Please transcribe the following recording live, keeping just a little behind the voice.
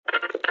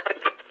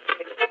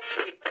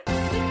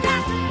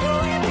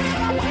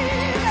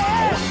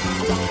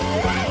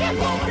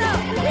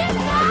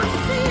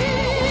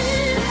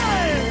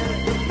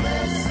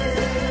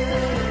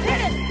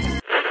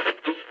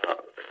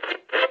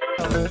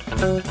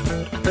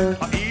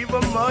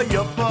Even more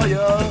for you.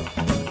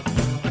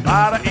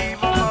 But even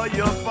more for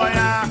you.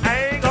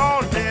 I ain't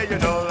gonna tell you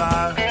no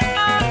lie.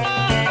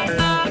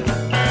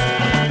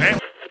 And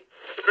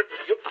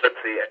you're too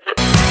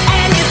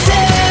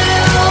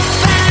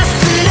fast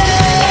to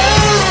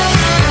lose.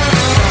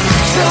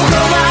 So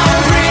come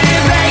on, pretty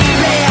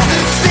baby,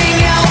 sing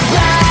your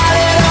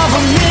ballad of a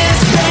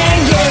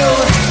missing you.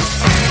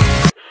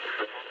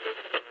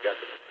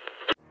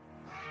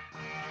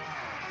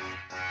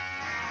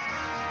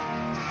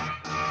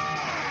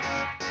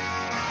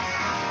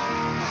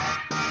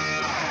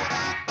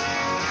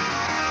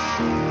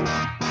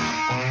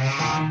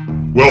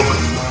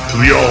 Welcome to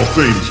the All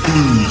Things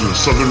Blues and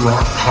Southern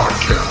Rock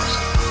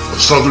podcast, a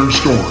southern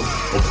storm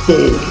of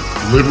bold,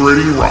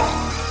 liberating rock,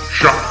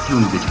 shot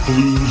through with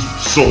blues,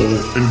 soul,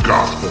 and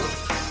gospel.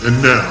 And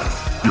now,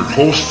 your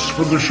hosts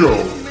for the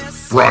show,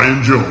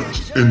 Brian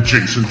Jones and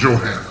Jason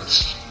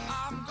Johannes.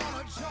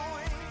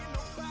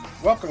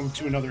 Welcome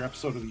to another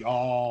episode of the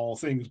All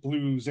Things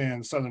Blues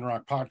and Southern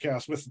Rock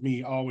podcast. With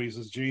me always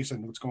is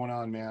Jason. What's going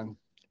on, man?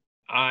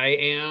 I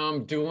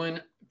am doing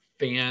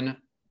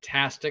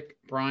fantastic,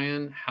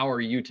 Brian. How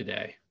are you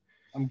today?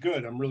 I'm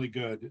good. I'm really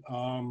good.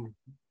 I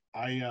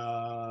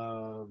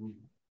don't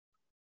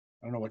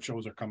know what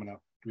shows are coming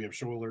up. Do we have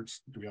show alerts?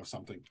 Do we have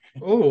something?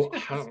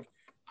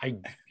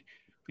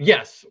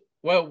 Yes.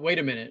 Well, wait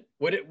a minute.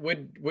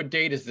 What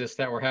date is this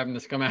that we're having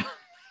this come out?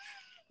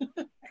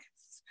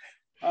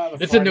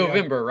 It's in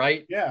November,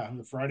 right? Yeah,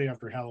 the Friday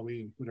after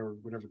Halloween, whatever.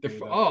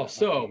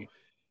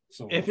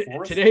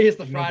 Today is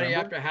the Friday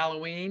after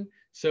Halloween,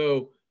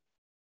 so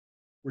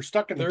we're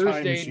stuck in the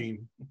time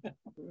machine.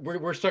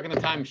 we're stuck in the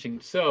time machine.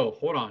 So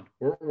hold on,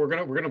 we're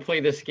gonna play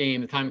this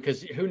game the time,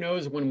 because who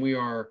knows when we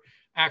are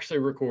actually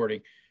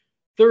recording.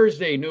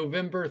 Thursday,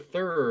 November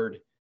 3rd.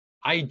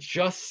 I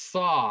just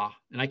saw,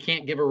 and I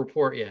can't give a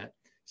report yet,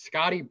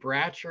 Scotty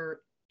Bratcher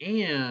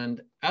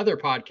and other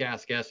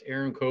podcast guest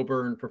Aaron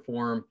Coburn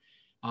perform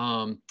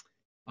in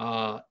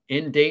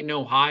Dayton,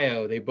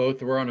 Ohio. They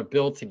both were on a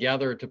bill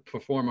together to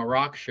perform a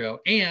rock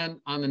show,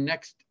 and on the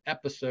next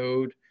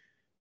episode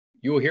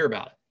you will hear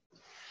about it.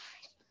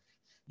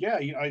 Yeah,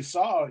 I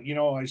saw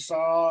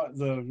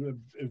the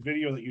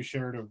video that you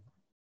shared of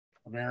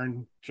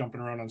Aaron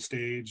jumping around on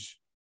stage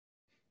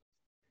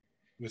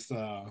with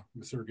her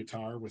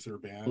guitar, with her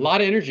band. A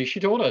lot of energy.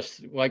 She told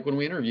us, like when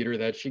we interviewed her,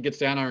 that she gets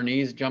down on her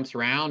knees, jumps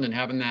around, and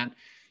having that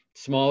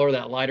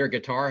lighter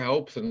guitar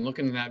helps. And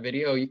looking at that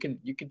video, you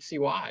could see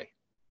why.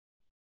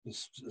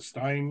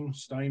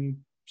 Steinberger?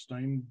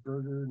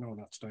 No,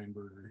 not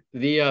Steinberger.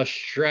 The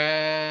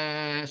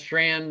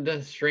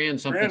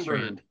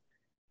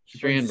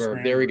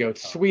Strandberg. There we go.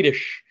 It's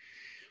Swedish.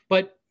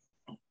 But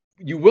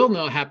you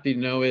will have to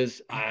know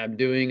is I'm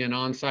doing an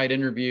on-site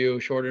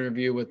short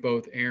interview with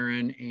both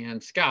Aaron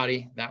and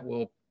Scotty that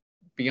will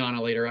be on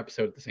a later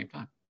episode at the same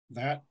time.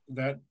 That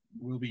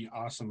will be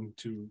awesome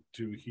to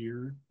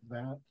hear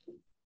that.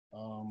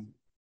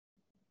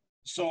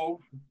 So,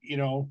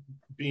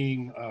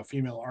 being a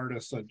female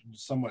artist, that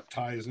somewhat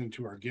ties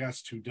into our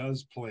guest who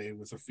does play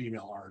with a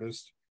female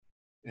artist,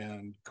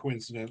 and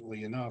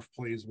coincidentally enough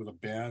plays with a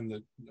band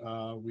that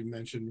we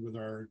mentioned with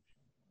our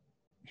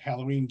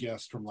Halloween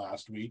guest from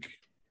last week.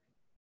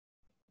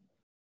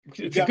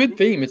 It's a good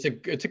theme. It's a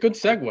good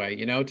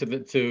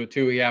segue,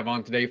 to we have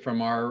on today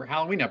from our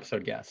Halloween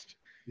episode guest.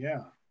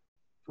 Yeah.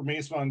 From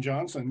Ace Von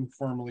Johnson,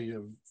 formerly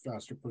of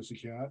Faster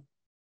Pussycat,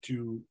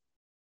 to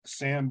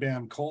Sam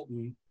Bam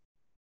Koltun,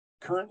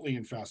 currently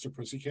in Faster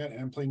Pussycat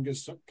and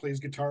plays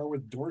guitar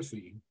with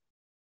Dorothy.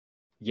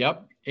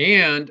 Yep.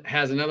 And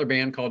has another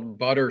band called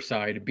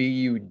Butterside,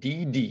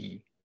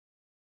 Budderside,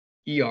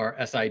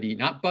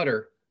 not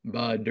Butter,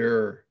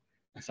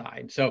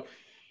 Butterside. So,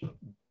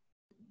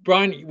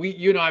 Brian,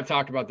 you and I have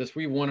talked about this.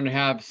 We wanted to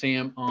have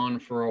Sam on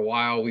for a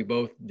while. We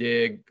both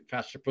dig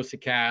Faster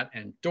Pussycat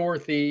and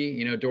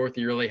Dorothy.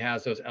 Dorothy really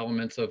has those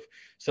elements of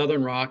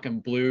Southern rock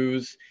and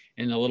blues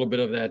and a little bit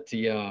of that,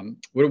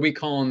 what are we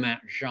calling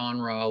that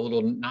genre? A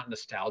little, not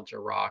nostalgia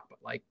rock, but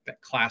like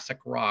that classic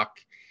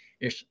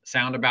rock-ish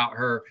sound about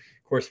her.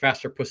 Of course,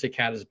 Faster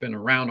Pussycat has been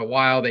around a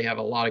while. They have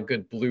a lot of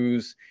good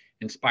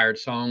blues-inspired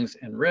songs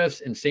and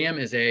riffs. And Sam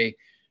is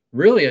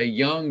really a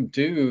young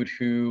dude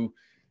who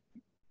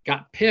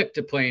got picked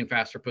to play in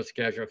Faster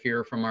Pussycat, as you'll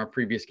hear from our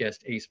previous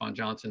guest, Ace Von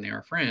Johnson. They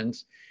are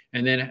friends.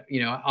 And then,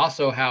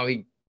 also how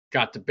he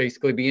got to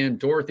basically be in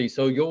Dorothy.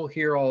 So you'll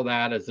hear all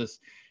that as this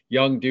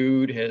young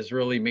dude has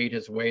really made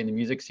his way in the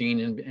music scene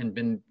and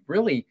been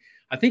really,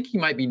 I think he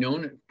might be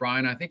known,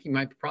 Brian,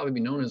 probably be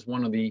known as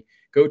one of the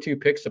go-to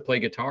picks to play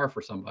guitar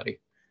for somebody.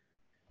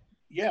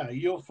 Yeah,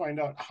 you'll find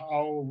out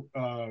how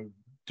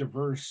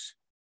diverse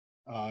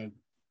of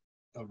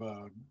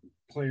a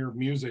player of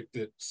music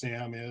that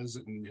Sam is,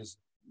 and his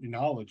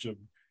knowledge of,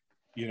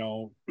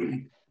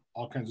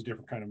 all kinds of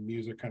different kind of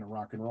music, kind of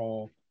rock and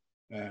roll,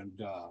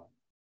 and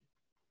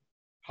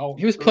how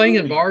he was playing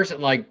in bars at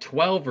like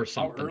 12 or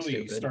something. How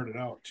early he started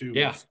out too.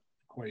 Yeah, was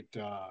quite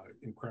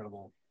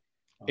incredible.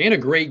 And a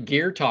great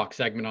gear talk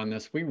segment on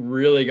this. We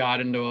really got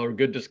into a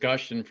good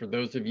discussion for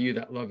those of you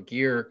that love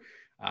gear.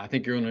 I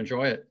think you're going to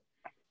enjoy it.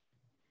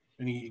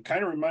 And he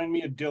kind of reminded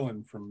me of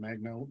Dylan from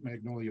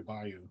Magnolia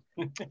Bayou.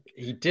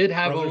 He did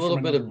have Brother a little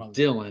from bit of another mother.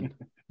 Dylan.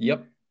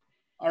 Yep.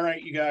 All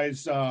right, you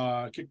guys,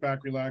 kick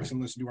back, relax,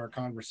 and listen to our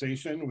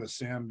conversation with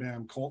Sam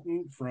Bam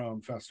Koltun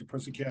from Faster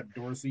Pussycat,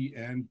 Dorothy,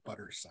 and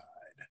Butterside.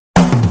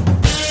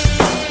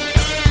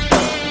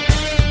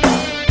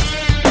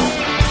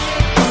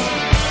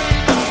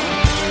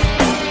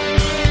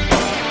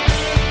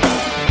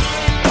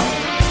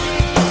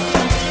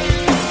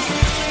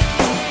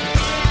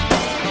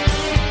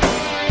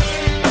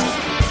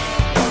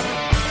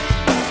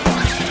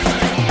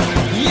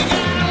 You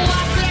gotta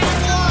walk that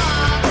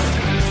walk.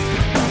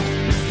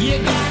 You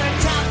gotta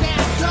talk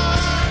that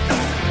talk.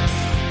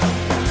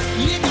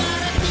 You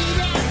gotta be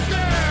that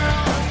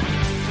girl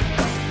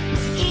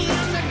in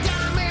the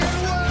diamond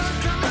world.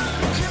 Come on,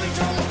 give it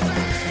to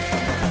me.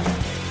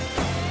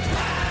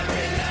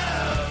 Pirate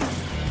love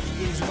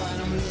is what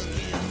I'm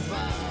looking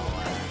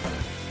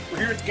for. We're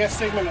here at the guest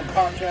segment of the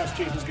podcast.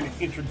 Jason's going to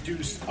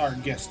introduce our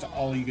guest to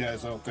all you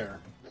guys out there.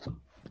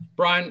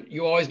 Brian,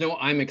 you always know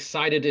I'm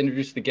excited to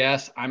introduce the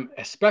guests. I'm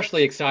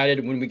especially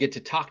excited when we get to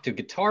talk to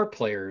guitar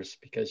players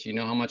because you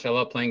know how much I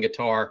love playing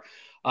guitar.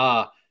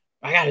 I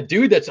got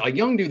a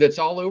young dude that's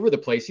all over the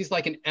place. He's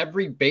like in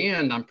every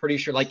band, I'm pretty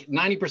sure, like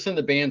 90% of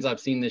the bands I've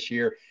seen this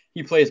year,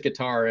 he plays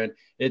guitar. And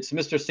it's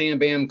Mr. Sam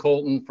Bam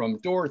Koltun from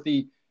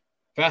Dorothy,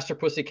 Faster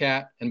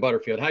Pussycat, and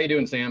Butterfield. How you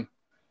doing, Sam?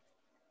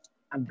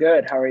 I'm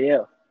good. How are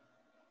you?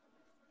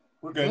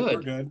 We're good. Good.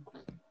 We're good.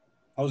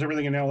 How's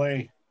everything in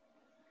LA?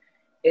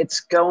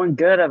 It's going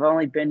good. I've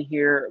only been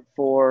here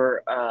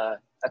for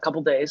a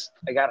couple days.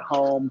 I got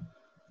home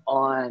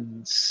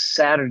on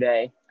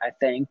Saturday, I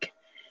think,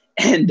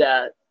 and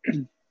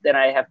then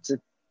I have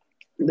to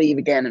leave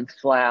again and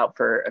fly out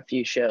for a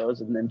few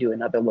shows and then do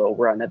another little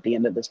run at the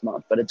end of this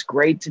month. But it's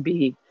great to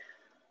be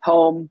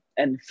home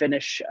and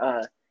finish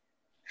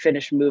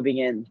moving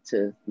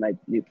into my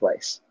new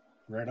place.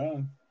 Right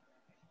on.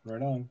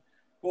 Right on.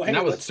 Well, hey, And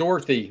that was let's-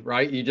 Dorothy,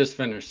 right? You just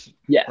finished,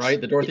 Yes, right?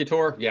 The Dorothy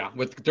tour? Yeah,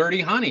 with Dirty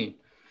Honey.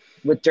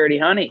 with Dirty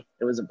Honey.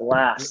 It was a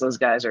blast. Those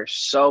guys are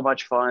so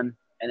much fun,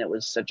 and it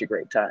was such a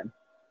great time.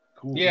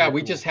 cool. Yeah, cool,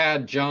 we cool. just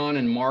had John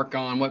and Mark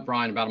on, what,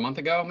 Brian, about a month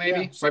ago, maybe? Yeah,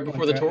 Right something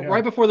before like the tour, that, yeah.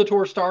 right before the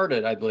tour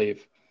started, I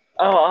believe.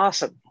 Oh,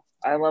 awesome.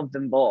 I love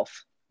them both.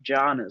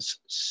 John is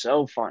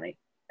so funny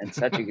and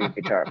such a good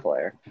guitar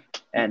player.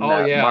 And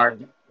Oh, yeah.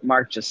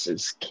 Mark just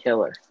is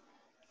killer.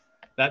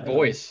 That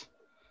voice.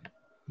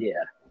 Yeah.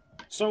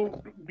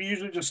 So we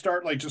usually just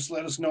start just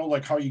let us know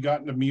how you got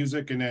into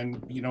music, and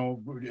then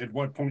at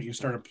what point you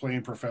started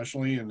playing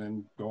professionally, and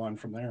then go on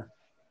from there.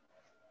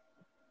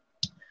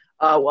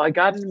 Well, I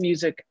got into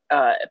music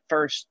at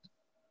first,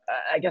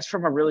 I guess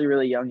from a really,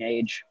 really young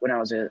age when I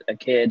was a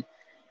kid,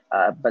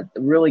 but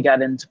really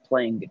got into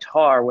playing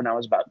guitar when I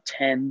was about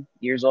 10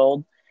 years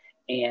old.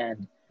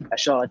 And I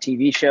saw a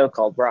TV show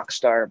called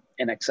Rockstar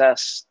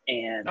NXS,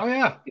 and Oh,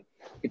 yeah.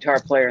 guitar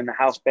player in the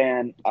house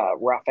band,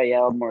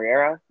 Rafael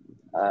Moreira,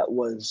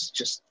 was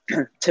just,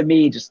 to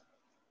me, just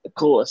the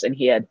coolest. And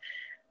he had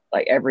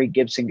every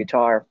Gibson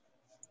guitar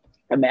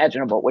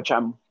imaginable, which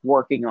I'm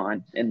working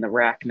on in the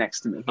rack next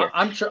to me here.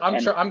 I'm sure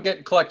I'm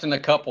collecting a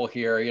couple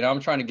here. I'm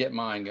trying to get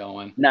mine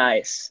going.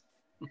 Nice.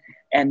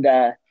 And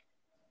so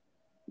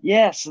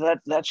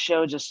that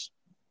show just,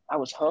 I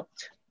was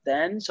hooked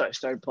then. So I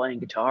started playing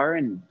guitar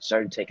and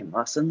started taking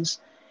lessons.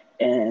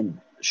 And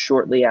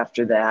shortly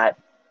after that,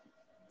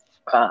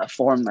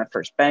 formed my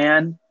first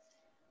band,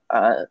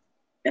 and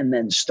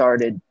then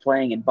started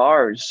playing in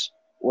bars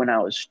when I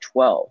was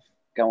 12,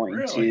 going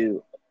Really?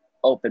 to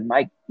open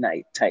mic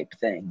night type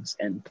things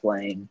and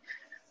playing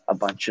a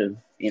bunch of,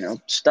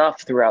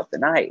 stuff throughout the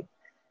night.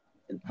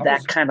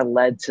 That kind of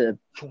led to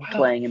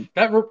playing in.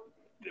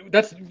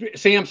 That's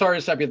Sam. Sorry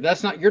to stop you.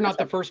 You're not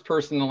the first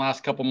person in the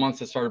last couple months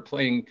that started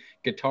playing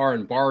guitar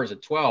in bars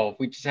at 12.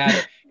 We just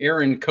had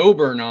Aaron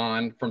Coburn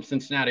on from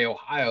Cincinnati,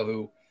 Ohio,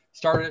 who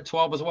started at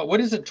 12 as well. What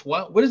is it?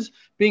 12? What is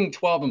being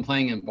 12 and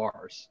playing in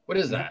bars? What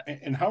is that?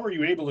 And how are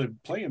you able to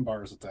play in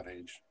bars at that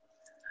age?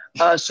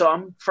 So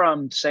I'm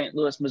from St.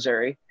 Louis,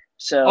 Missouri.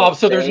 So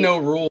There's no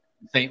rule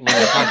in St.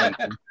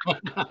 Louis.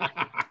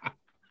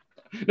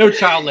 No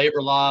child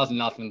labor laws,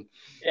 nothing.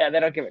 Yeah, they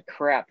don't give a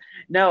crap.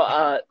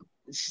 No,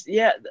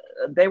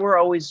 they were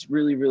always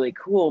really, really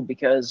cool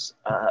because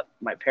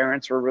my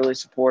parents were really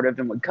supportive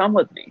and would come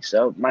with me.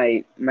 So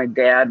my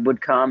dad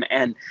would come,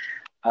 and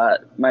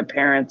my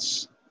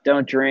parents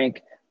don't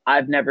drink.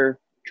 I've never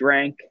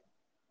drank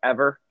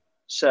ever.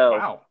 So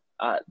Wow.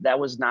 that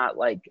was not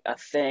a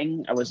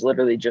thing. I was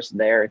literally just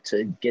there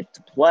to get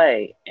to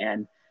play.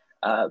 And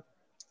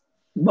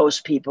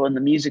most people in the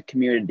music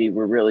community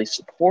were really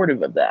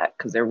supportive of that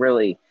because they're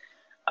really,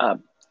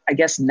 I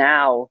guess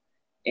now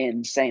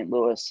in St.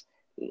 Louis,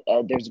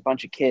 there's a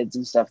bunch of kids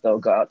and stuff that'll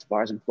go out to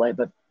bars and play.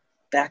 But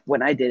back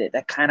when I did it,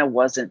 that kind of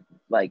wasn't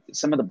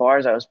some of the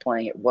bars I was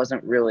playing, it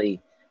wasn't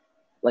really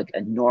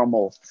a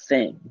normal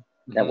thing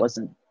that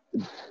wasn't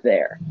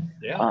there.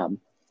 Yeah.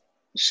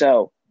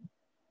 So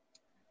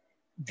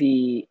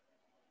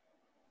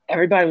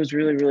everybody was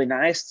really, really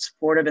nice,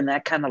 supportive, and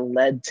that kind of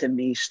led to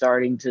me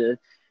starting to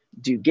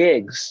do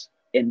gigs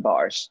in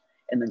bars,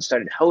 and then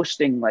started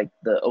hosting like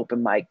the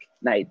open mic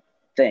night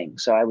thing.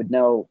 So I would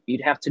know,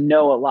 you'd have to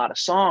know a lot of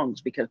songs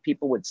because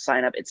people would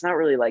sign up. It's not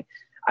really like,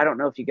 I don't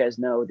know if you guys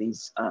know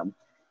these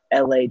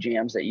LA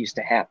jams that used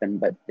to happen,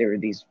 but there were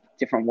these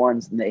different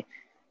ones, and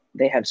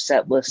they have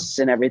set lists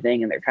and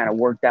everything, and they're kind of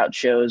worked out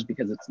shows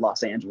because it's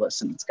Los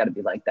Angeles and it's got to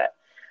be like that.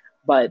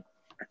 But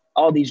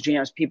all these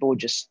jams, people would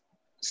just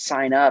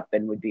sign up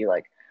and would be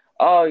like,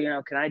 oh, you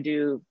know, can I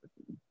do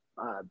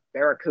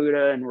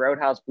Barracuda and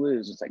Roadhouse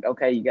Blues? It's like,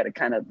 okay, you got to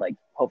kind of like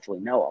hopefully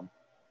know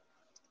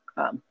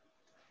them.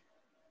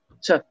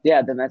 So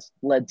yeah, then that's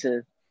led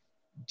to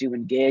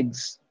doing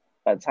gigs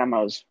by the time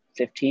I was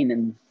 15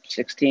 and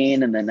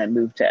 16. And then I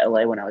moved to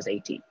LA when I was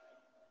 18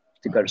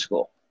 to go to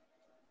school.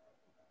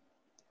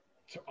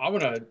 So I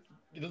want to,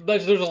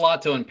 there's a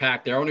lot to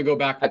unpack there. I want to go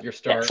back with your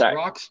start. Yeah,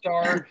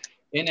 Rockstar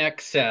in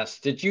Excess.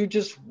 Did you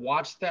just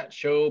watch that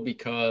show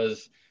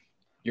because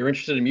you're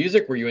interested in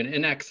music? Were you an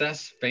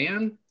NXS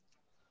fan?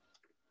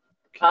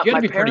 You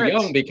had to be pretty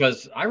young,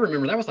 because I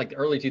remember that was like the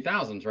early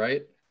 2000s,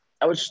 right?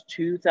 That was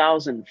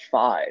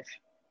 2005.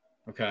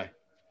 Okay.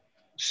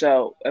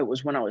 So it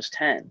was when I was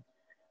 10.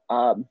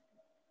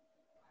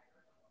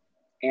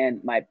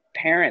 And my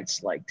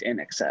parents liked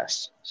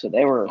NXS. So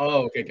they were,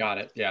 oh, okay, got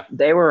it. Yeah.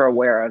 They were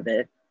aware of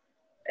it.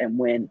 And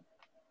when,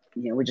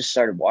 you know, we just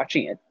started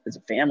watching it as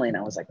a family, and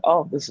I was like,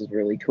 oh, this is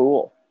really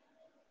cool.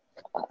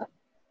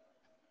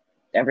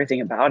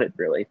 Everything about it,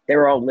 really. They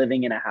were all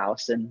living in a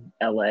house in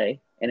LA,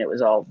 and it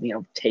was all, you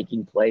know,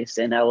 taking place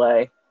in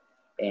LA.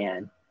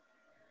 And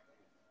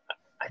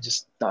I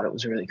just thought it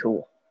was really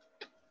cool.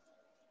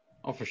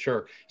 Oh, for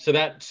sure. So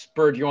that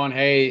spurred you on,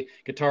 hey,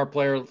 guitar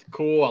player,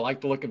 cool. I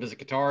like the look of his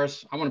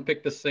guitarist. I want to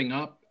pick this thing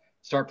up,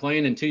 start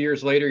playing. And 2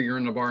 years later, you're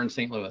in a bar in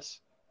St. Louis.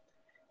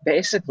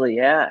 Basically,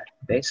 yeah.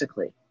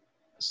 Basically.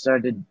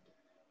 Started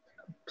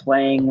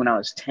playing when I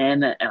was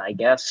 10. And I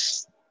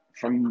guess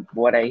from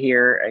what I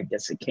hear, I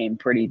guess it came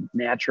pretty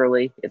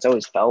naturally. It's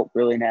always felt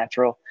really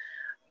natural.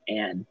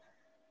 And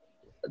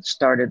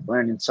started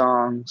learning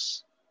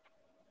songs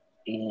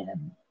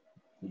and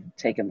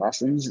taking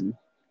lessons and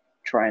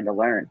trying to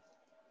learn.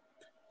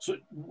 So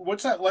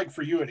what's that like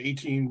for you at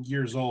 18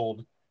 years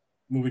old,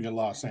 moving to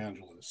Los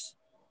Angeles?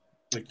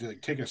 Like,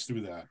 take us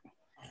through that.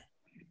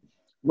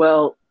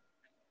 Well,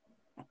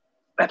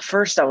 at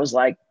first I was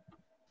like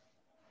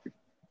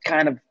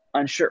kind of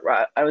unsure.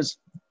 I was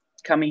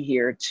coming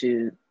here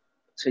to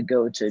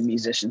go to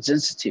Musicians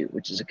Institute,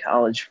 which is a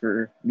college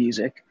for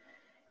music.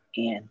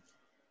 And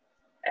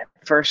at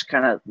first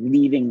kind of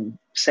leaving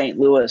St.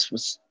 Louis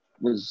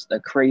was a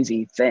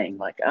crazy thing.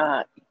 Like,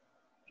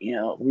 you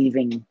know,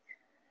 leaving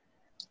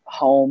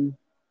home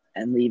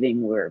and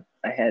leaving where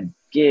I had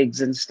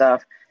gigs and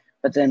stuff.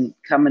 But then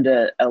coming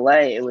to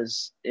LA, it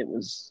was,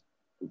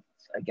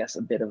 I guess,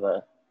 a bit of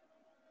a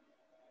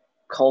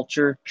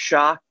culture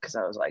shock, because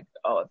I was like,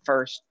 oh, at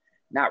first,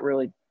 not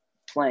really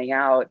playing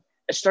out.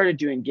 I started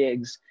doing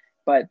gigs,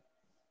 but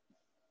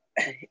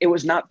it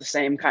was not the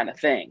same kind of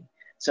thing.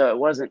 So it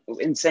wasn't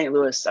in St.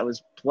 Louis. I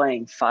was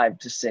playing 5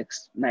 to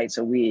 6 nights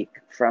a week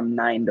from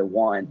 9 to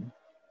 1,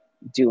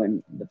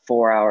 doing the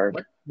 4-hour.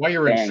 While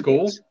you were in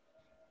school? Gigs.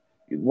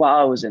 While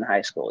I was in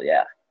high school,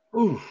 yeah.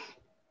 Ooh.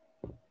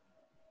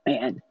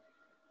 And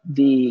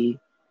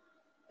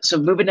so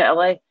moving to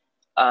LA,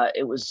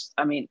 it was,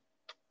 I mean,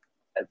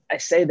 I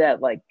say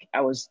that like I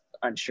was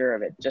unsure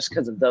of it just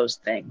because of those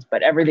things,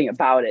 but everything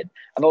about it,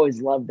 I've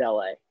always loved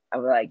LA. I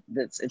was like,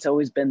 it's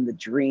always been the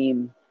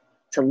dream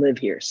to live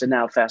here. So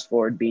now fast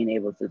forward, being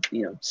able to,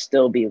 you know,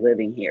 still be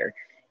living here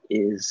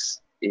is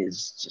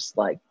just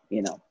like,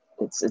 you know,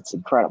 it's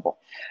incredible.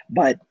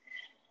 But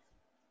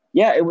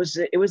yeah, it was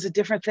a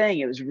different thing.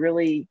 It was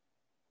really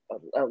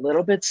a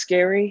little bit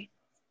scary,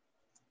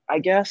 I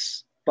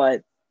guess,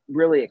 but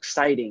really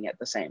exciting at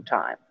the same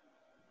time.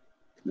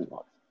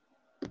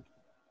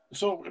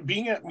 So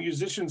being at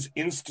Musicians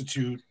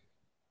Institute,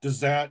 does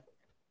that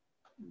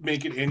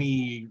make it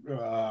any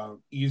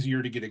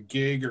easier to get a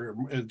gig, or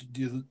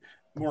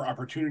more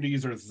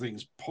opportunities, or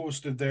things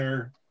posted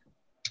there?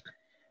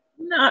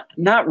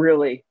 Not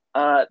really.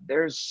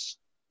 There's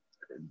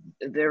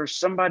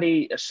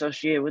somebody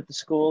associated with the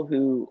school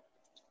who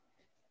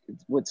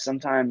would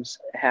sometimes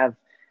have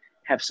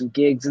some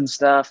gigs and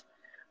stuff,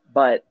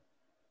 but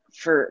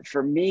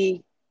for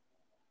me,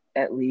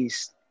 at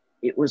least,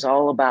 it was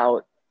all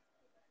about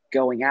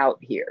going out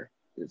here.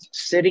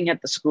 Sitting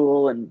at the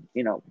school and,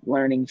 you know,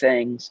 learning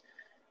things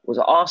was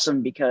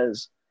awesome,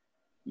 because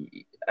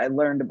I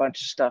learned a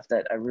bunch of stuff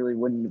that I really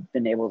wouldn't have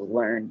been able to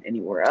learn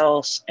anywhere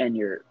else. And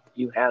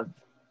you have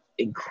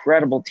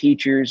incredible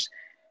teachers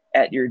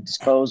at your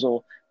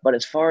disposal. But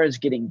as far as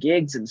getting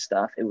gigs and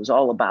stuff, it was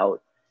all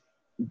about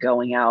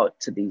going out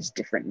to these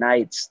different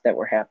nights that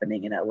were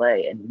happening in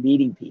LA and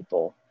meeting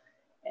people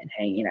and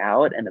hanging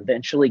out, and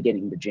eventually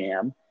getting to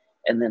jam,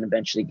 and then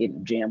eventually getting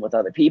to jam with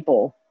other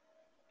people.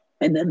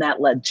 And then that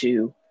led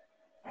to,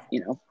 you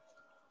know,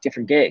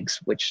 different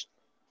gigs,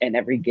 and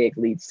every gig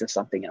leads to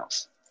something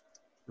else.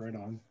 Right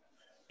on.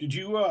 Did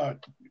you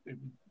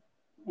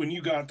when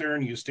you got there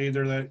and you stayed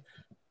there,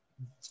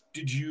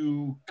 did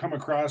you come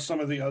across some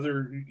of the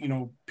other,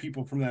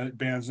 people from that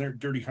bands there,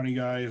 Dirty Honey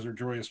guys or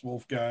Joyous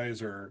Wolf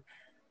guys or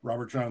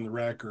Robert John the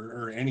Wreck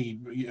or any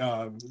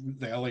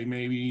the LA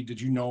maybe?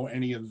 Did you know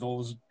any of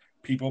those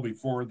people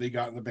before they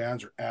got in the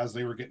bands or as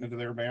they were getting into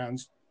their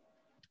bands?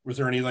 Was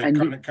there any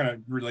kind of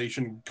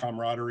relation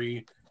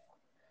camaraderie?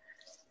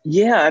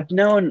 Yeah, I've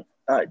known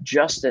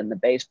Justin, the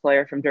bass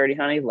player from Dirty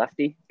Honey,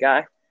 lefty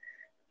guy.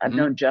 I've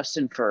known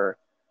Justin for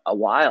a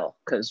while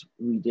because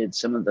we did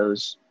some of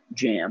those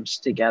jams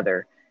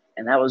together,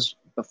 and that was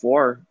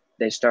before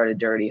they started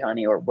Dirty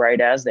Honey or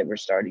right as they were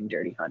starting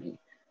Dirty Honey.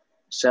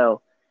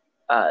 So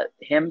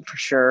him for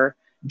sure.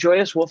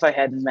 Joyous Wolf I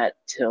hadn't met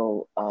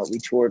till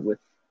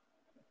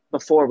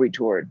before we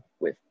toured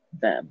with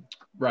them.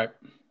 Right.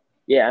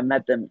 Yeah, I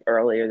met them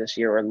earlier this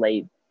year or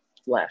late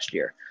last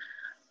year.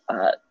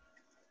 I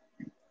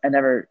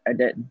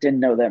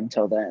didn't know them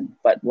till then,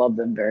 but loved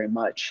them very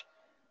much.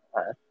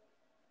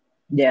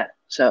 Yeah,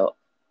 so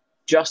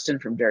Justin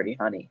from Dirty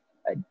Honey,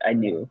 I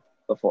knew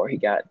before he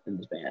got in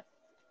this band.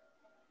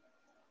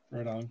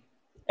 Right on.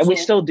 And we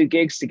still do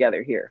gigs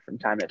together here from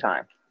time to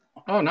time.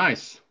 Oh,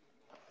 nice.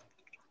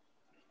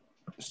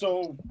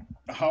 So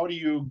how do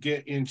you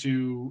get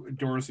into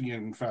Dorothy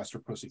and Faster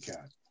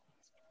Pussycat?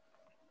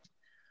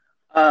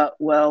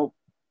 Well,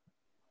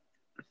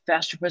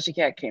 Faster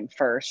Pussycat came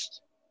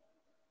first,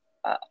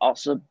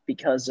 also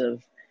because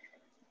of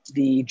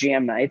the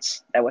jam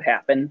nights that would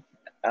happen.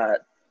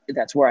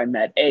 That's where I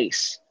met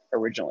Ace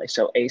originally.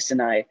 So Ace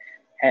and I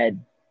had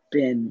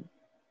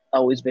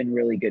always been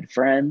really good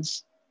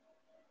friends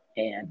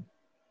and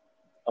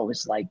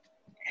always liked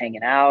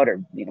hanging out,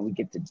 or, we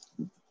get to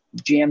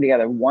jam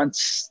together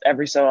once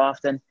every so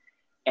often.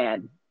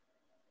 And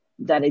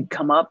that had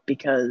come up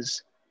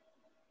because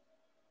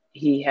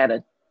he had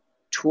a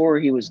tour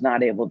he was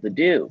not able to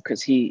do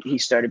because he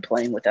started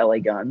playing with LA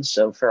Guns.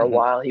 So for a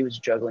while he was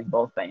juggling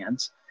both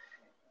bands,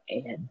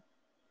 and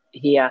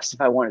he asked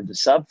if I wanted to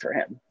sub for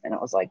him. And I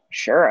was like,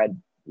 sure, I'd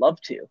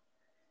love to.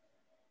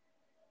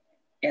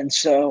 And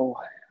so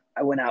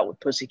I went out with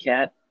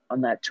Pussycat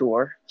on that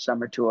tour,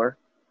 summer tour.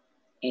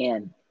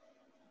 And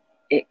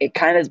it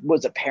kind of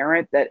was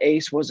apparent that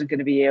Ace wasn't going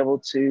to be able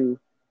to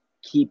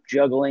keep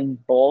juggling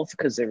both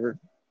because there were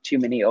too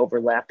many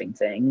overlapping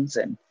things.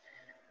 And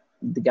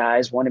the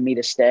guys wanted me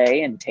to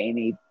stay, and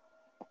Tammy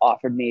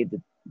offered me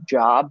the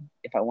job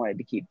if I wanted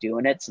to keep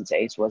doing it since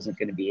Ace wasn't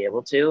going to be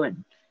able to.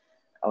 And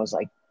I was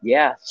like,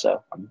 yeah,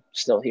 so I'm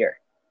still here.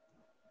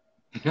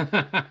 Right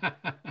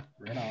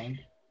on.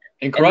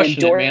 And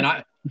crushing it,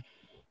 man.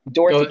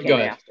 Dorothy came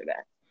after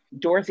that.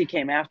 Dorothy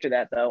came after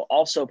that, though,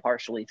 also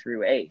partially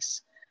through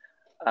Ace.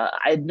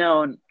 I'd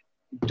known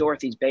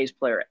Dorothy's bass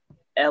player,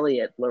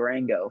 Elliot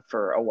Lorengo,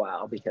 for a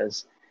while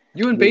because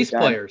you and bass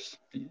players.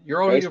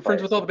 You're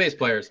friends with all the bass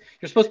players.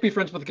 You're supposed to be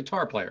friends with the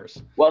guitar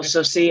players. Well,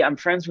 so see, I'm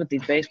friends with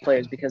these bass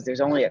players because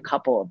there's only a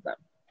couple of them.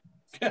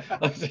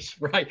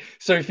 That's right.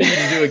 So if you need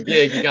to do a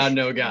gig, you gotta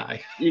know a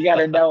guy. You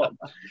gotta know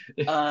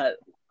him.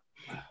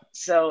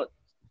 So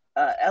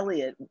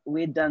Elliot,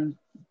 we had done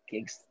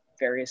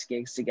various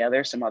gigs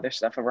together, some other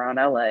stuff around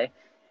LA,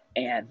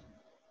 and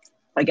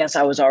I guess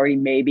I was already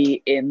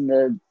maybe in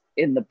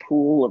the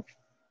pool of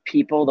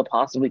people to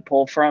possibly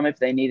pull from if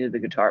they needed a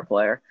guitar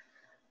player.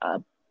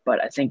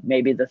 But I think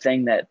maybe the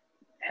thing that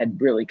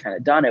had really kind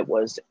of done it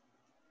was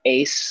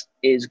Ace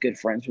is good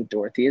friends with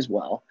Dorothy as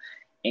well.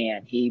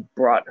 And he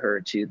brought her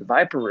to the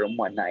Viper Room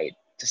one night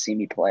to see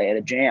me play at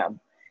a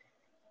jam.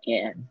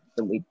 And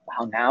then we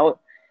hung out.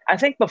 I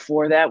think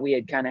before that, we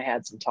had kind of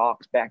had some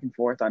talks back and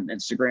forth on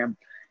Instagram.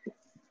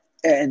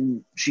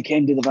 And she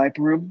came to the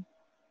Viper Room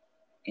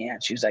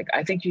and she was like,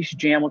 I think you should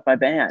jam with my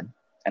band.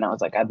 And I was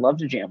like, I'd love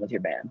to jam with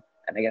your band.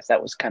 And I guess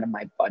that was kind of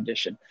my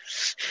audition.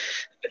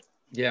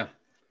 Yeah.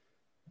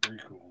 Very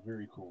cool.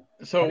 Very cool.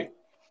 So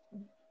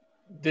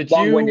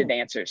long-winded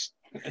answers.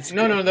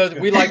 No.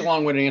 We like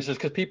long-winded answers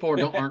because people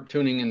aren't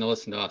tuning in to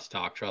listen to us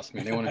talk. Trust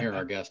me, they want to hear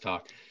our guest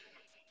talk.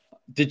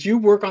 Did you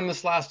work on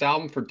this last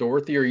album for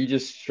Dorothy, or are you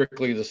just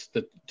strictly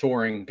the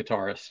touring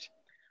guitarist?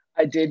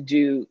 I did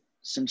do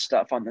some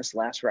stuff on this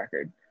last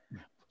record.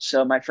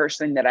 So my first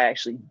thing that I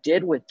actually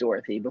did with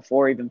Dorothy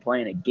before even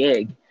playing a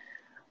gig,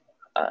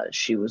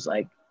 she was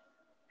like,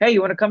 hey,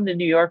 you want to come to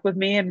New York with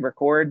me and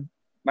record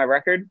my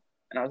record?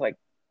 And I was like,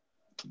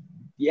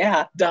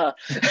 yeah, duh.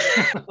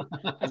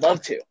 I'd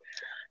love to.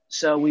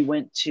 So we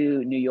went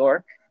to New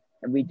York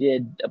and we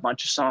did a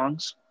bunch of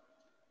songs.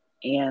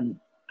 And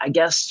I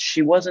guess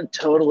she wasn't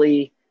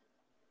totally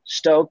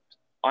stoked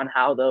on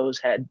how those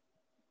had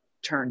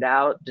turned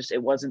out. Just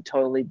it wasn't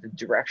totally the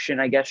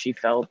direction I guess she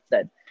felt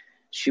that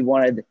she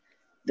wanted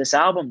this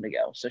album to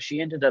go. So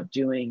she ended up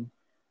doing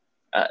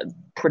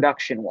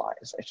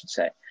production-wise, I should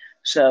say.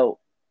 So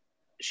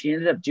she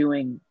ended up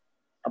doing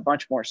a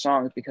bunch more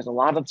songs because a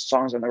lot of the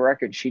songs on the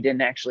record she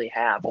didn't actually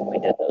have when we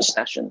did those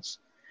sessions.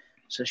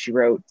 So she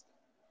wrote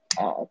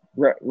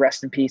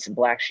Rest in Peace and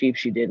Black Sheep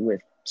she did with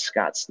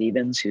Scott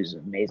Stevens, who's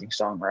an amazing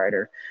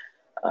songwriter.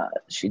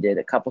 She did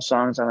a couple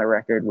songs on the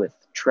record with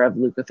Trev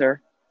Lukather,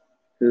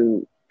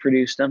 who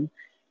produced them.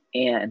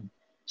 And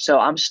so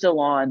I'm still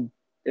on,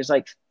 there's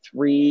like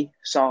 3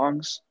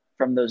 songs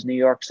from those New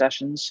York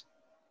sessions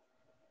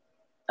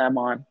I'm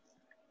on.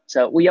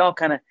 So we all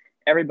kind of,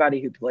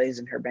 everybody who plays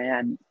in her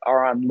band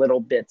are on little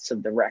bits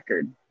of the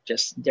record,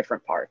 just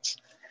different parts.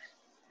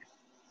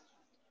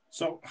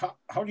 So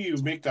how do you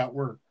make that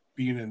work,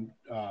 being in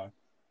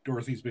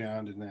Dorothy's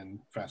band and then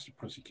Faster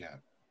Pussycat?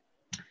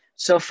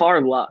 So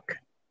far, luck.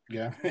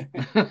 Yeah.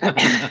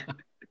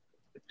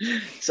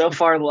 So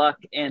far, luck,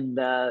 and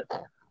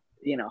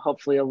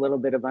hopefully a little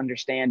bit of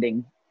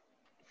understanding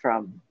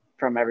from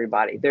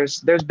everybody.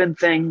 There's been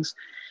things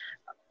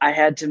I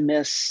had to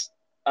miss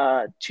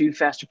 2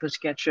 Faster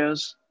Pussycat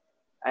shows.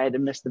 I had to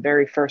miss the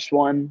very first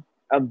one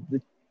of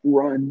the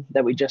run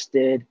that we just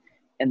did,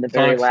 and the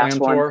very Sonic last Slam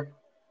one. tour,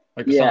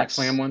 like the Sonic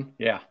Slam one.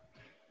 Yeah.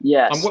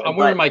 Yes. I'm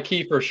wearing my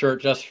Kiefer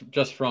shirt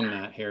just from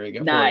that. Here you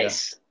go.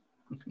 Nice.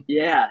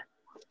 Yeah.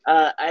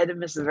 I had to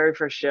miss the very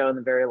first show and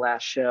the very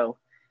last show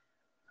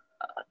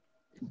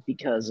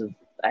because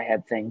I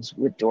had things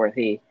with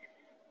Dorothy.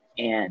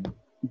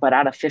 But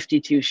out of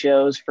 52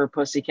 shows for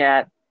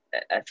Pussycat,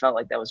 I felt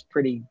like that was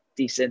pretty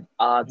decent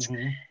odds.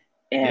 Mm-hmm.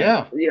 And,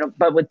 Yeah.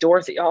 But with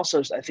Dorothy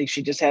also, I think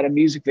she just had a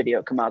music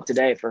video come out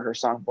today for her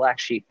song Black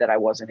Sheep that I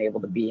wasn't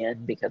able to be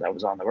in because I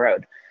was on the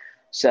road.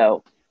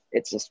 So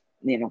it's just,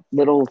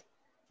 little,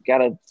 got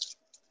to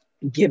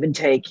give and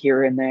take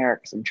here and there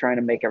because I'm trying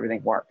to make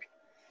everything work.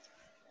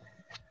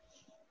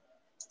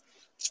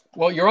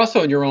 Well, you're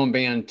also in your own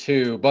band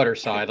too,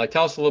 Butterside. Like,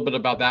 tell us a little bit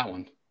about that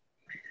one.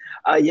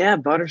 Yeah,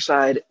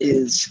 Butterside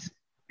is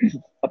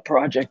a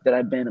project that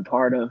I've been a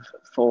part of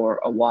for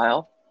a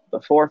while,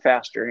 before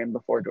Faster and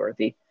before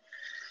Dorothy.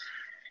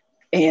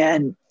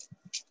 And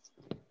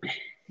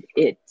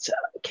it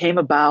came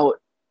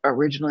about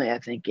originally, I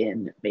think,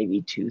 in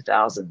maybe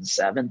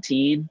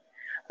 2017.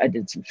 I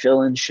did some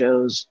fill-in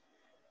shows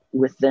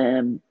with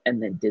them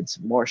and then did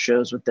some more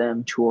shows with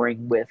them,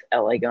 touring with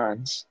LA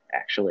Guns,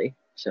 actually.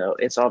 So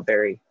it's all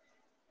very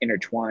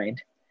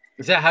intertwined.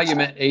 Is that how you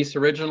met Ace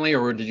originally,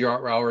 or did you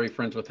already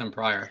friends with him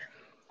prior?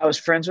 I was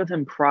friends with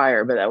him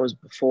prior, but that was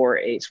before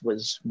Ace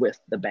was with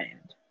the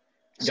band.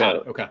 Got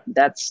it. Okay.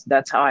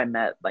 That's how I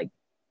met like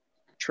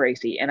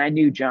Tracy, and I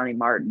knew Johnny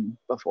Martin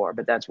before,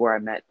 but that's where I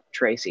met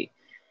Tracy.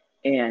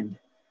 And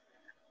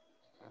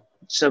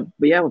so,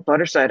 but yeah, with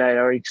Butterside, I'd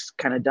already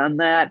kind of done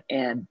that,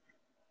 and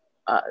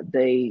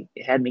they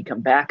had me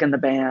come back in the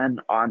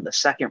band on the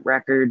second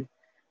record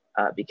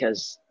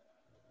because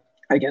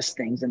I guess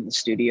things in the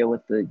studio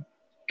with the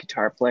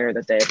guitar player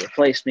that they had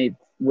replaced me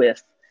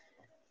with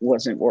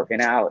wasn't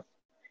working out.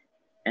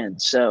 And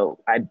so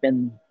I've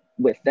been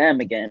with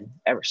them again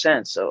ever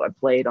since. So I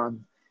played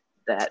on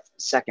that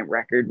second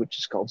record, which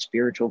is called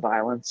Spiritual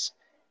Violence,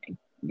 and,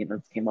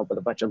 came up with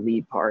a bunch of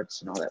lead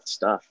parts and all that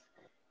stuff.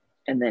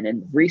 And then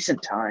in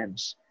recent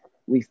times,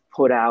 we've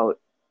put out,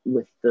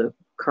 with the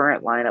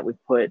current lineup,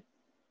 we've put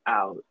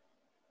out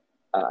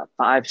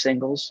 5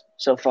 singles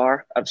so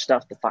far of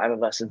stuff the 5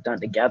 of us have done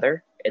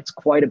together. It's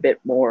quite a bit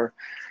more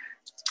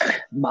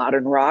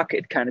modern rock.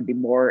 It'd kind of be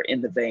more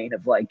in the vein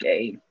of like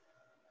a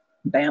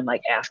band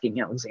like Asking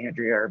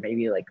Alexandria, or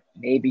maybe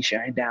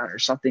Shinedown, or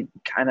something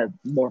kind of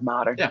more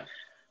modern. Yeah.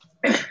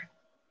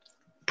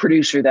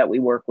 Producer that we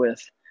work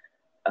with,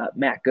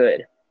 Matt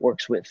Good,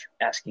 works with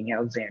Asking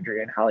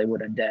Alexandria and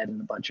Hollywood Undead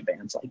and a bunch of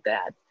bands like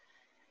that.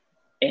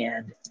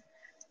 And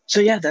so,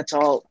 yeah, that's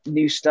all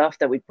new stuff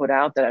that we put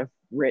out that I've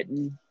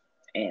written,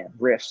 and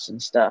riffs and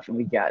stuff. And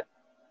we got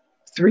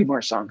 3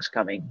 more songs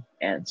coming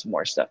and some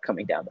more stuff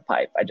coming down the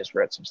pipe. I just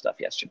wrote some stuff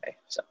yesterday.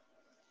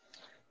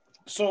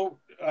 So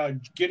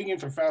getting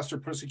into Faster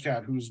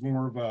Pussycat, who's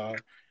more of a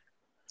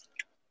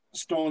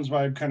Stones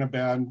vibe kind of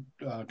band,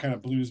 kind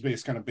of blues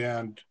based kind of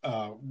band,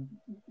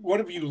 what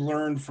have you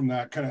learned from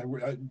that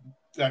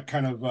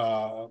kind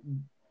of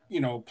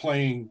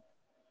playing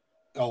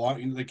a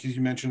lot, like as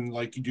you mentioned,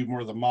 like you do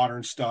more of the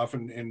modern stuff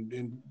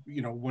and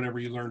whatever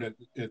you learned at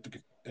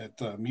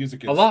the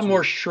music a lot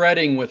more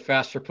shredding with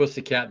Faster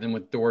Pussycat than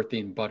with Dorothy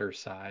and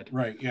Butterside.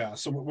 Right. Yeah.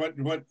 So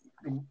what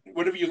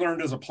have you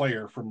learned as a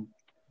player from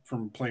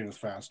playing with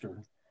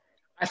Faster?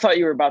 I thought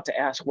you were about to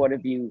ask, what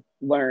have you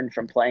learned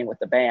from playing with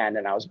the band?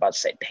 And I was about to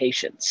say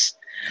patience.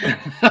 Sure, you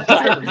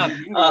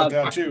can go with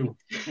that too.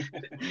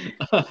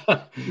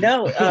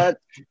 No,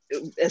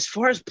 as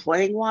far as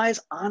playing wise,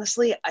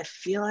 honestly, I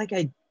feel like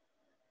if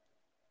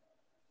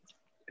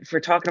we're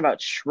talking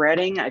about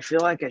shredding, I feel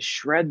like I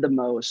shred the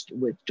most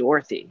with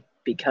Dorothy,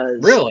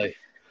 because really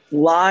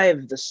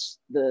live,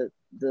 the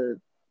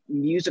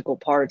musical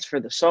parts for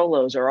the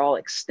solos are all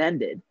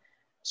extended.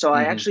 So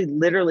I actually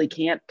literally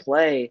can't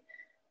play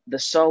the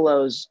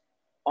solos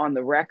on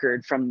the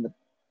record from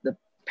the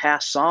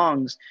past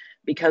songs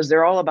because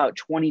they're all about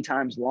 20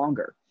 times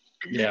longer.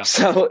 Yeah.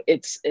 So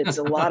it's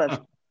a lot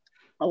of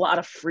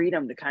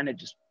freedom to kind of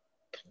just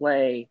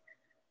play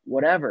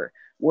whatever.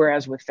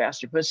 Whereas with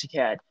Faster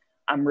Pussycat,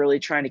 I'm really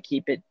trying to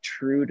keep it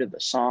true to the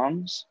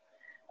songs.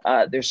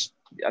 There's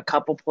a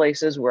couple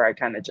places where I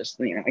kind of just,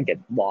 I get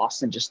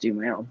lost and just do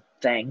my own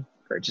thing,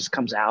 or it just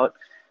comes out.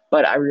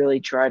 But I really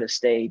try to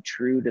stay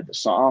true to the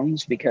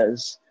songs,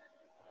 because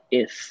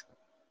if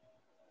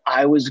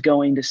I was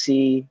going to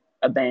see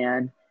a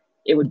band,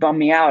 it would bum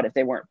me out if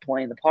they weren't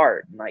playing the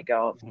part. And like,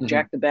 oh, if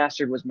Jack the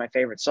Bastard was my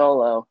favorite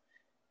solo,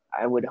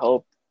 I would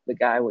hope the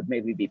guy would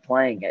maybe be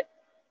playing it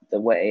the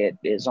way it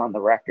is on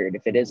the record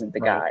if it isn't the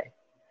guy.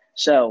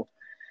 So,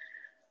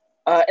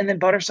 and then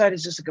Butterside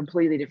is just a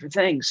completely different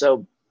thing.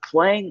 So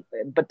playing,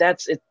 but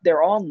that's it.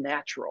 They're all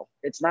natural.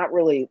 It's not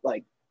really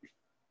like,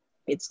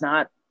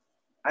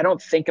 I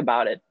don't think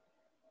about it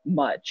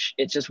much.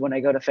 It's just when I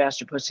go to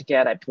Faster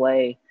Pussycat, I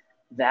play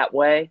that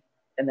way.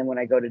 And then when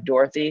I go to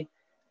Dorothy,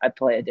 I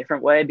play a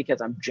different way,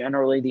 because I'm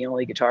generally the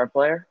only guitar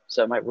player.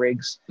 So my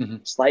rig's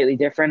slightly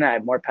different. I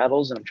have more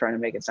pedals and I'm trying to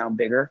make it sound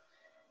bigger.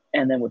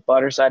 And then with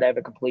Butterside, I have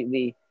a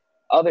completely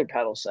other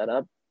pedal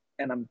setup,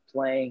 and I'm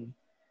playing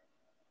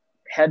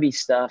heavy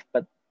stuff,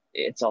 but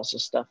it's also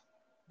stuff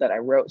that I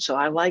wrote. So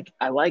I like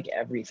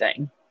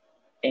everything,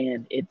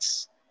 and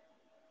it's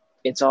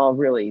all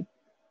really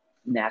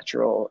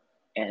natural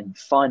and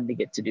fun to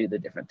get to do the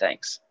different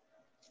things.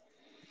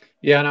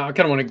 Yeah, and I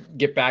kind of want to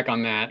get back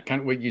on that,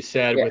 kind of what you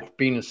said with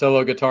being a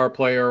solo guitar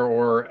player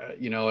or,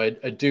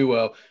 a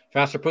duo.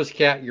 Faster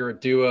Pussycat, you're a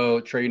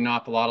duo, trading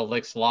off a lot of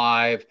licks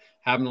live,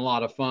 having a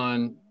lot of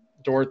fun.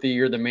 Dorothy,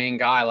 you're the main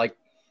guy. Like,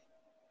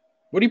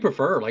 what do you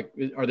prefer? Like,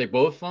 are they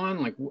both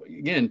fun? Like,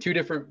 again, two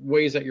different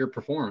ways that you're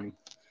performing.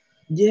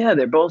 Yeah,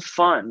 they're both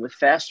fun. With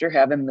Faster,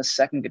 having the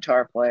second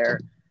guitar player,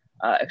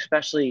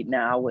 especially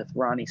now with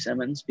Ronnie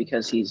Simmons,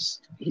 because he's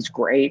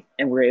great,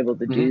 and we're able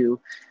to do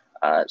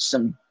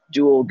some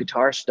dual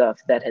guitar stuff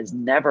that has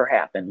never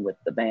happened with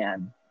the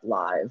band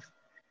live,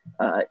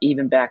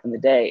 even back in the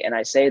day. And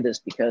I say this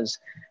because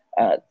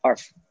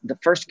the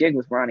first gig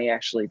with Ronnie,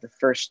 actually the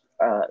first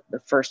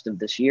of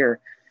this year,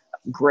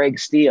 Greg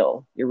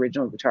Steele, the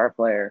original guitar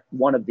player,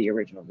 one of the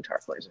original guitar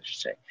players, I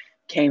should say,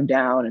 came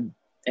down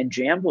and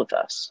jammed with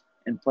us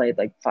and played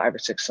like 5 or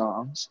 6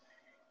 songs.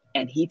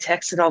 And he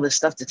texted all this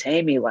stuff to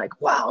Tammy, like,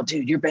 wow,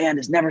 dude, your band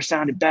has never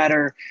sounded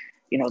better.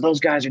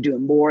 Those guys are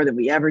doing more than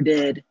we ever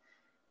did.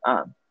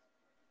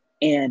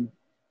 And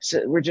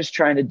so we're just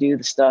trying to do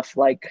the stuff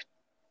like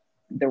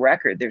the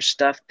record. There's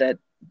stuff that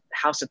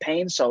House of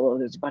Pain solo,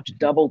 there's a bunch of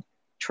double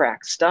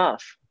track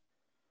stuff.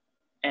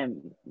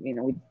 And,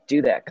 we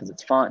do that because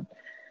it's fun.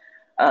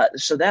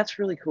 So that's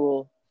really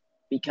cool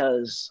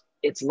because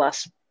it's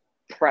less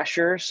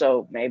pressure.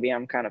 So maybe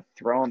I'm kind of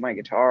throwing my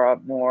guitar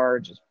up more,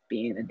 just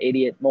being an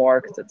idiot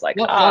more, because it's like,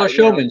 a lot of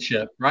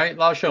showmanship, right? A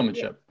lot of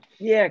showmanship.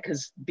 Yeah,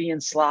 because being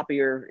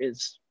sloppier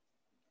is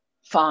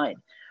fine.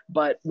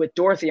 But with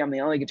Dorothy, I'm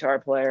the only guitar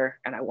player,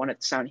 and I want it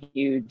to sound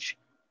huge.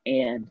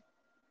 And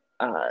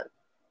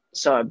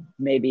so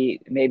maybe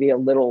a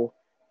little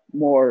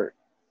more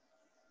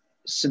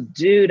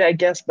subdued, I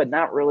guess, but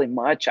not really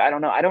much. I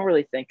don't know. I don't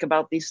really think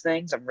about these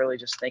things. I'm really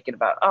just thinking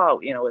about,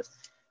 with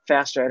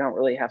Faster, I don't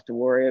really have to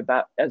worry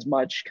about as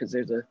much because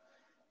there's a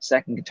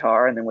second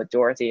guitar. And then with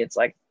Dorothy, it's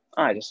like,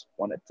 I just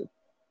want it to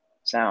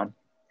sound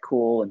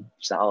cool and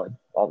solid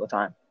all the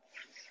time.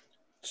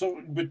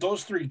 So with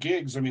those 3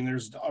 gigs, I mean,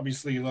 there's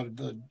obviously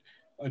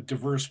a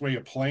diverse way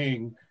of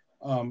playing.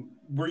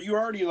 Were you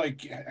already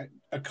like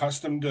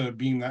accustomed to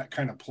being that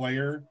kind of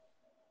player?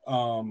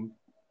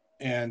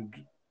 And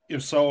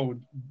if so,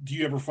 do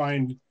you ever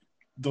find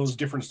those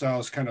different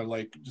styles kind of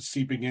like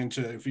seeping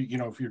into, if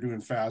you're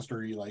doing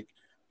Faster, you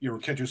ever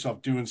catch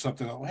yourself doing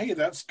something, hey,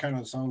 that's kind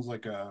of sounds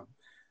like a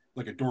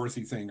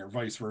Dorothy thing, or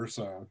vice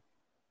versa?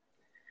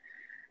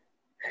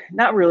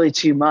 Not really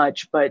too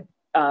much, but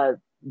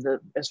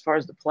as far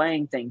as the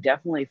playing thing,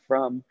 definitely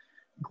from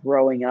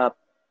growing up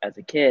as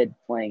a kid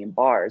playing in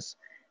bars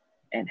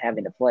and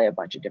having to play a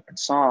bunch of different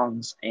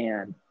songs.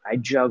 And I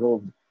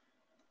juggled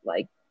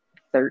like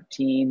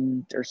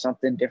 13 or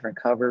something different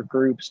cover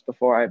groups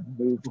before I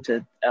moved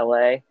to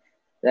LA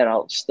that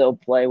I'll still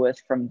play with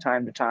from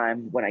time to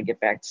time when I get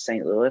back to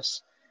St.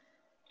 Louis.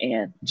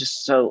 And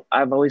just so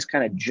I've always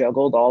kind of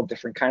juggled all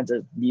different kinds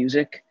of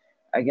music,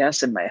 I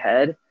guess, in my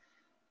head.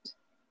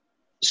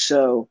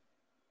 So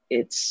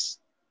it's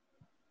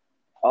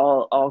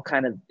all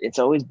kind of, it's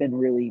always been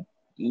really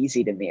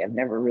easy to me. I've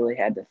never really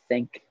had to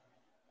think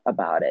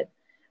about it.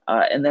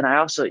 And then I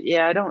also,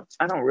 I don't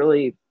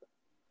really,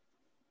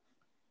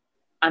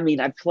 I mean,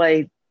 I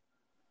play,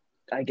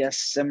 I guess,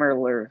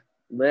 similar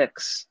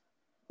licks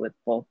with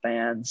both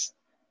bands,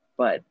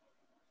 but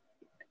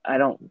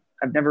I've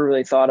never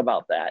really thought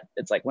about that.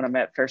 It's like when I'm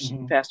at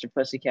Faster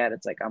Pussycat,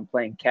 it's like I'm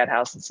playing Cat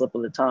House and Slip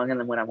of the Tongue. And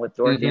then when I'm with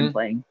Dorothy, I'm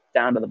playing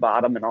Down to the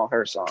Bottom and all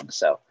her songs.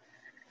 So,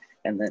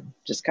 and then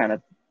just kind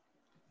of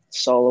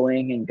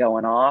soloing and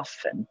going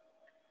off. And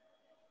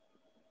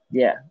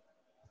yeah.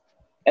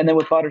 And then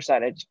with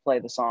Butterside, I just play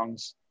the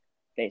songs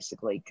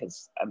basically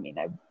because, I mean,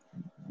 I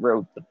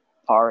wrote the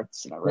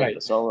parts and I wrote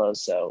the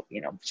solos. So,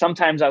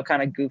 sometimes I'll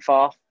kind of goof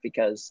off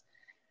because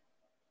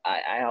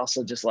I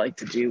also just like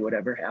to do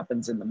whatever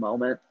happens in the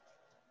moment.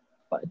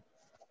 But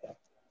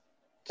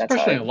That's how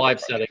Especially in a live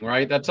setting,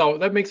 right?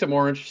 That makes it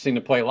more interesting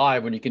to play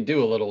live when you can take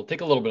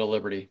a little bit of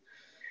liberty.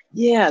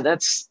 Yeah,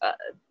 that's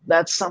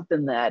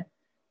something that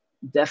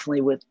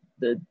definitely with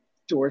the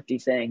Dorothy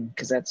thing,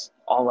 because that's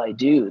all I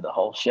do the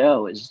whole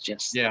show is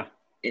just, Yeah.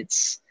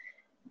 it's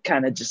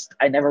kind of just,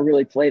 I never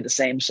really play the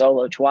same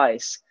solo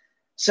twice.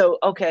 So,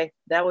 okay,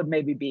 that would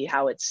maybe be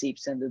how it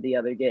seeps into the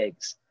other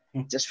gigs,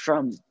 just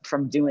from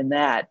doing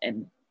that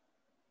and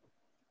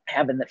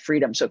having the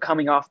freedom. So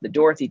coming off the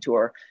Dorothy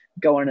tour,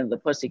 going into the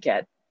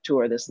Pussycat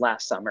tour this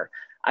last summer,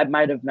 I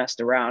might have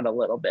messed around a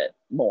little bit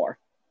more,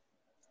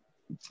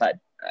 but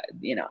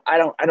I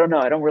don't know.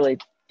 I don't really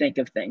think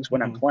of things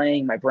when I'm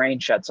playing. My brain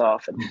shuts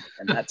off, and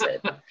that's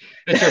it.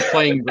 It's your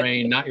playing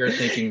brain, not your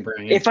thinking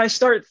brain. If I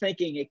start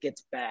thinking, it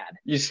gets bad.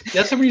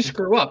 That's when you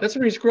screw up. That's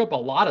when you screw up a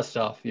lot of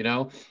stuff.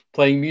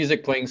 Playing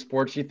music, playing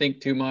sports. You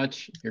think too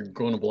much, you're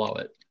going to blow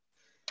it.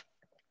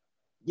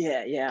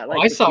 Yeah.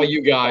 I saw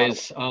you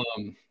guys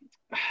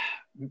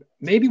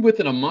maybe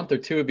within a month or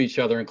two of each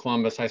other in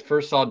Columbus. I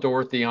first saw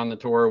Dorothy on the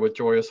tour with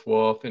Joyous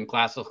Wolf and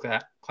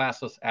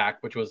Classless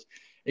Act, which was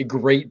a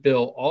great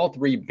bill. All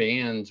three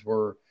bands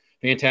were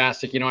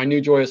fantastic. I knew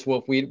Joyous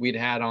Wolf. We'd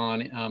had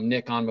on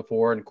Nick on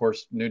before, and of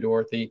course knew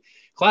Dorothy.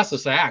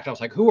 Classless Act, I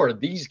was like, who are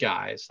these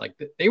guys? Like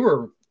they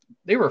were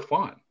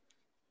fun.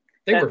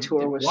 That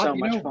tour was so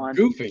much fun.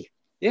 Goofy.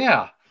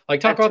 Yeah.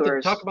 Like talk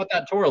about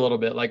that tour a little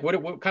bit. Like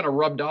what kind of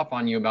rubbed off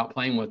on you about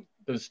playing with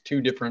those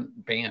two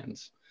different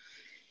bands?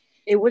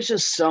 It was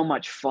just so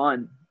much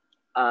fun.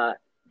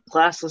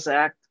 Classless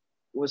Act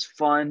was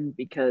fun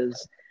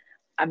because,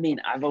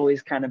 I've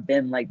always kind of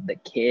been like the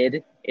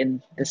kid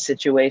in the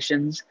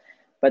situations,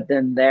 but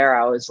then there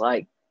I was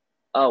like,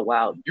 oh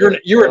wow,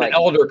 you're an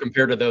elder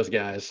compared to those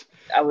guys.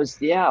 I was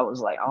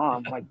like, oh,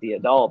 I'm like the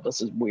adult.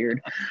 This is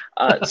weird.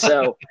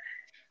 So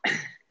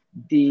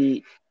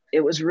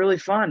it was really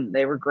fun.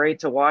 They were great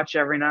to watch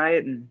every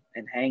night and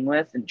hang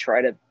with and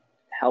try to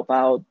help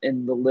out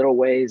in the little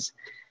ways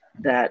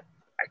that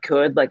I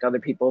could, like other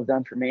people have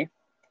done for me.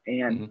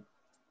 And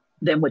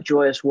then with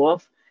Joyous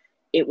Wolf,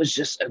 it was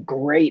just a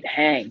great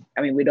hang.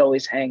 We'd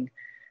always hang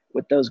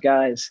with those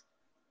guys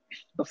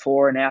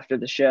before and after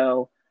the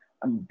show.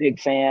 I'm a big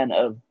fan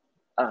of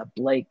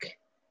Blake,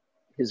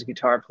 his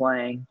guitar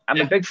playing. I'm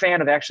a big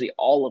fan of actually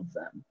all of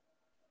them.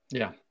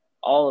 Yeah.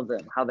 All of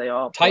them, how they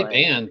all play. Tight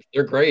band.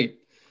 They're great.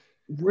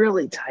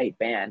 Really tight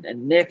band.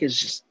 And Nick is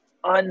just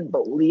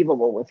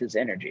unbelievable with his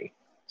energy.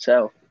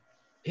 So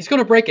he's going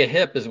to break a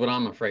hip is what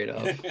I'm afraid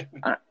of.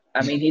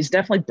 He's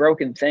definitely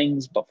broken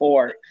things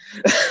before.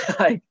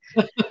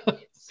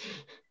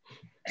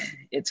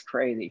 It's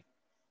crazy.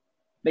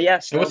 But yeah,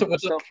 still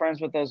friends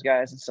with those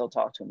guys and still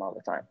talk to them all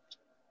the time.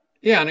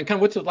 Yeah, and kind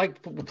of what's it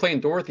like playing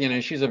Dorothy?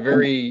 And she's a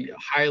very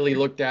highly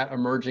looked at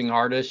emerging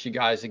artist. You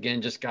guys,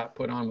 again, just got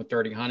put on with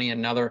Dirty Honey,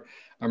 another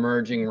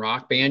emerging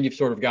rock band. You've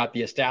sort of got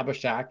the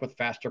established act with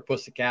Faster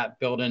Pussycat,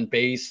 built-in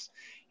bass,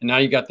 and now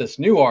you got this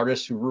new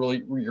artist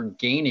who you're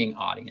gaining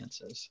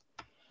audiences.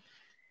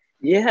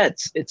 Yeah,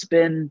 it's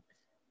been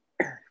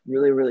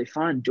really, really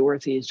fun.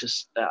 Dorothy is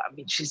just,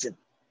 she's an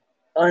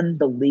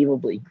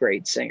unbelievably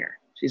great singer.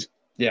 She's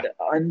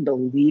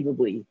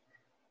unbelievably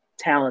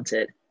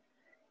talented,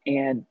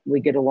 and we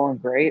get along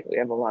great. We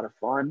have a lot of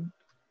fun.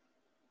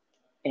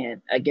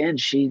 And again,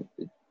 she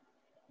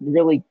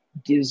really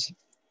gives,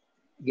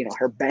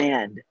 her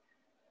band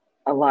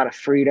a lot of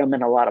freedom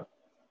and a lot of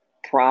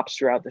props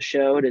throughout the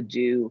show to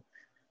do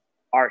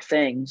our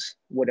things,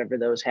 whatever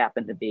those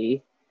happen to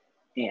be.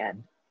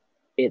 And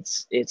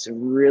it's a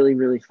really,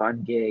 really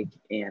fun gig,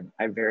 and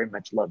I very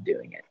much love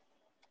doing it.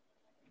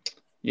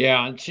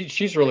 Yeah, and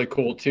she's really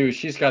cool too.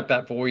 She's got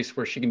that voice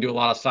where she can do a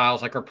lot of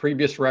styles. Like her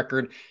previous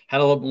record had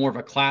a little more of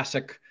a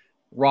classic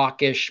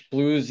rockish,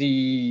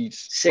 bluesy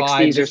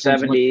 60s or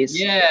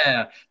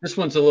 70s. This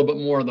one's a little bit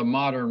more of the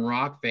modern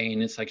rock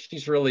vein. It's like she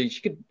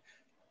could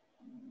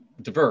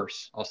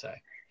diverse, I'll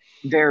say.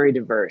 Very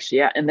diverse,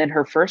 yeah. And then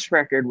her first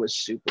record was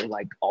super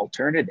like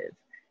alternative.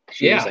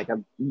 She was like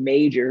a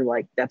major,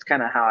 like that's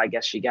kind of how I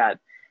guess she got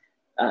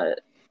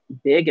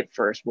big at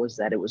first, was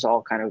that it was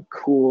all kind of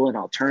cool and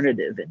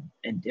alternative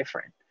and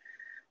different.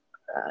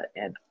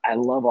 And I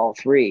love all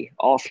three.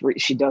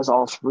 She does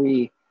all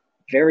three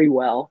very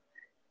well.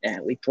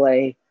 And we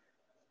play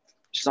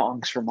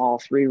songs from all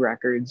three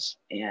records.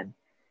 And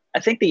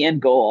I think the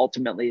end goal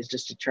ultimately is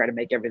just to try to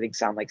make everything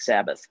sound like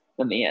Sabbath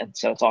in the end.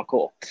 So it's all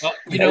cool. Well,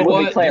 you know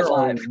what?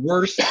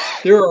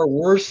 There are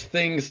worse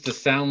things to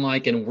sound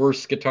like and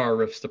worse guitar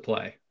riffs to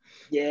play.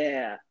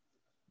 Yeah.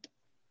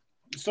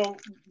 So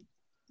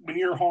when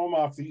you're home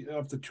off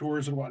the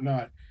tours and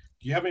whatnot,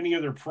 do you have any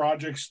other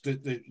projects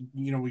that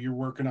you're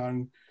working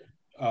on,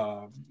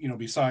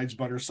 besides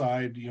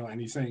Butterside,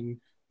 anything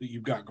that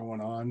you've got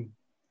going on?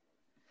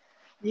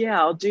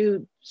 Yeah, I'll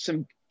do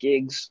some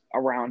gigs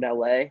around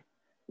LA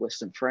with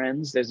some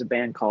friends. There's a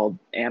band called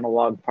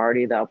Analog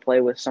Party that I'll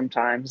play with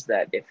sometimes,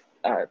 that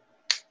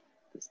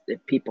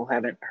if people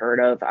haven't heard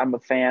of, I'm a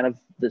fan of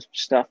the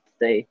stuff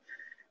that they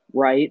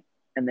write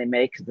and they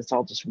make, because it's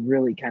all just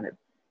really kind of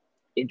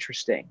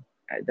interesting.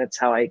 That's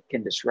how I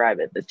can describe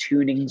it. The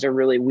tunings are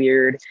really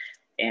weird,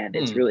 and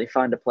it's really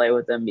fun to play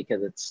with them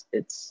because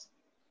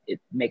it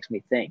makes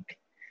me think.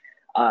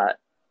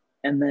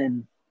 And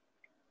then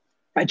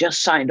I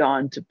just signed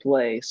on to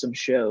play some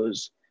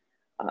shows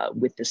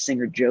with the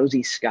singer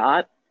Josie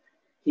Scott.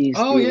 He's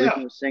Oh, the yeah.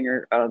 original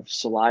singer of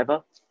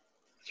Saliva.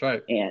 That's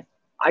right. And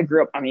I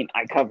grew up,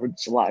 I covered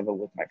Saliva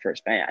with my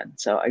first band.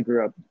 So I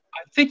grew up.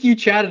 I think you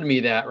chatted me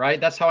that, right?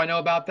 That's how I know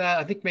about that.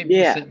 I think maybe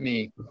you Yeah. sent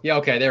me. Yeah,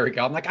 okay, there we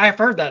go. I'm like, I've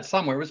heard that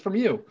somewhere. It was from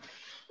you.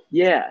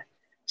 Yeah.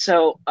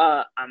 So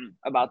I'm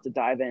about to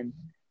dive in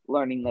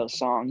learning those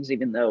songs,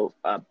 even though,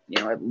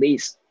 at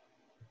least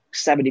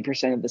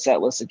 70% of the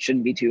set list, it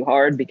shouldn't be too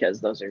hard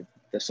because those are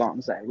the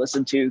songs that I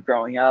listened to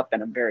growing up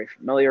and I'm very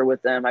familiar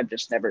with them. I've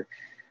just never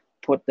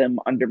put them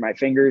under my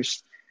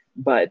fingers.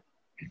 But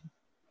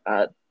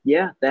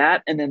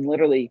that. And then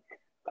literally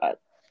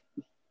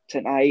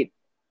tonight,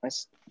 I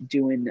was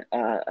doing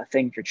a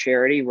thing for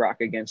charity, Rock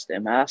Against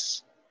MS.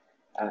 Nice.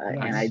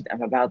 And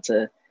I'm about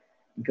to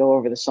go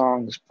over the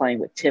songs playing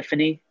with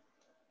Tiffany.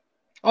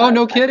 Oh,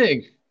 no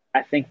kidding.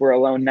 I think we're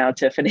alone now,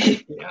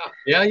 Tiffany.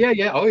 Yeah.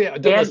 Oh, yeah.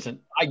 Listen,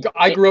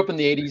 I grew up in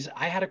the 80s.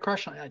 I had a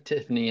crush on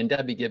Tiffany and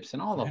Debbie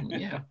Gibson, all of them.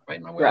 Yeah, right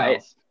in my wheelhouse.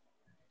 Right.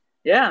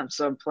 Yeah,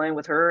 so I'm playing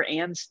with her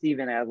and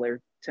Steven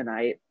Adler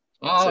tonight.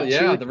 Oh, So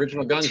yeah, the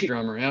original Guns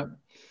drummer, yeah.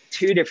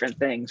 Two different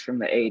things from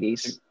the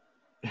 80s.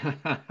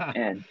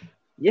 And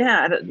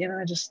yeah,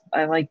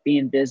 I like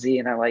being busy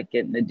and I like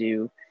getting to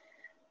do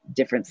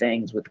different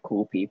things with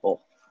cool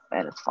people,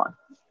 and it's fun.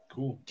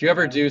 Cool. Do you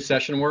ever do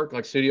session work,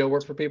 like studio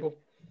work for people?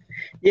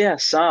 Yeah,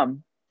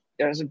 some.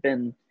 There hasn't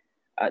been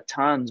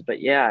tons,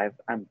 but yeah,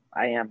 I'm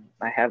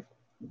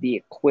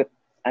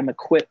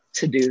equipped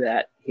to do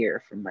that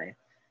here from my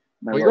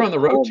well, you're on the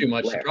road home too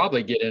much lair. to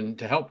probably get in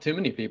to help too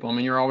many people. I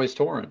mean, you're always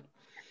touring.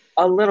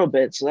 A little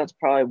bit, so that's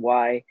probably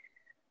why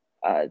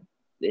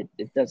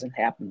it doesn't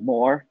happen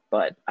more.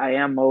 But I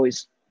am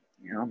always,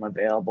 I'm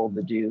available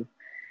to do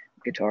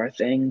guitar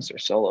things or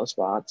solo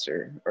spots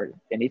or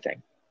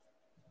anything.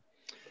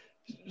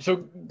 So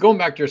going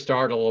back to your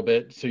start a little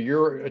bit, so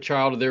you're a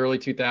child of the early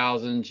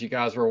 2000s. You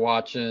guys were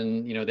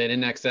watching, that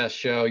NXS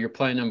show. You're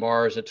playing in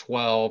bars at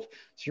 12. So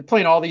you're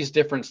playing all these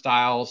different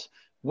styles.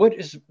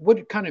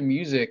 What kind of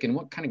music and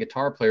what kind of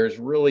guitar players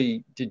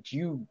really did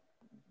you,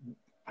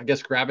 I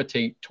guess,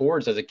 gravitate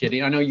towards as a kid?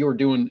 I know you were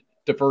doing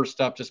diverse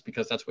stuff just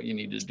because that's what you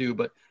needed to do,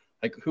 but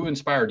like, who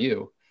inspired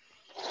you?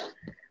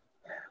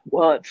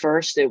 Well, at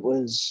first it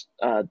was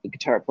the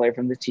guitar player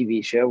from the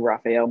TV show,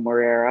 Rafael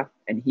Moreira,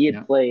 and he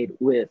had played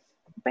with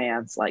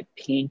bands like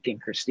Pink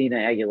and Christina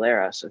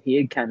Aguilera. So he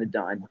had kind of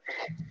done,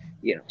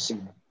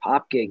 some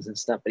pop gigs and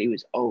stuff, but he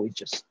was always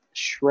just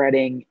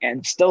shredding,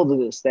 and still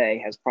to this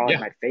day has probably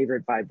my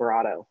favorite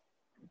vibrato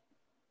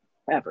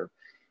ever.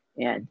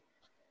 And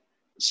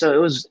so it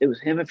was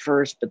him at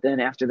first, but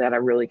then after that, I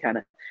really kind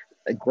of,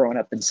 growing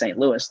up in St.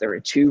 Louis, there were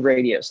two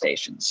radio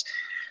stations.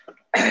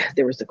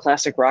 There was the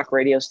classic rock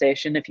radio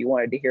station, if you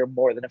wanted to hear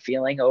More Than a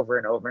Feeling over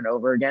and over and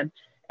over again.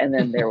 And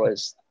then there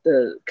was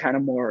the kind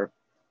of more,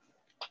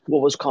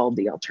 what was called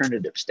the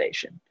alternative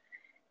station.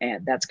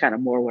 And that's kind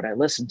of more what I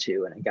listened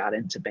to. And I got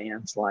into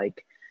bands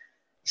like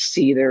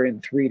Seether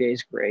and 3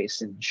 Days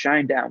Grace and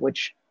Shinedown,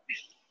 which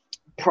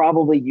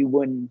probably you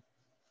wouldn't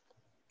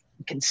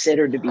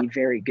consider to be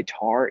very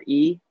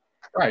guitar-y.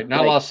 Right.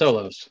 Not a lot of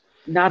solos.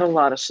 Not a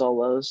lot of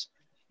solos,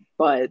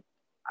 but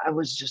I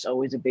was just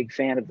always a big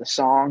fan of the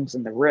songs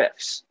and the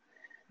riffs.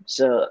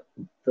 So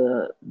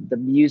the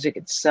music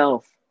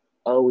itself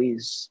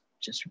always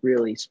just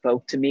really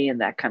spoke to me,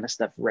 and that kind of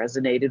stuff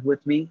resonated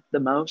with me the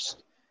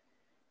most.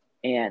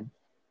 And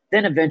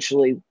then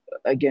eventually,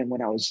 again,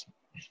 when I was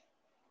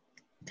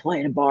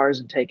playing in bars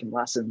and taking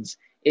lessons,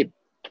 it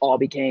all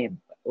became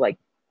like,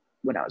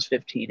 when I was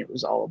 15, it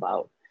was all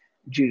about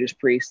Judas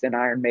Priest and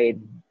Iron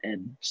Maiden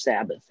and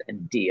Sabbath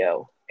and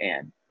Dio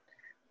and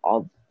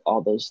all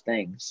those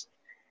things.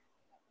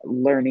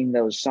 Learning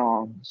those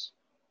songs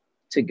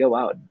to go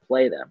out and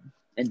play them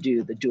and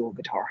do the dual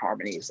guitar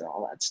harmonies and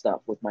all that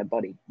stuff with my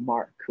buddy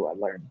Mark, who I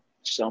learned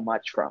so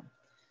much from.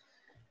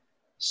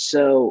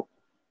 So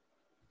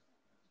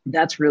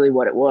that's really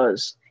what it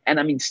was. And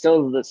I mean,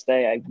 still to this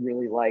day, I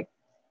really like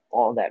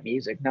all that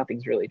music.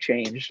 Nothing's really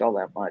changed all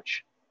that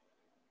much.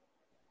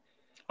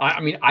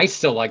 I mean, I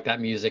still like that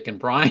music, and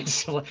Brian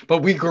still,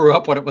 but we grew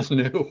up when it was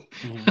new.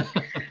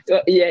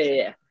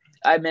 Yeah.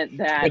 I meant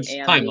that. It's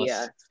and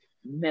timeless.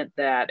 the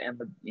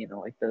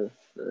like the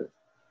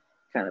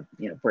kind of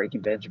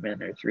Breaking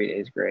Benjamin or 3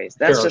 Days Grace.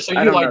 That's sure. just, So I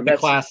you don't like know, the that's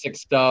classic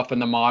stuff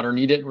and the modern.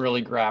 You didn't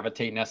really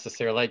gravitate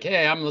necessarily like,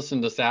 hey, I'm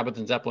listening to Sabbath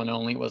and Zeppelin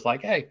only. It was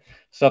like, hey,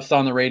 stuff's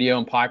on the radio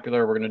and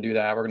popular. We're going to do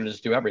that. We're going to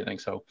just do everything.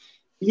 So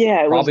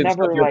yeah, it was probably the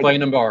never stuff you're like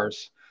playing in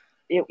bars.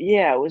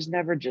 it was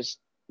never just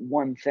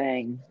one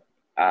thing.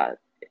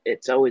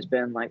 It's always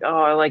been like,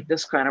 oh, I like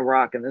this kind of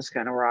rock and this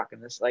kind of rock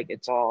and this, like,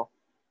 it's all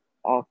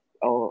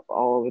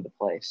over the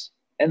place.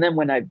 And then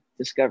when I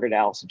discovered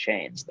Alice in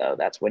Chains, though,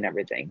 that's when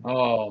everything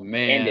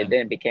ended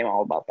and became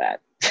all about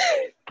that.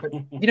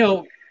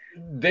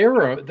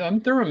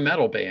 They're a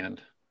metal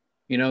band.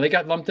 You know, they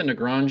got lumped into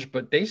grunge,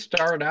 but they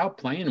started out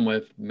playing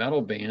with metal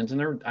bands,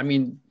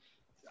 and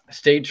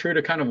stayed true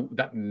to kind of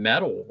that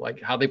metal, like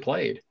how they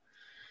played.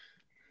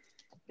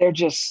 They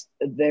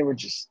were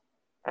just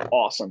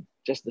awesome.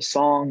 Just the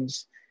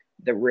songs,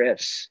 the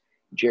riffs,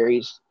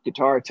 Jerry's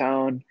guitar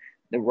tone,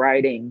 the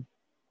writing.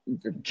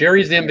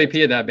 Jerry's the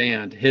MVP of that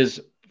band.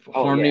 His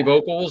harmony yeah.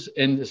 vocals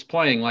and his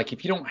playing. Like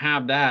if you don't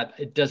have that,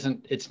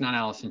 it's not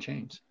Alice in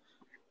Chains.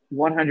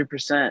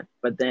 100%.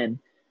 But then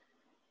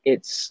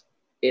it's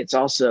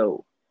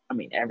also, I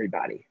mean,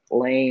 everybody.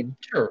 Lane.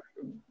 Sure.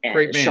 And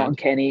Great band. Sean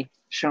Kenny.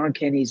 Sean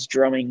Kenny's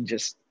drumming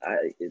just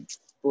it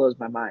blows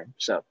my mind.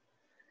 So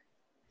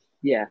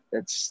yeah,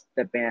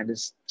 that band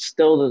is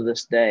still to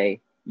this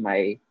day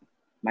my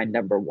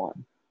number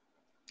one.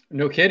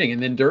 No kidding.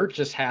 And then Dirt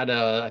just had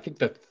I think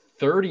the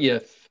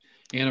 30th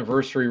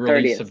anniversary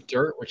release of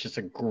Dirt, which is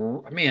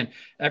man,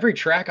 every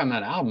track on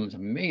that album is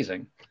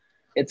amazing.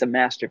 It's a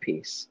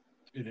masterpiece.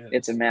 It is.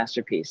 It's a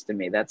masterpiece to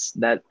me.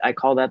 I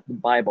call that the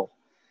Bible.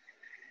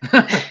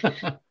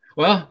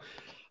 Well,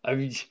 I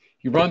mean,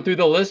 you run through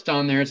the list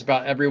on there, it's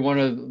about every one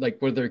of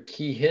like what their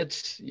key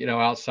hits, you know,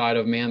 outside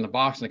of Man in the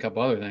Box and a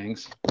couple other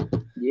things.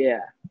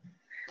 Yeah.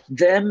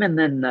 Them, and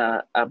then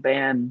a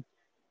band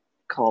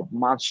called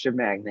Monster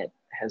Magnet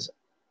has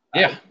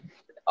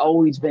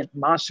always been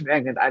Monster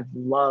Magnet. I've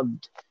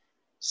loved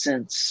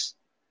since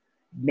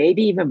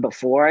maybe even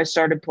before I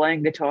started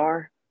playing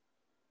guitar,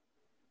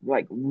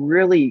 like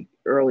really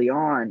early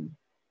on,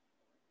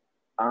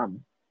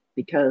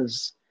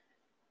 because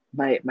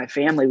my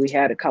family, we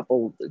had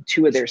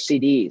two of their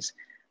CDs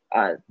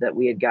that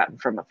we had gotten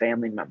from a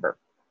family member,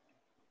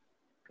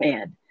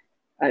 and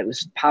it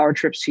was Power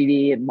Trip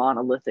CD and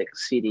Monolithic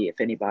CD. If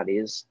anybody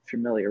is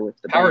familiar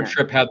with the Power band.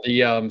 Trip had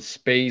the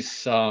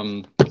Space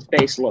Lord.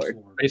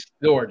 Space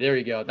Lord. There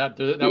you go. That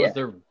was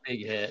their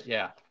big hit.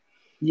 Yeah.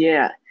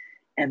 Yeah,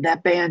 and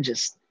that band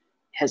just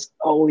has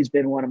always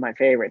been one of my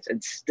favorites,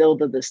 and still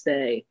to this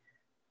day,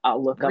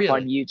 I'll look up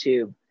on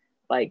YouTube,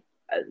 like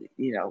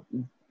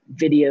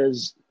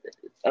videos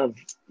of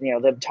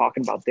them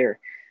talking about their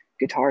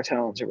guitar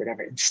tones or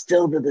whatever, and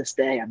still to this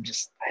day, I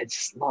just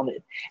love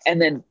it.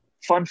 And then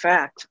fun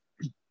fact,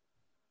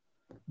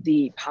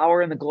 the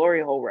Power in the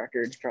Glory Hole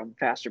record from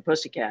Faster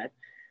Pussycat,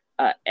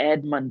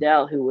 Ed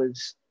Mundell, who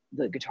was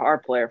the guitar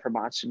player for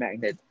Monster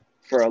Magnet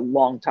for a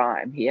long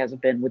time, he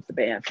hasn't been with the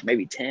band for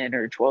maybe 10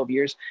 or 12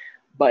 years,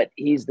 but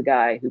he's the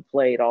guy who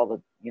played all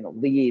the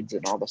leads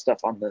and all the stuff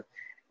on the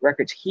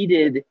records. He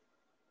did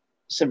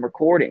some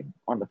recording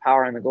on the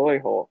Power in the Glory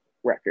Hole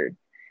record,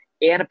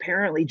 and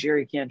apparently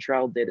Jerry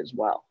Cantrell did as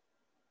well.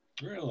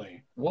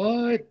 Really?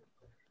 What?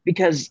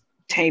 Because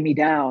Tammy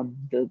Down,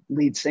 the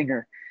lead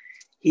singer,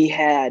 he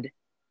had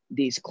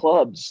these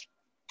clubs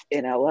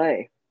in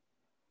LA.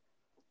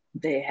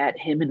 They had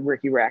him and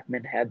Ricky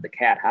Rackman had the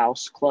Cat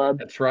House Club.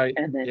 That's right.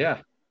 And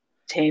then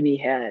Tammy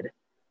had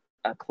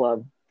a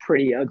club,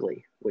 Pretty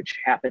Ugly, which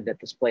happened at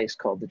this place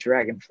called the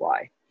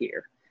Dragonfly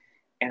here.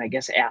 And I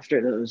guess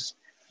after those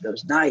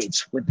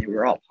nights when they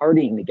were all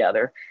partying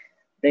together,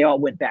 they all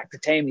went back to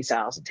Tammy's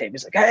house, and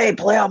Tammy's like, "Hey,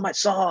 play on my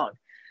song."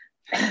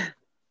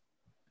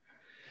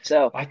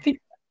 So I think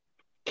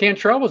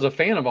Cantrell was a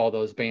fan of all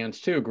those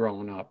bands too,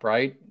 growing up,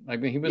 right? I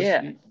mean, he was.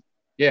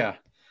 Yeah.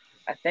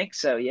 I think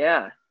so.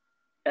 Yeah.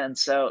 And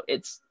so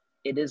it's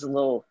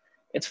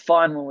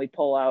fun when we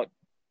pull out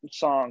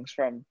songs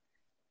from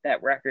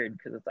that record,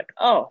 because it's like,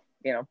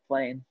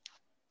 playing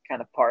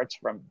kind of parts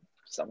from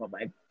some of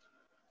my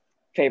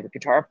favorite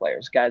guitar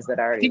players, guys that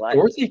I already like.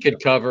 Dorothy could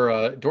cover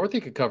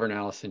an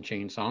Alice in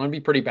Chains song. It'd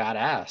be pretty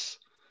badass.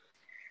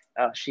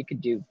 She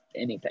could do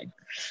anything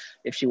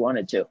if she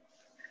wanted to.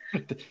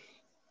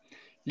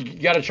 You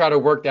got to try to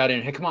work that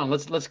in. Hey, come on,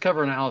 let's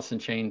cover an Alice in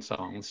Chains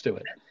song. Let's do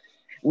it.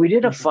 We've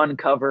been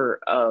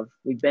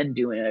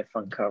doing a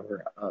fun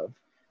cover of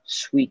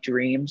Sweet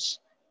Dreams.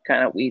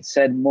 Kind of, we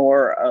said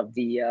more of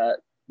the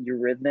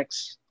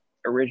Eurythmics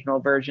original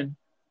version,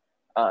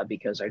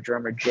 because our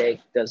drummer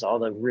Jake does all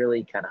the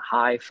really kind of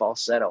high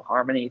falsetto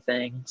harmony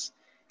things.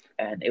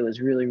 And it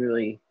was really,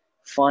 really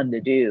fun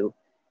to do,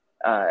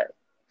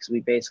 because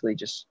we basically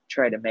just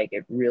try to make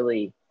it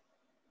really,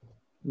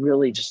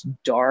 really just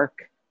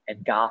dark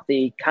and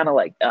gothy, kind of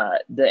like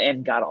the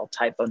end got all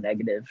typo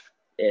negative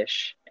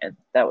ish, and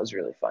that was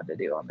really fun to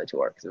do on the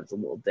tour because it was a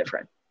little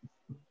different.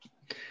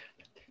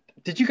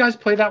 Did you guys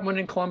play that one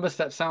in Columbus?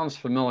 That sounds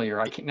familiar.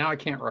 I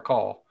can't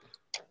recall.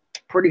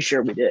 Pretty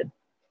sure we did.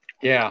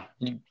 Yeah,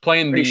 you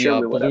playing the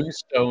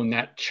Bluestone,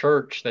 that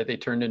church that they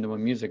turned into a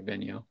music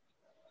venue.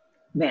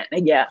 Man,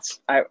 yes.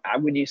 I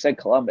when you said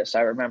Columbus,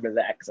 I remember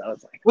that because I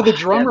was like, well, the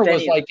drummer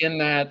was like in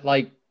that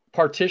like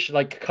partition,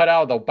 like cut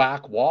out of the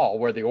back wall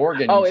where the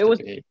organ used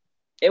to be.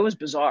 It was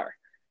bizarre.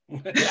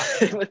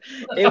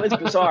 it was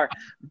bizarre,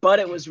 but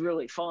it was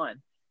really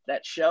fun.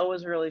 That show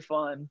was really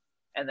fun,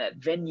 and that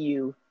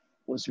venue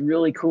was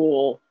really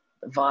cool.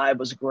 The vibe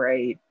was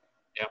great.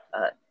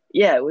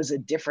 Yeah, it was a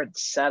different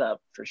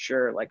setup for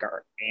sure. Like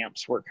our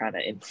amps were kind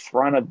of in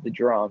front of the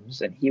drums,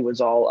 and he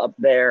was all up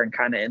there and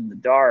kind of in the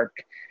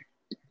dark.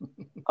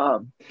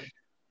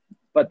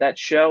 but that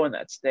show and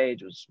that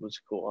stage was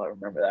cool. I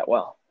remember that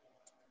well.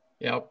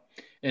 Yep.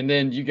 And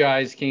then you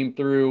guys came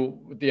through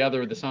with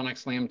the Sonic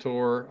Slam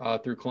tour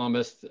through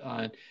Columbus.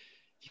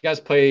 You guys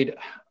played,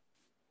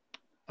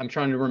 I'm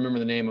trying to remember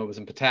the name. It was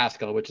in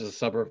Pataska, which is a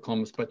suburb of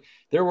Columbus, but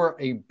there were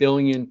a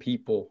billion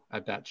people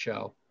at that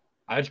show.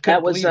 I just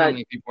couldn't believe how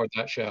many people were at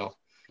that show.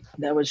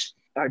 That was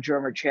our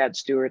drummer Chad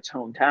Stewart's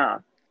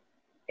hometown.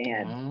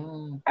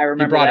 And I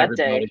remember brought that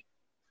everybody.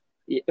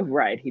 day.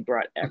 Right. He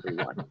brought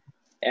everyone.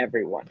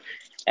 Everyone.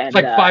 And it's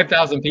like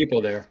 5,000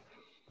 people there.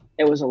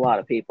 It was a lot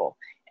of people.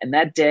 And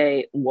that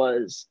day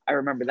I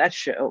remember that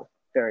show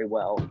very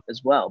well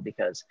as well,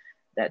 because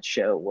that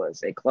show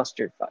was a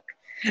clusterfuck.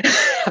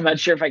 I'm not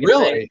sure if I can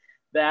say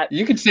that.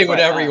 You can say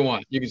whatever you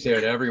want. You can say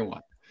whatever you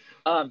want.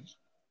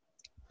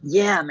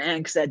 Yeah, man,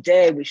 because that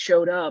day we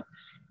showed up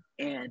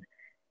and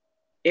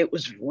it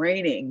was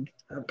raining.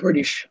 I'm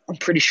pretty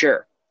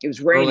sure it was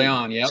raining. Early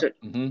on, yeah. So,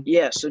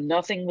 yeah, so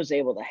nothing was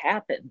able to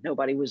happen.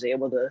 Nobody was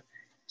able to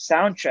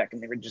sound check,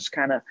 and they were just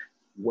kind of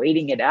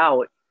waiting it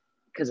out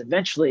because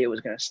eventually it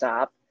was going to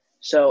stop.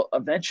 So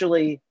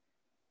eventually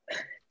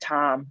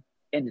Tom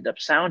ended up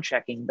sound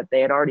checking, but they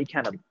had already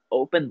kind of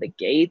opened the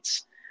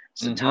gates.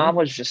 So Tom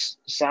was just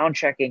sound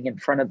checking in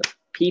front of the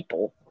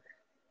people.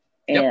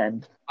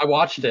 And I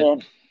watched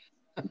it.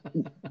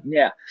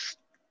 Yeah.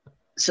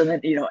 So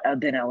then,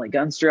 then LA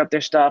Guns threw up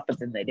their stuff, but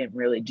then they didn't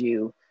really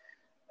do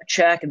a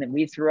check. And then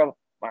we threw up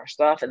our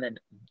stuff and then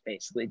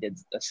basically did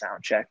a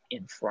sound check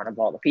in front of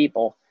all the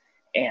people.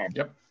 And,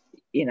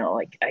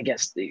 I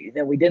guess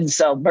we didn't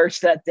sell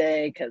merch that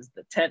day because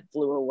the tent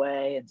flew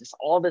away, and just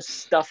all this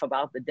stuff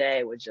about the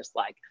day was just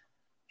like,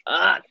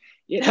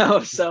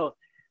 so,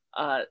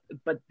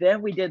 but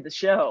then we did the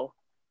show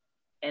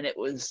and it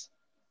was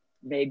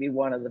maybe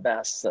one of the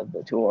best of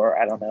the tour.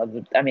 I don't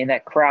know. I mean,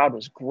 that crowd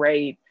was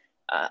great.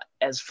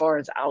 As far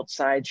as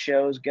outside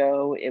shows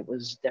go, it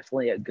was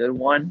definitely a good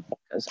one,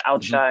 because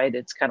outside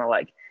it's kind of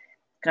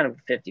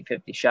a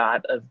 50-50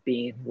 shot of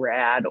being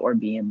rad or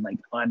being like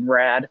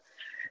unrad.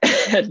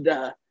 And,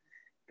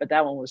 but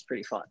that one was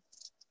pretty fun.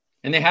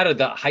 And they had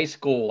the high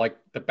school, like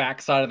the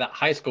backside of that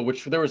high school,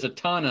 which there was a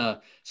ton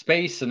of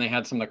space, and they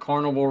had some of the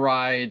carnival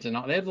rides and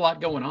all. They had a lot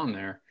going on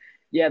there.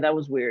 Yeah, that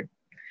was weird.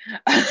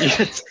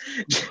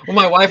 Well,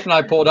 my wife and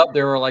I pulled up,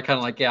 they were like, kind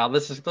of like, yeah,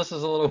 this is a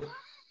little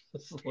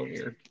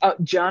weird.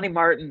 Johnny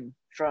Martin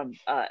from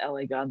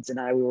LA Guns and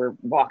I, we were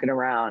walking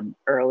around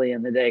early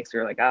in the day because we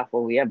were like,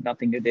 we have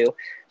nothing to do.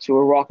 So we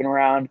were walking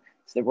around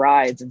to the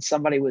rides, and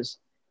somebody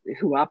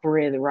who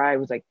operated the ride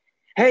was like,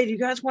 hey, do you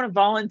guys want to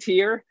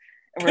volunteer?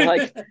 And we're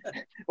like,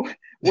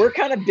 we're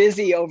kind of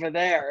busy over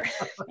there.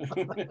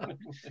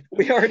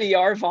 We already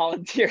are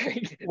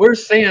volunteering.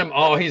 Where's Sam?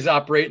 Oh, he's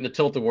operating the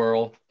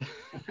tilt-a-whirl.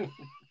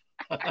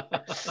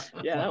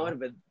 Yeah, that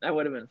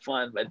would have been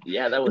fun. But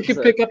yeah, that was. You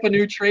can pick up a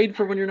new trade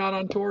for when you're not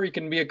on tour. You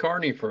can be a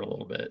carny for a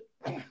little bit.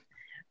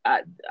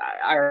 I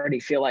already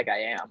feel like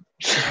I am.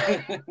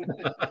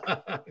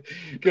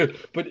 Good,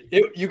 but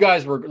you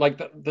guys were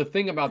like, the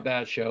thing about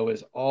that show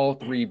is all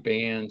three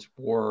bands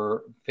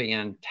were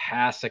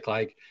fantastic.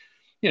 Like,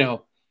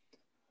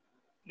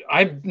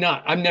 I've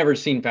never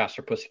seen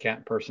Faster Pussycat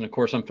in person. Of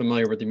course, I'm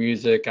familiar with the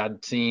music.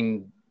 I'd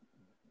seen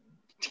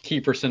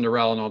Kiefer,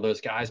 Cinderella, and all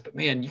those guys. But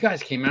man, you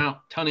guys came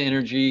out, ton of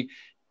energy.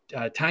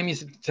 Timey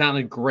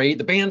sounded great.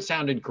 The band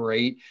sounded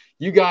great.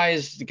 You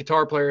guys, the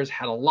guitar players,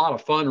 had a lot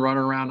of fun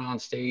running around on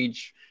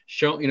stage.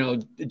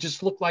 It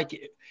just looked like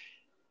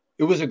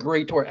it was a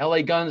great tour.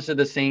 LA Guns did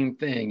the same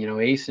thing.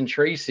 Ace and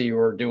Tracy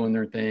were doing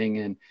their thing.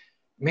 And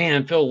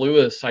man, Phil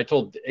Lewis, I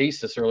told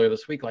Ace this earlier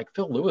this week, like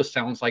Phil Lewis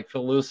sounds like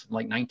Phil Lewis in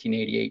like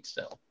 1988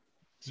 still.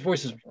 His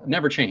voice has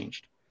never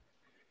changed.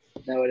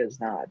 No, it is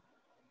not.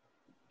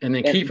 And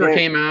then Kiefer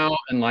came out,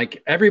 and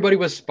like everybody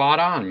was spot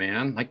on,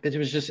 man. Like it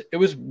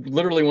was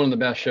literally one of the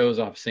best shows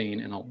I've seen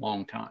in a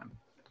long time.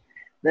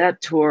 That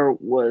tour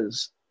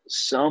was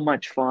so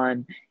much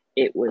fun.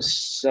 It was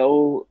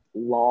so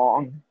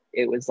long.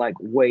 It was like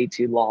way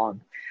too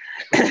long,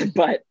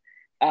 but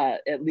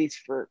at least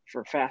for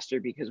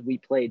Faster, because we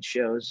played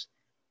shows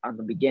on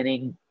the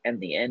beginning and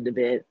the end of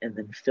it, and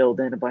then filled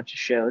in a bunch of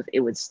shows.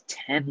 It was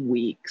 10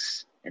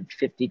 weeks and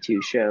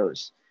 52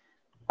 shows.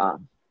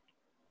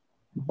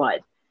 But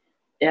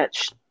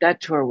that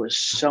tour was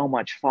so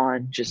much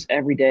fun, just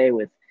every day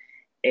with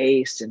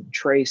Ace and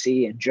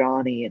Tracy and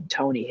Johnny and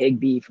Tony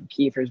Higbee from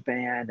Kiefer's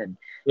band, and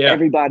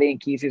everybody in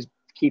Kiefer's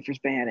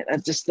band,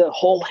 and just the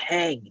whole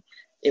hang.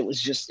 It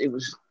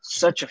was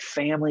such a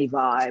family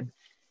vibe,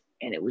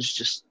 and it was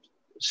just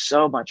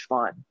so much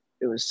fun.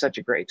 It was such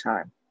a great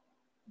time.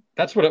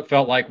 That's what it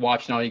felt like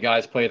watching all you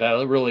guys play. That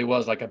it really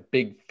was like a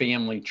big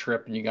family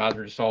trip, and you guys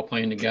were just all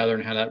playing together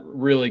and had that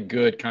really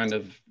good kind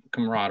of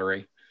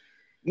camaraderie.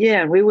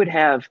 Yeah, and we would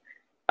have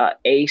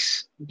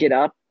Ace get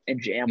up and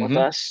jam with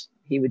us.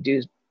 He would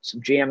do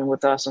some jamming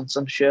with us on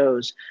some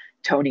shows.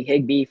 Tony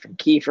Higbee from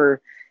Kiefer,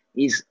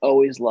 he's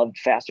always loved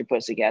Faster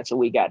Pussycat, so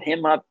we got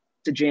him up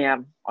to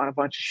jam on a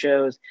bunch of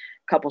shows.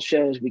 A couple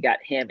shows, we got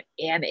him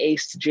and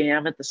Ace to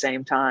jam at the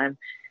same time,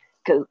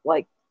 because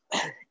like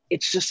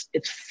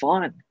it's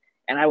fun.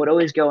 And I would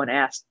always go and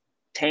ask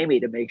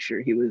Tammy to make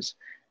sure he was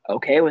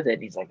okay with it.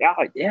 And he's like,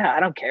 oh yeah, I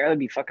don't care. That'd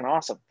be fucking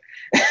awesome.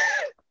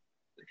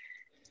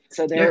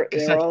 So they're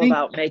all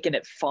about making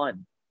it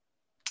fun.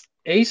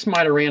 Ace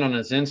might have ran on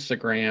his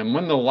Instagram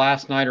when the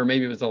last night, or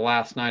maybe it was the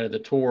last night of the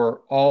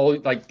tour. All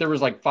like there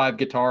was like 4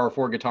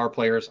 guitar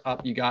players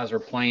up. You guys are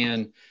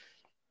playing.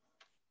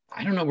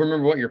 I don't know.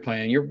 Remember what you're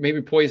playing? You're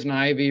maybe Poison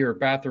Ivy or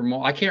Bathroom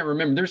Wall. I can't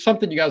remember. There's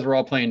something you guys were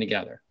all playing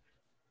together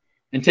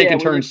and taking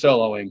turns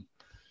soloing.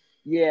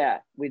 Yeah,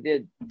 we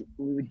did.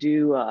 We would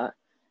do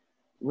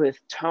with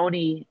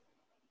Tony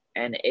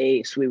and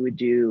Ace. We would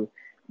do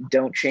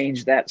 "Don't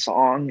Change That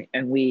Song,"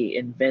 and we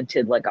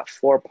invented like a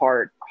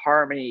 4-part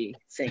harmony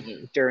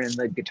thingy during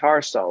the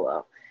guitar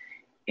solo.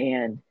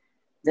 And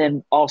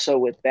then also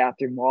with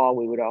Bathroom Wall,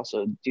 we would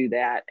also do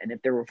that. And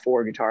if there were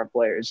 4 guitar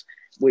players,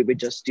 we would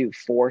just do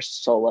 4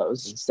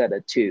 solos instead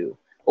of 2.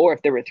 Or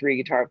if there were 3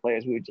 guitar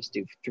players, we would just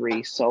do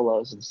 3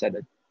 solos instead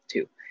of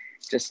 2.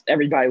 Just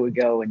everybody would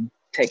go and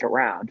take a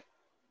round.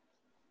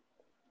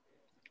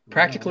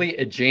 Practically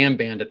a jam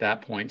band at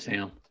that point,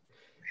 Sam.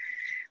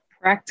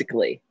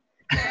 Practically.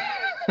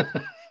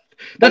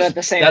 But at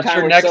the same time, that's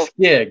your next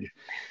gig.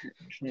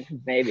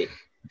 Maybe.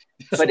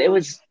 But it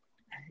was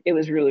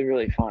really,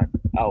 really fun.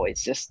 Oh, it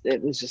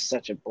was just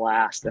such a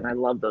blast. And I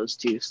love those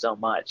 2 so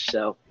much.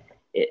 So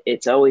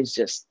it was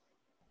just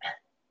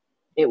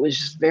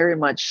very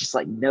much just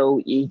like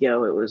no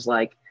ego. It was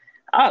like,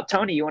 oh,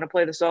 Tony, you want to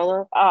play the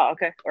solo? Oh,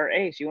 okay. Or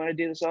Ace, you want to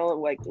do the solo?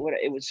 Like what?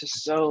 It was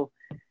just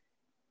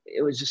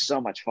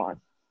so much fun.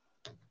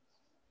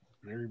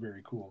 Very,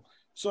 very cool.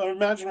 So I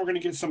imagine we're going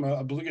to get some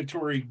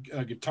obligatory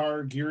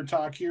guitar gear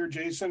talk here,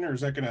 Jason, or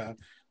is that going to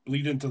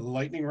bleed into the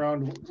lightning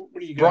round? What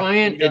do you got?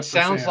 Brian, it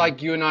sounds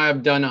like you and I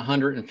have done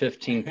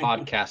 115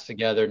 podcasts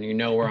together, and you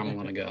know where I'm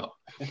going to go.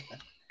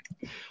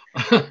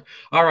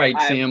 All right,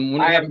 Sam.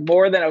 I'm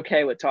more than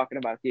okay with talking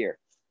about gear.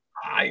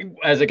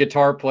 As a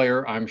guitar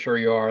player, I'm sure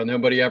you are.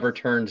 Nobody ever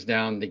turns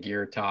down the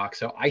gear talk.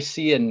 So I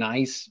see a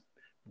nice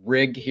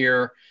rig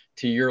here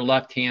to your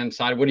left-hand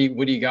side. What do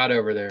you got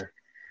over there?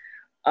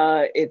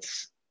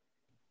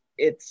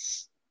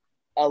 It's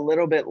a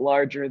little bit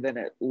larger than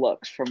it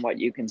looks from what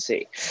you can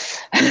see.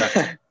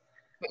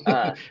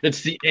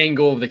 It's the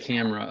angle of the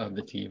camera of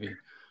the TV.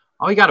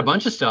 Oh, you got a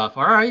bunch of stuff.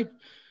 All right.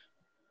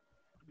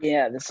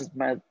 Yeah, this is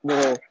my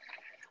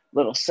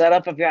little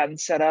setup I've gotten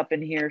set up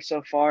in here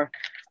so far.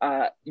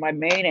 My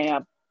main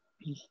amp,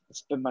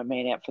 it's been my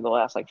main amp for the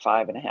last like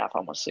 5.5,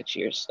 almost 6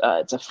 years.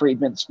 It's a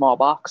Friedman small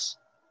box,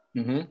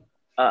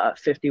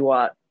 50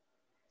 watt.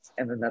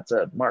 And then that's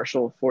a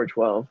Marshall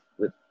 412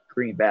 with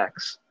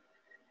greenbacks.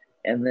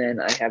 And then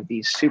I have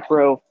these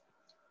Supro,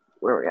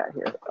 where are we at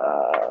here?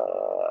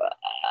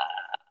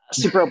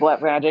 Supro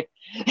Black Magic.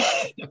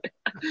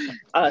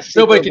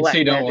 Nobody can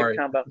see, don't worry.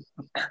 Combo.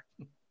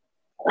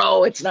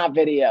 Oh, it's not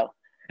video.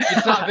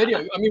 It's not video.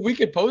 I mean, we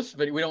could post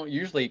video. We don't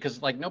usually,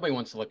 because like nobody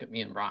wants to look at me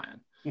and Brian.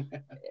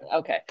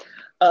 Okay.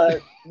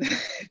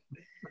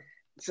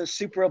 It's a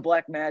Supro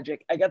Black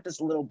Magic. I got this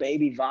little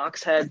baby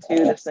Vox head too.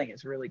 This thing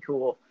is really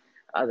cool.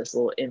 This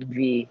little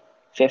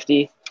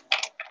NV50.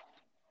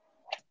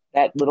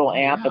 That little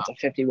amp, it's a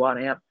 50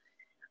 watt amp.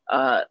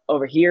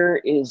 Over here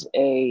is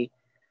a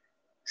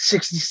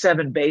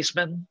 67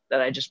 Bassman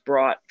that I just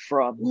brought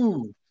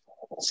from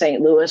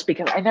St. Louis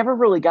because I never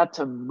really got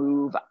to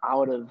move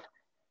out of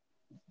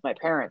my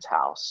parents'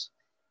 house.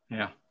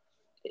 Yeah.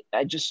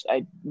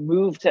 I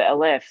moved to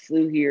LA, I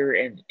flew here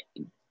and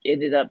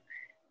ended up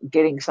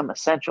getting some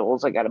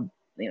essentials. I got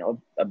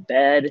a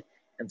bed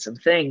and some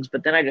things,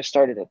 but then I just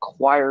started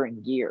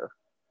acquiring gear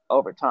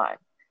over time.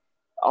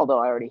 Although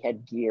I already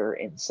had gear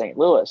in St.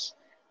 Louis.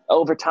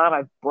 Over time,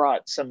 I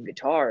brought some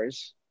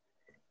guitars,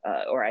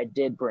 or I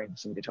did bring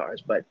some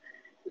guitars, but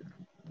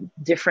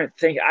different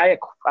things.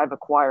 I've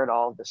acquired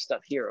all of this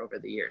stuff here over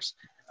the years.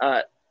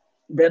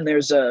 Then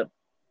there's a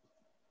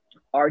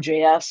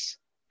RJS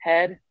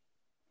head,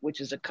 which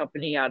is a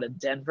company out of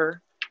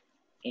Denver.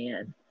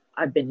 And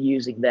I've been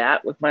using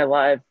that with my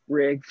live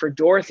rig. For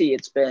Dorothy,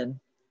 it's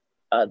been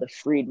the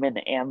Friedman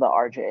and the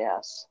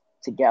RJS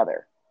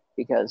together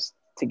because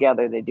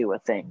together they do a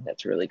thing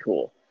that's really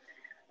cool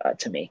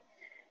to me.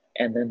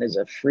 And then there's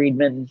a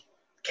Friedman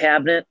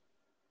cabinet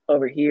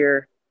over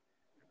here.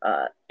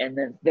 And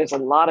then there's a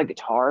lot of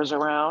guitars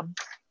around.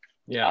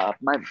 Yeah.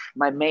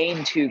 My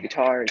main 2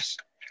 guitars.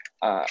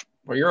 Well,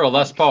 you're a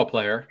Les Paul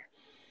player.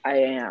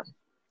 I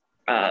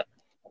am.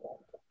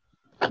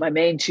 My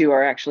main 2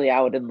 are actually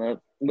out in the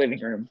living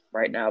room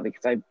right now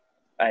because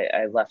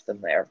I left them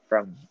there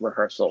from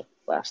rehearsal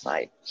last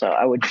night. So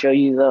I would show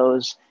you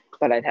those,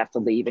 but I'd have to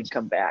leave and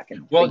come back.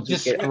 And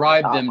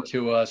describe them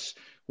to us.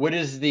 What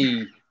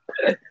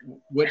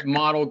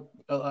model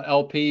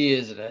LP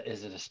is it?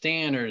 Is it a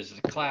standard? Is it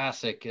a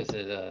classic? Is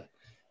it a?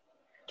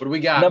 What do we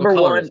got?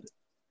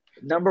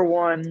 Number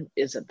one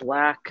is a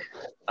black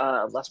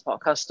Les Paul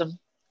Custom,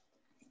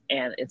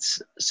 and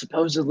it's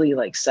supposedly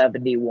like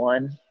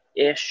 71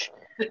 ish.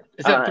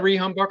 Is that 3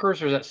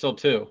 humbuckers or is that still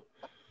 2?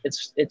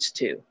 It's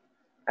 2.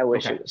 I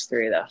wish it was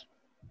 3 though.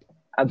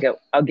 I'll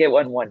get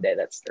one day.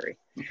 That's 3.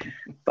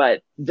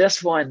 But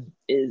this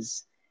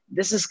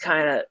is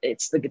kind of,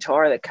 it's the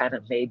guitar that kind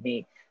of made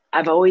me,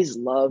 I've always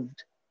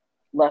loved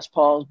Les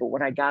Pauls, but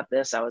when I got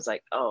this, I was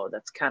like, oh,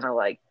 that's kind of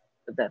like,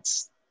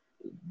 that's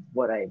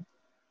what I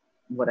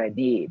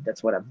need.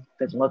 That's what I've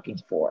been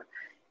looking for.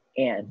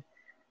 And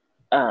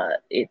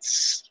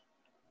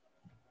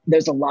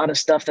there's a lot of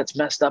stuff that's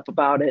messed up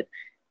about it.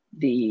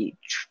 The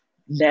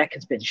neck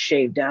has been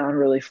shaved down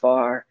really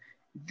far.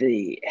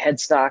 The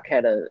headstock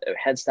had a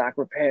headstock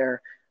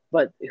repair,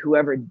 but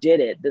whoever did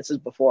it, this is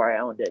before I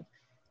owned it,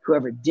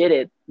 whoever did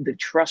it, the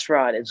truss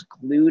rod is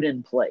glued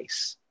in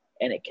place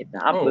and it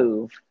cannot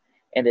move,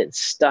 and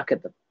it's stuck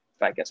at the,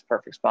 I guess,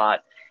 perfect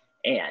spot.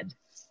 And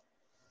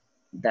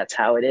that's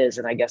how it is.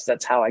 And I guess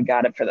that's how I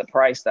got it for the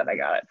price that I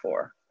got it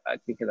for,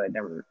 because I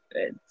never,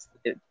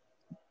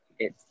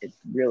 it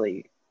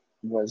really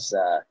was,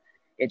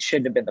 it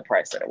shouldn't have been the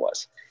price that it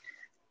was.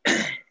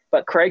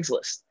 But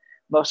Craigslist,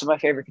 most of my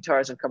favorite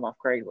guitars have come off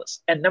Craigslist.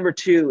 And number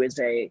 2 is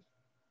a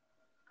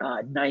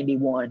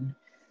 91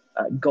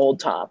 gold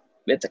top.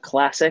 It's a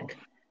classic.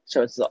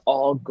 So it's the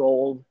all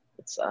gold.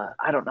 It's,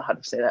 I don't know how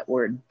to say that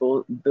word,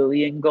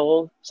 bullion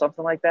gold,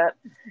 something like that.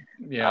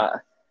 Yeah.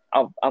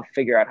 I'll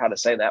figure out how to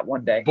say that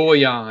one day.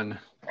 Bullion.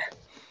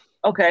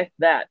 Okay,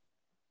 that.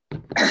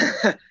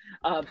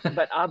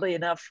 But oddly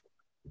enough,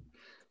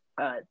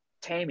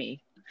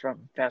 Tammy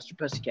from Faster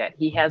Pussycat,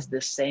 he has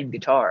this same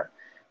guitar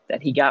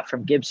that he got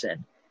from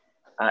Gibson,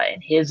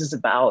 and his is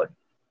about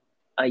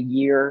a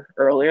year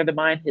earlier than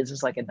mine. His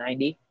is like a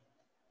 90.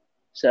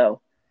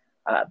 So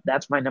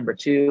that's my number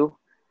 2.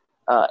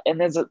 And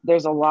there's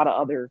a lot of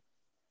other.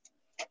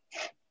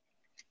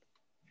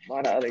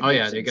 Oh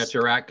yeah, you got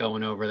your rack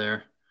going over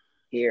there.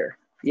 Here,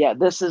 yeah,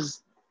 this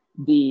is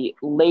the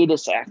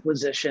latest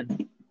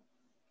acquisition.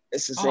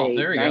 This is a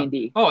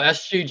 90. Go. Oh,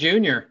 SG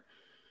Junior.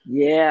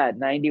 Yeah,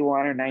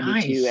 91 or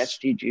 92 Nice.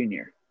 SG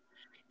Junior.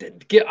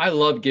 I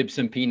love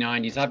Gibson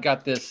P90s. I've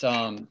got this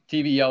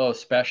TV Yellow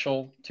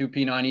Special, 2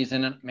 P90s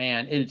in it.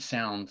 Man, it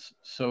sounds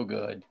so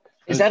good.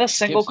 Is that a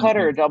single cut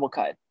or a double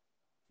cut?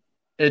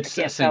 It's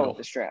a single.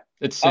 The strap.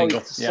 It's single.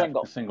 It's a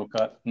single. A single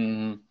cut.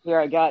 Mm-hmm. Here,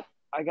 I got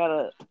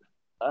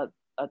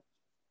a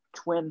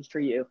twin for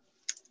you.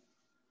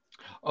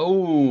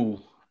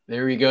 Oh,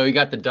 there you go. You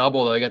got the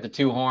double though. You got the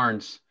 2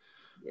 horns.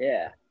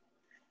 Yeah.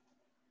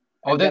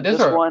 Oh,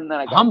 those are one that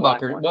I got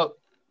humbucker. Well,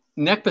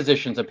 neck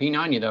position's a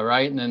P90 though,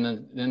 right? And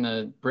then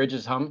the bridge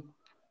is hum.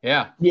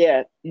 Yeah.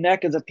 Yeah.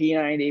 Neck is a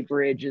P90.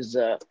 Bridge is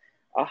a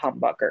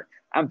humbucker.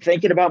 I'm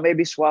thinking about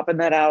maybe swapping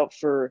that out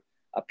for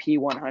a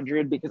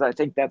P100 because I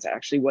think that's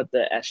actually what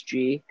the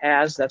SG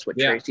has. That's what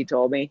Tracy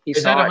told me.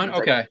 Is that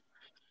 100? Okay. Like,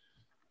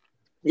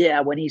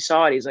 yeah, when he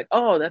saw it, he's like,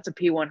 "Oh, that's a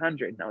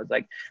P100." And I was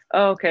like,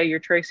 "Oh, okay, you're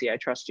Tracy. I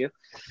trust you."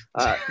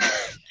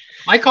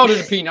 I called it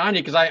a P90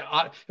 because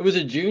it was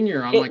a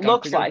junior. I'm it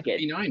looks like it.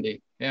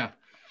 P90. Yeah.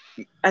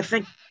 I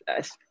think.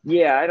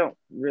 Yeah, I don't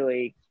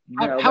really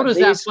know. How does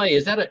that play?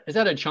 Is that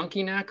a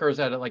chunky neck or is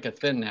that like a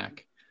thin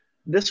neck?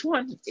 This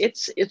one,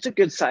 it's a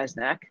good size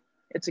neck.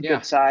 It's a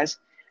good size.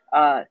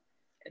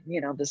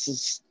 This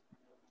is.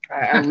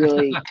 I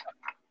really.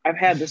 I've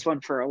had this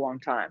one for a long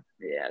time.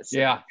 Yes.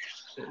 Yeah.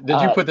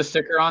 Did you put the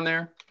sticker on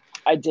there?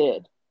 I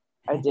did.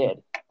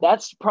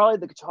 That's probably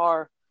the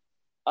guitar.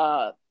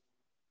 Out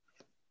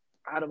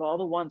of all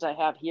the ones I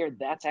have here,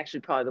 that's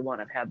actually probably the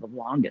one I've had the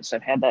longest.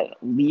 I've had that at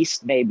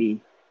least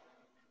maybe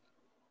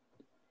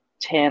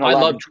 10,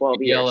 11,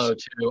 12 years. Yellow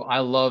too. I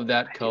love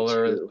that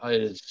color.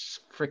 It is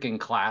freaking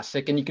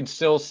classic. And you can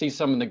still see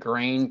some of the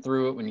grain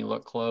through it when you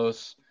look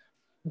close.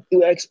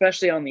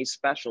 Especially on these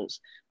specials.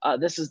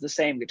 This is the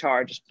same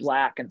guitar, just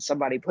black, and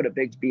somebody put a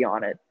Bigsby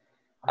on it.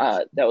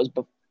 That was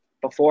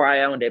before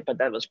I owned it, but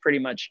that was pretty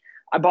much,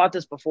 I bought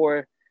this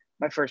before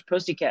my first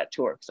Pussycat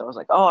tour. So I was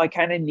like, oh, I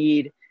kind of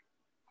need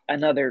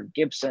another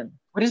Gibson.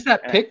 What is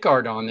that pick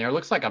guard on there? It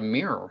looks like a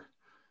mirror.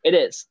 It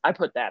is. I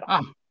put that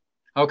on.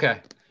 Oh,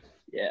 okay.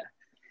 Yeah.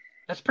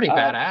 That's pretty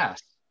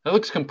badass. It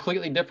looks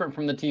completely different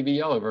from the TV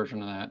Yellow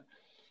version of that.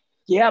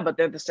 Yeah, but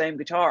they're the same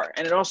guitar,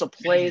 and it also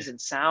plays and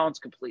sounds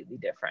completely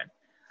different.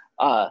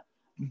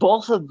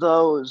 Both of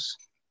those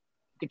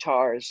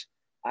guitars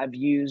I've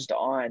used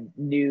on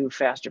new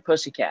Faster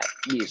Pussycat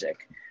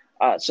music.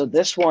 So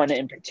this one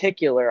in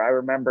particular, I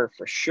remember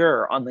for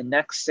sure on the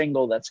next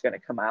single that's going to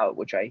come out,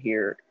 which I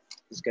hear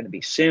is going to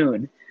be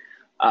soon.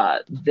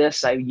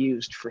 This I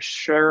used for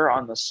sure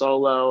on the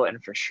solo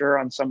and for sure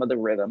on some of the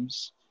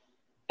rhythms.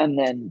 And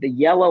then the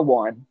yellow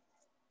one,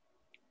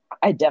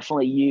 I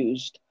definitely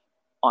used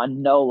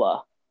on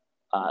NOLA,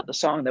 the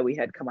song that we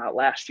had come out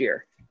last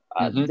year.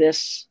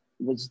 This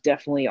was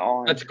definitely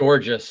on. That's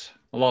gorgeous.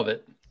 I love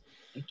it.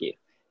 Thank you.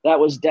 That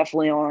was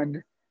definitely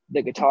on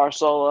the guitar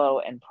solo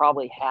and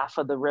probably half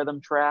of the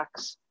rhythm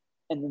tracks.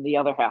 And then the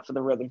other half of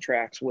the rhythm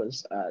tracks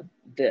was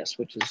this,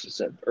 which is just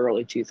an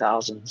early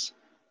 2000s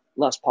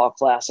Les Paul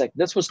classic.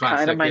 This was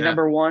kind of my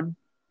number one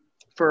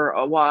for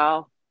a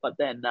while. But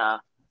then I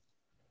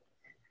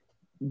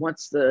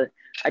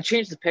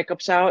changed the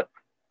pickups out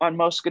on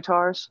most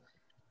guitars.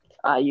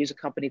 I use a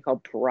company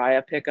called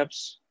Pariah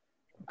Pickups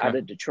out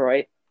of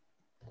Detroit.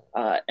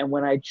 And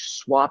when I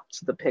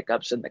swapped the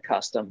pickups in the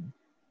custom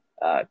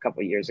a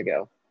couple years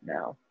ago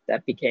now,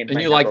 that became And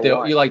my you number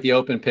like one. the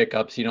open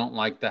pickups. You don't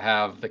like to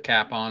have the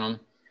cap on them.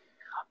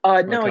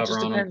 No, it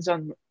just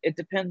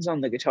depends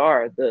on the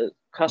guitar. The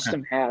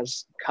custom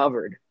has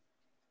covered.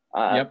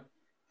 Yep.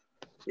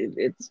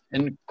 It's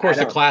And of course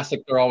the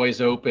classic, they're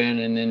always open,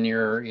 and then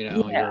your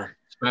your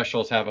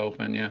specials have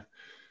open. Yeah.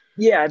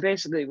 Yeah, I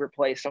basically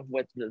replaced them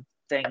with the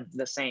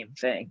same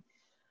thing.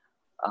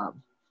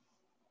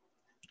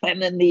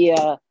 And then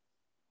the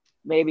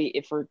maybe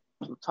if we're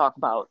talk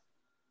about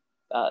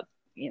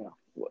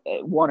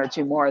one or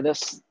two more,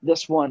 this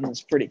one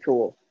is pretty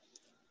cool.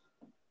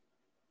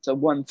 It's a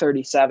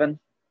 137.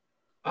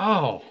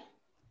 Oh,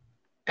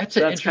 that's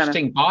an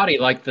interesting body.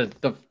 Like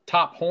the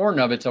top horn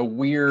of it's a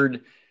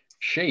weird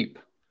shape.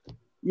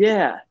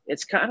 Yeah,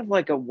 it's kind of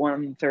like a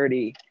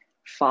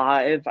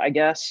 135, I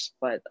guess,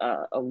 but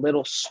a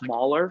little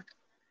smaller.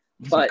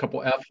 But a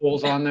couple F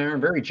holes on there,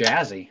 very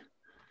jazzy.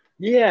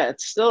 Yeah,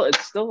 it's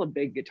still a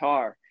big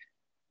guitar.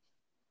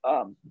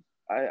 I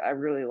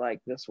really like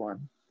this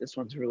one. This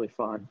one's really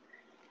fun.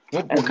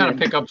 What kind of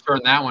pickups are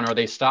in that one? Are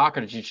they stock,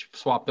 or did you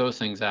swap those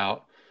things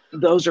out?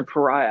 Those are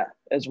Pariah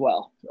as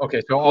well.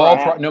 Okay,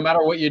 so no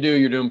matter what you do,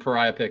 you're doing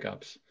Pariah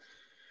pickups.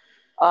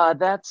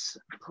 That's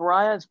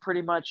Pariah is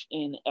pretty much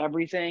in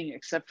everything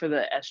except for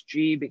the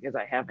SG, because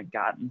I haven't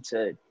gotten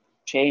to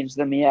change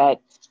them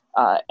yet.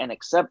 And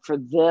except for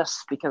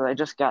this, because I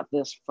just got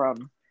this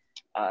from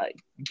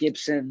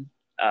Gibson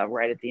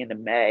right at the end of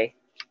May.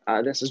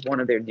 This is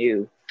one of their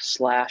new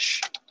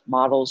Slash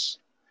models.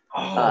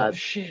 Oh,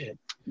 shit.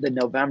 The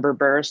November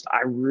burst.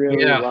 I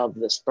really love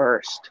this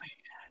burst.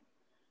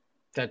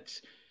 And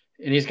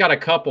he's got a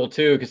couple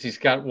too, because he's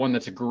got one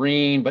that's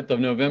green, but the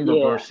November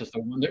burst is the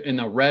one in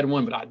the red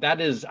one. But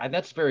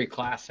that's very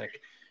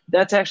classic.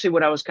 That's actually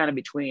what I was kind of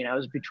between. I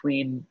was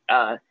between,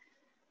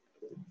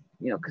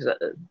 because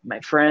my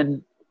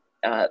friend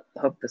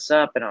hooked this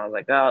up, and I was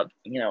like, I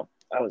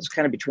was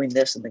kind of between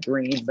this and the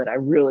green, but I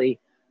really,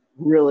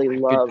 really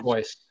love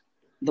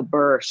the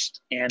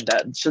burst. And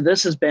so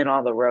this has been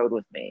on the road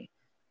with me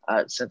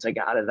since I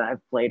got it.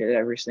 I've played it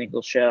every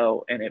single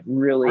show, and it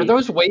really... Are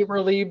those weight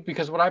relieved?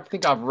 Because what I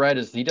think I've read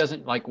is he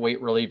doesn't like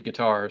weight relieved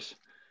guitars.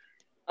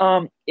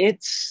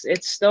 It's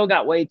still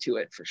got weight to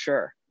it for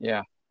sure.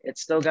 Yeah.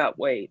 It's still got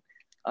weight.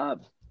 And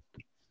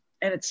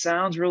it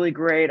sounds really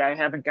great. I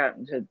haven't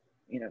gotten to,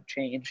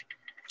 change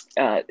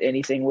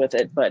anything with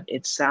it, but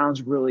it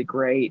sounds really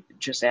great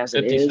just as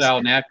it is. 50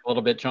 style neck, a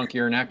little bit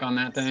chunkier neck on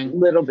that thing. A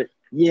little bit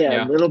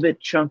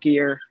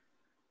chunkier.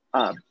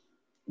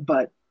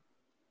 But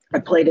I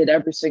played it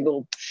every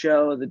single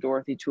show of the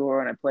Dorothy tour,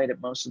 and I played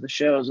it most of the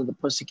shows of the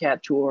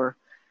Pussycat tour,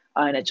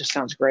 and it just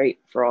sounds great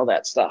for all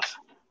that stuff.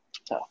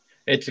 So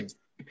it's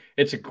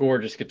a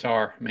gorgeous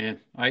guitar, man.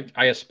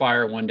 I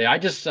aspire one day. I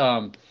just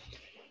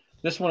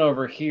this one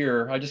over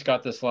here, I just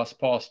got this Les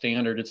Paul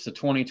Standard. It's the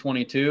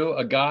 2022.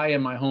 A guy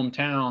in my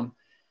hometown,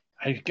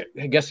 I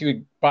guess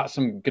he bought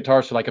some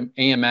guitars for like an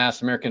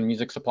AMS, American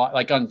Music Supply.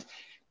 Was going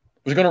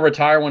to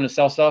retire one to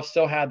sell stuff.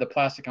 Still had the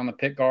plastic on the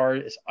pick guard.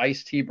 It's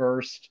iced tea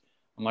burst.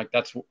 I'm like,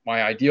 that's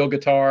my ideal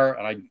guitar,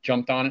 and I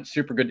jumped on it.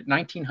 Super good.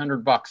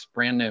 $1,900,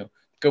 brand new.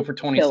 Go for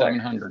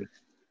 $2,700.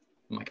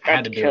 I'm like, I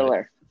had to do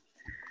it.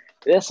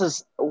 This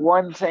is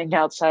one thing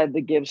outside the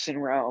Gibson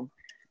realm.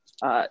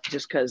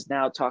 Just because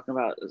now talking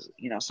about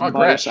some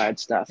Butterside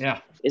stuff.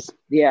 Yeah, it's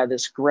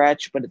this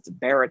Gretsch, but it's a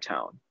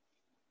baritone.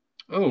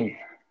 Oh,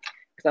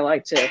 because I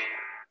like to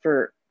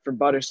for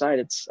Butterside,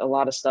 it's a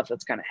lot of stuff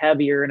that's kind of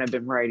heavier, and I've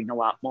been writing a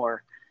lot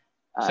more.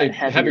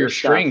 Heavier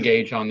string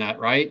gauge on that,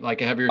 right? Like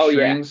a heavier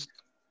strings. Yeah.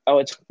 Oh,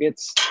 it's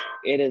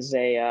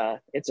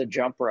a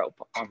jump rope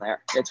on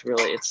there. It's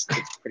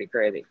pretty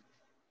crazy.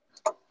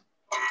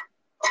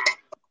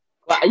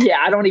 Well, yeah,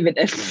 I don't even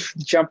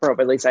jump rope.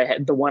 At least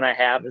the one I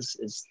have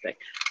is thick,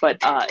 but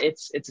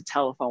it's a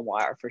telephone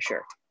wire for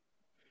sure.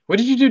 What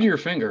did you do to your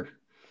finger?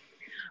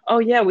 Oh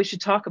yeah, we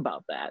should talk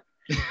about that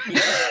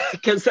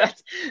because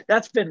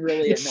that's been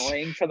really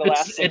annoying for the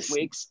last 6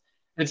 weeks.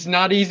 It's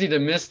not easy to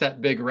miss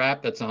that big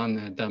wrap that's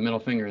on the middle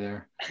finger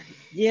there.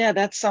 Yeah,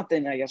 that's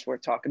something I guess we're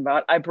talking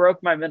about. I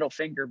broke my middle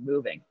finger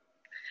moving.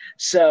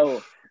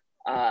 So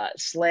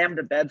slammed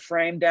a bed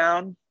frame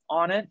down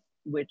on it,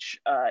 which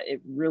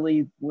it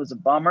really was a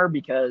bummer,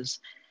 because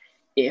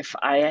if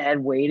I had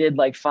waited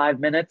like 5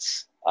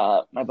 minutes,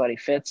 my buddy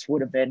Fitz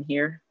would have been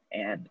here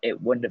and it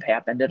wouldn't have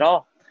happened at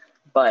all.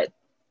 But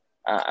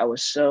I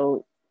was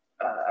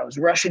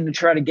rushing to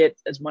try to get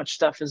as much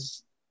stuff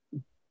as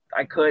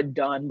I could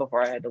done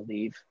before I had to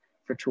leave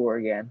for tour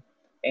again,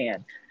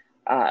 and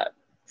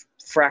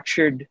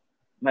fractured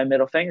my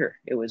middle finger.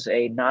 It was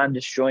a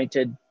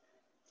non-disjointed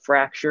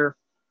fracture.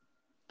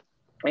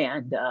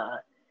 And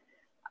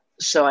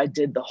so I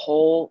did the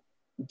whole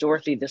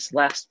Dorothy, this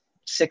last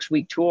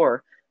 6-week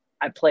tour,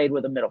 I played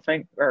with a middle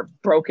finger, or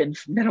broken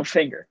middle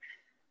finger.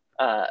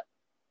 I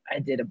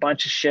did a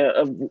bunch of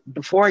shows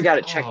before I got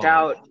it checked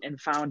out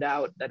and found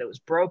out that it was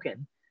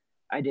broken.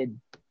 I did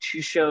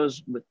 2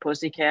 shows with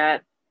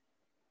Pussycat,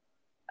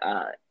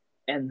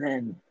 and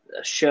then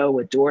a show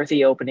with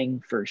Dorothy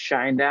opening for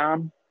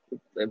Shinedown.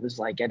 It was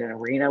like at an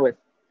arena with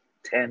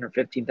 10 or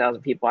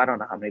 15,000 people. I don't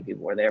know how many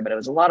people were there, but it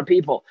was a lot of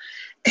people.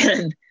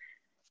 And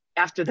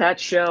after that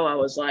show, I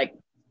was like,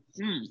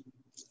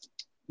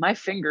 my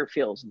finger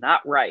feels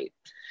not right.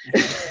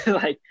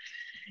 Like,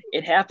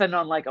 it happened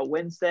on like a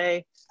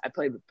Wednesday. I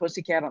played with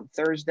Pussycat on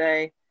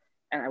Thursday,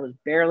 and I was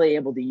barely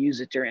able to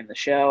use it during the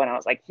show. And I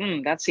was like,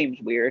 that seems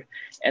weird.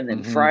 And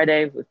then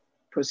Friday with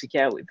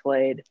Pussycat, we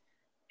played,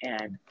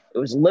 and it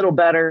was a little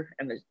better.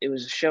 And it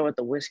was a show at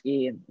the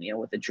Whiskey, and, you know,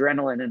 with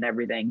adrenaline and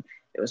everything,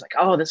 it was like,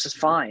 oh, this is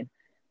fine.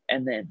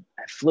 And then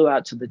I flew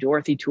out to the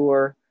Dorothy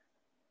tour.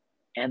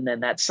 And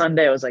then that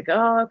Sunday, I was like,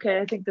 oh, okay,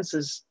 I think this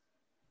is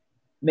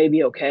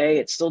maybe okay.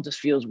 It still just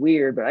feels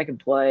weird, but I can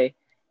play.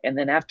 And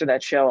then after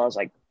that show, I was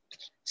like,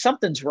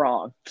 something's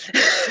wrong.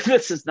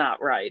 This is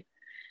not right.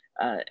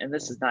 And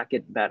this is not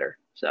getting better.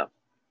 So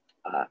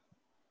I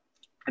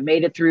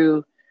made it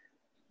through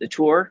the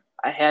tour.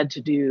 I had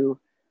to do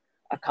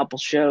a couple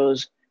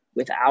shows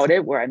without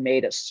it, where I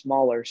made a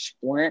smaller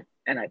splint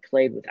and I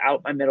played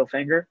without my middle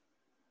finger.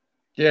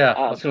 Yeah,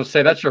 I was going to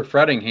say, that's your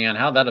fretting hand.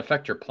 How'd that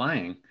affect your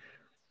playing?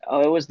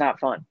 Oh, it was not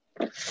fun.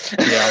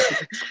 Yeah.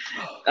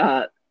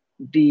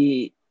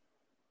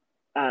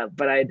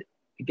 But I'd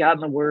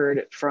gotten the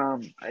word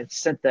I'd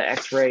sent the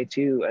x-ray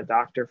to a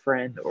doctor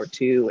friend or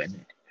two,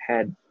 and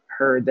had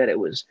heard that it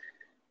was,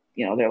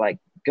 you know, they're like,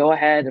 go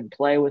ahead and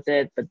play with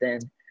it, but then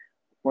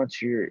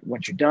once you're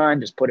done,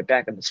 just put it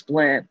back in the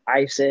splint,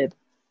 ice it.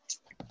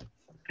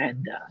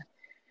 And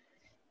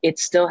it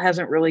still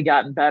hasn't really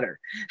gotten better.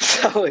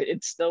 So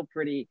it's still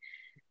pretty,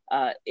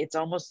 it's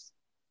almost,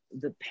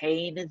 the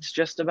pain is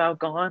just about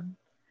gone,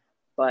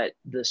 but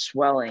the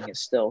swelling is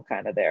still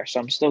kind of there. So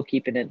I'm still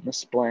keeping it in the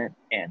splint,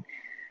 and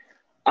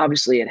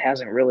obviously it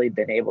hasn't really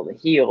been able to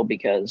heal,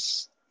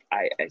 because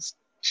I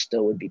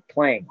still would be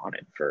playing on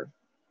it for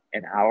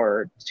an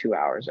hour, 2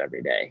 hours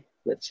every day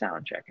with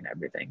sound check and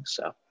everything.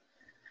 So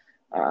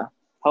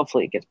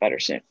hopefully it gets better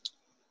soon.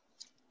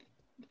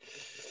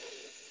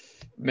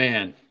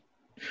 Man,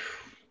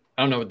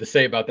 I don't know what to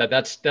say about that.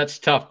 That's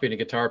tough, being a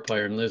guitar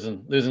player and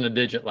losing a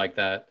digit like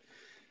that.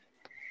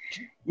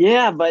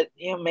 Yeah, but,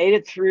 you know, made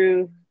it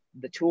through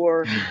the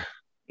tour.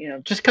 You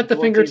know, just cut the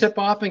fingertip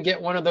off and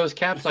get one of those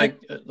caps, like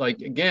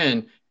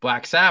again,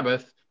 Black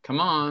Sabbath. Come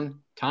on,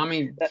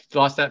 Tommy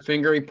lost that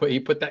finger. He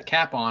put that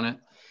cap on it.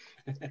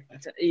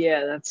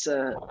 Yeah, that's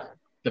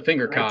the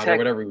finger cod or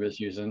whatever he was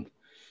using.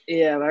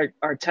 Yeah,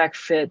 our tech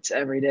fits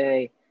every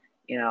day.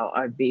 You know,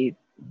 I'd be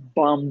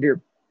bummed or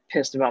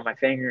pissed about my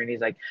finger, and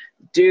he's like,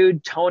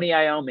 dude, Tony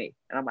Iommi.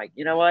 And I'm like,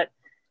 you know what?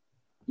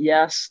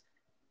 Yes,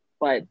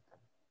 but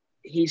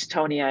he's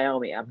Tony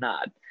Iommi. I'm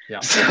not.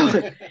 Yeah.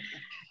 So,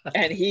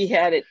 and he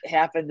had it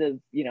happen to,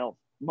 you know,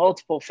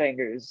 multiple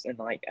fingers, and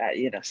like,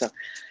 you know, so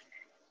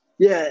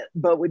yeah,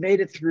 but we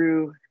made it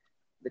through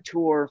the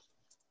tour.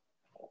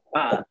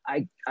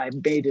 I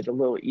made it a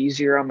little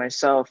easier on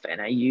myself,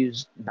 and I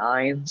used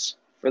 9s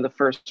for the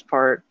first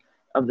part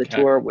of the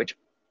tour, which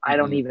I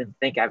don't even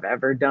think I've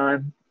ever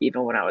done.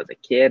 Even when I was a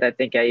kid, I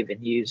think I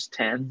even used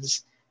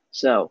 10s.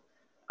 So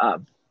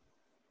I'm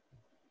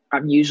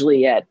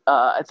usually at,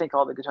 I think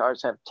all the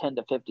guitars have 10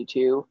 to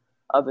 52,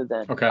 other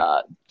than so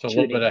a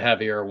little bit of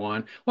heavier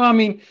one. Well, I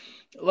mean,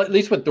 at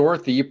least with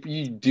Dorothy,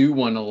 you do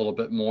want a little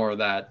bit more of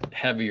that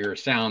heavier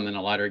sound than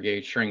a lighter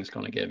gauge string is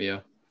going to give you.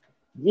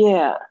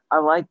 Yeah, I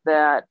like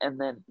that. And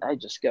then I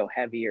just go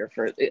heavier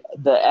for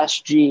the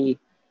SG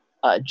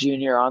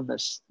Junior on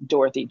this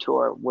Dorothy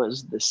tour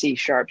was the C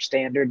sharp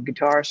standard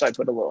guitar. So I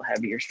put a little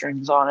heavier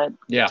strings on it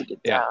to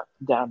get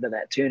down to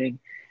that tuning.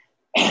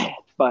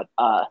 But,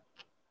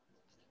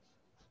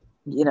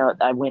 you know,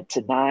 I went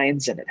to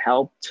 9s and it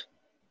helped.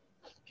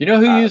 You know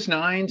who used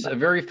 9s? A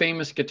very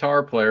famous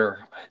guitar player,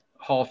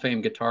 Hall of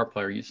Fame guitar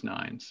player, used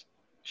 9s.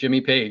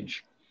 Jimmy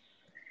Page.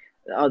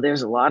 Oh,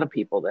 there's a lot of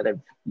people that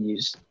have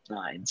used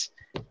 9s.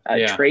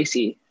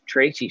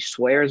 Tracy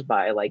swears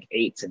by like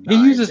 8s and 9s.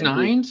 He uses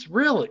 9s?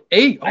 Really?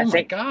 8? Oh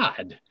my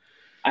God.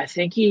 I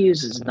think he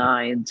uses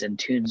 9s and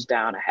tunes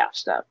down a half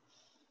step.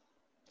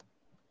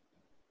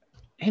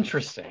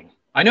 Interesting.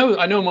 I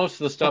know most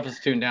of the stuff is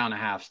tuned down a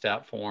half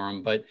step for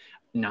him, but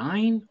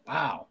 9?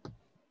 Wow.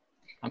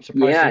 I'm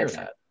surprised to hear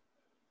that.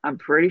 I'm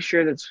pretty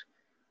sure that's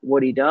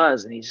what he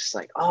does. And he's just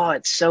like, oh,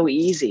 it's so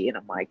easy. And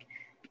I'm like,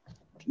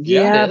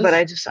 yeah, but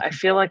I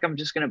feel like I'm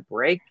just going to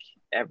break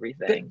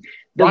everything.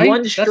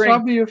 One string,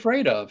 that's what you're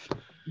afraid of.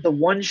 The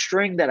one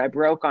string that I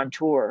broke on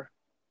tour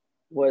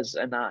was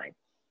a 9.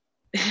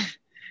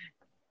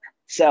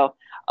 So,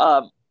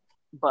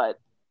 but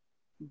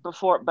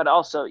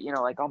also, you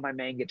know, like on my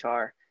main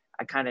guitar,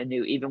 I kind of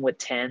knew even with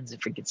 10s,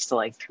 if it gets to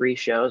like 3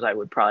 shows, I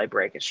would probably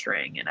break a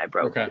string, and I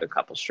broke a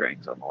couple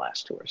strings on the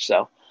last tour.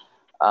 So,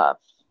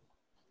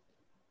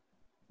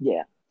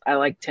 yeah, I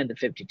like 10 to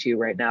 52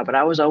 right now, but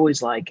I was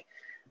always 11.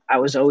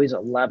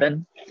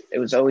 It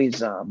was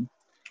always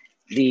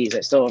these. I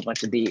still have a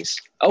bunch of these.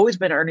 Always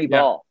been Ernie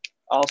Ball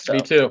also.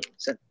 Me too.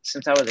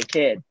 Since I was a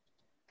kid.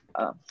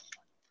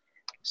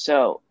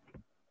 So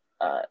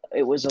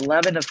it was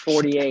 11 of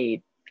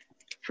 48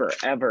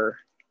 forever.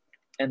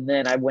 And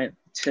then I went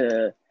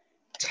to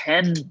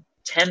 10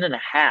 and a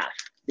half.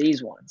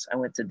 These ones. I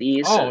went to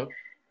these. Oh, so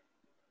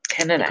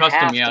 10 and the a custom,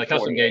 half yeah, to the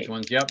custom 48. gauge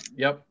ones.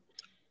 Yep.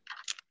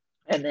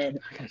 And then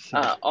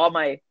all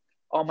my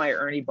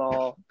Ernie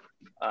Ball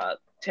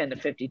 10 to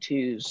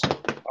 52s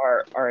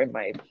are in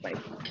my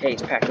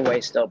case packed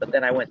away still. But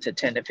then I went to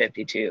 10 to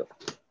 52.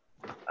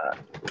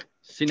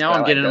 See, now I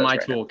I'm like getting into those my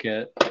right now.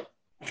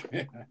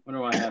 toolkit. What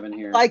do I have in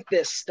here? I like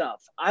this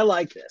stuff. I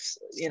like this.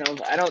 You know,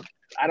 I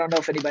don't know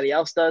if anybody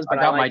else does, I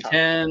but got like my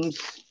 10s.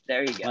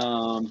 There you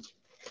go.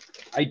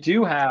 I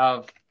do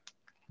have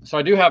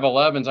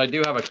 11s. I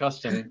do have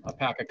a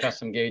pack of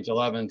custom gauge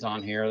 11s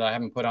on here that I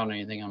haven't put on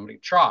anything. I'm going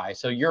to try.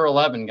 So you're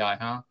 11 guy,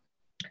 huh?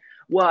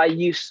 Well, I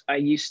used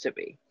to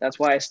be. That's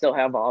why I still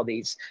have all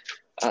these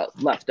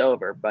left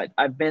over. But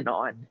I've been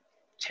on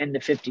 10 to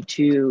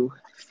 52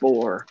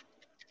 for,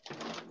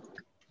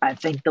 I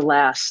think, the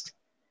last,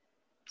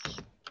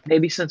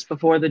 maybe since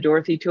before the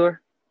Dorothy tour.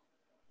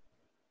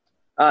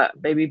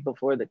 Maybe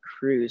before the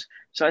cruise.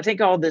 So I think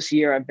all this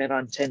year I've been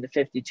on 10 to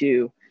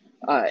 52.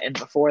 And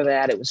before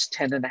that, it was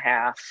 10 and a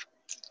half.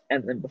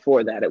 And then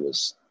before that, it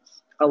was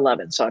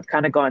 11. So I've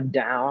kind of gone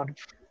down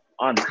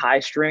on the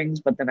high strings,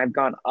 but then I've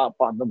gone up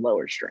on the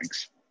lower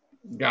strings.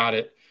 Got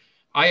it.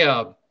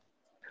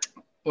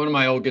 One of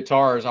my old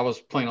guitars, I was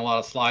playing a lot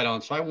of slide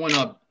on. So I went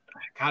up,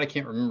 God, I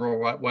can't remember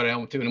what I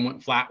went to, and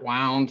went flat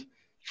wound.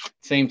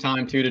 Same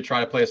time too, to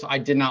try to play. So I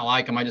did not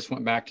like them. I just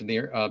went back to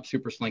the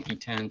Super Slinky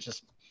 10.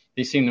 Just,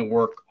 they seem to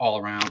work all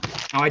around.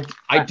 Now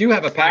I do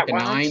have a pack of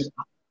 9s.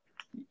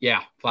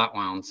 Yeah, flat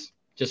wounds,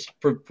 just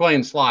for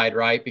playing slide,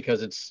 right?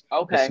 Because it's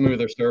a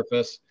smoother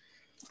surface.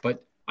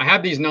 But I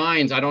have these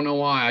 9s. I don't know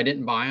why I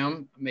didn't buy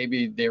them.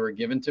 Maybe they were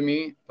given to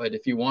me. But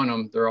if you want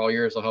them, they're all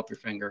yours. They'll help your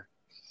finger.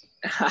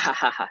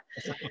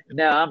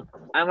 No,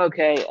 I'm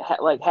okay.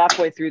 Like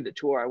halfway through the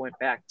tour, I went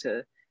back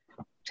to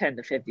 10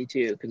 to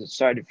 52 because it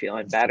started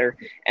feeling better.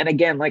 And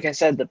again, like I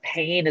said, the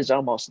pain is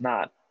almost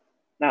not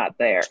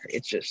there.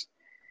 It's just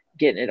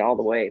getting it all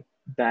the way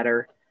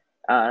better.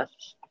 I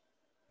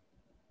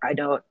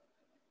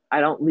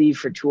don't leave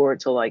for tour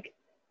till like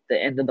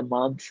the end of the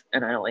month,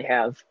 and I only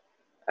have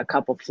a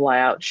couple fly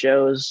out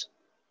shows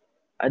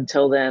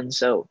until then.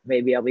 So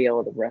maybe I'll be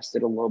able to rest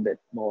it a little bit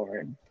more,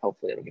 and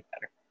hopefully it'll get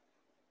better.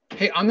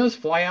 Hey, on those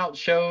fly out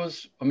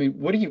shows, I mean,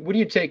 what are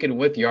you taking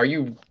with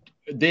you?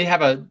 Do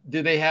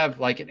they have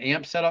like an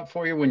amp set up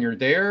for you when you're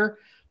there?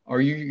 Or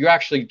are you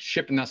actually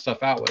shipping that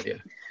stuff out with you?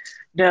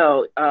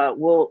 No,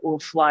 we'll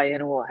fly in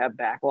and we'll have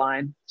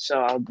backline.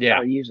 So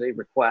I'll usually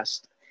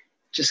request,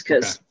 just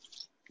because,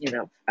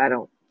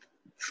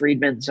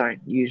 Friedmans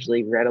aren't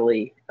usually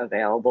readily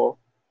available,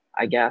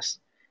 I guess.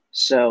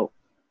 So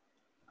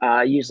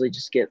I usually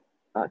just get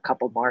a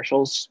couple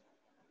Marshall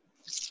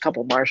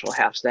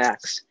half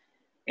stacks,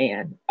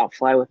 and I'll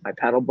fly with my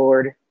pedal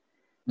board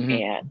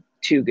and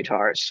 2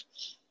 guitars.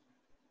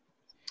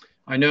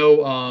 I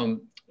know,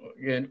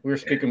 we were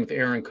speaking with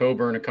Erin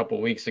Coburn a couple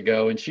of weeks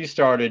ago, and she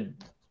started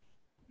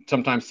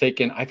sometimes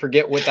taking, I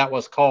forget what that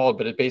was called,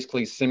 but it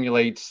basically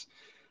simulates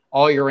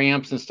all your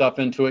amps and stuff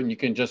into it, and you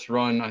can just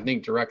run, I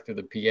think, direct through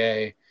the PA.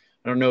 I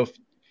don't know if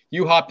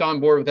you hopped on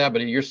board with that,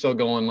 but you're still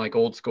going like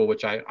old school,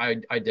 which I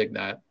dig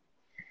that.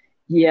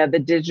 Yeah, the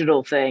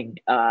digital thing,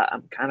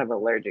 I'm kind of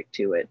allergic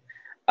to it.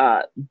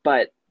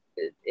 But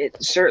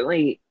it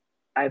certainly,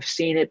 I've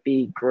seen it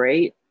be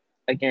great.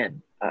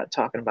 Again,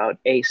 talking about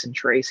Ace and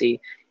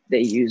Tracy,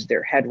 they use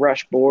their head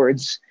rush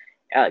boards.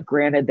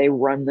 Granted, they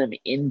run them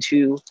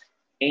into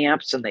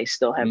amps and they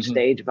still have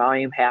stage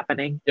volume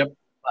happening. Yep.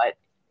 But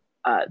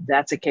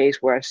that's a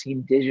case where I've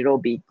seen digital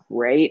be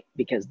great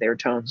because their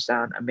tones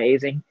sound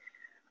amazing.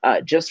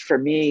 Just for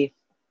me,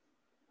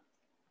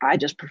 I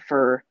just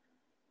prefer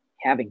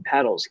having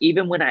pedals.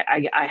 Even when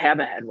I have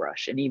a head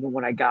rush, and even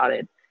when I got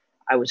it,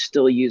 I was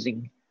still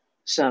using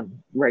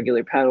some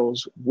regular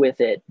pedals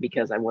with it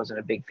because I wasn't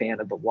a big fan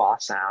of the wah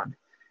sound.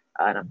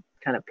 And I'm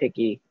kind of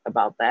picky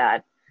about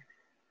that.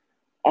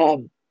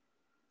 And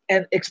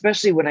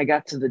especially when I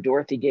got to the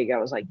Dorothy gig, I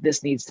was like,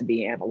 this needs to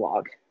be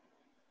analog.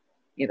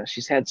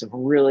 She's had some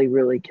really,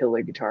 really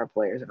killer guitar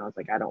players. And I was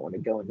like, I don't want to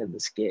go into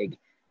this gig,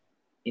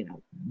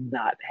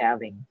 not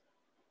having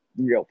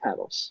real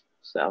pedals.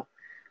 So,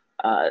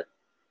 and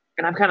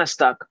I'm kind of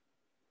stuck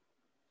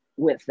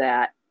with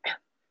that.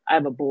 I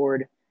have a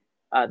board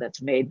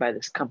that's made by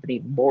this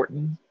company,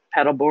 Morton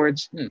pedal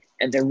boards,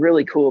 and they're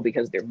really cool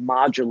because they're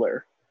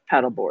modular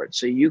pedal boards.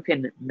 So you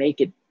can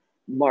make it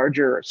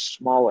larger or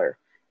smaller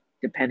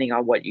depending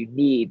on what you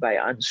need by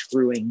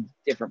unscrewing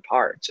different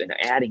parts and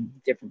adding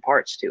different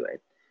parts to it.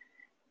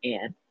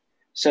 And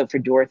so for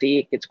Dorothy,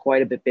 it gets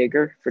quite a bit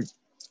bigger. For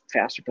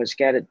Faster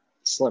Pussycat, it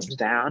slims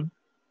down.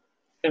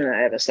 And I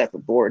have a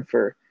separate board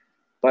for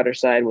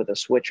Butterside with a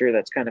switcher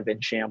that's kind of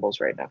in shambles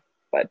right now.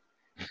 But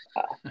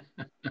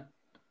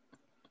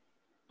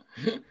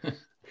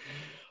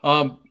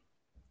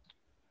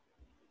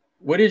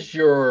what is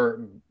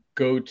your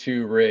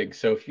go-to rig?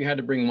 So if you had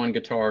to bring one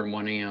guitar and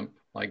one amp,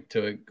 what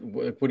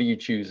are you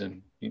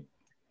choosing?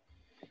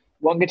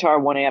 One guitar,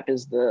 one amp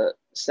is the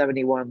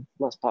 71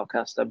 Les Paul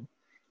Custom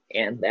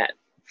and that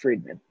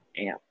Friedman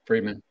amp.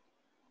 Friedman.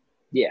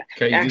 Yeah.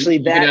 Okay. Actually,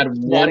 you can add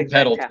one exact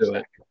pedal tap to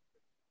stack.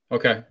 it.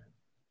 Okay.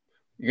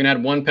 You can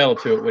add one pedal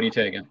to it. What are you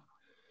taking?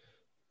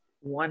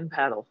 One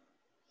pedal.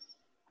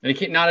 And you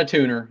can't, not a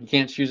tuner. You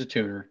can't choose a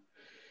tuner.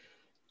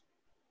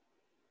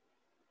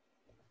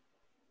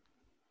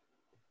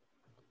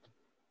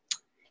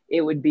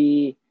 It would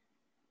be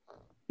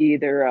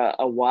either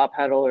a wah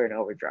pedal or an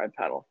overdrive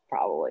pedal,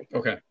 probably.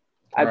 Okay.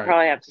 I'd right.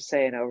 probably have to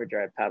say an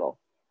overdrive pedal.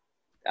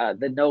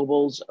 The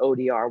Noble's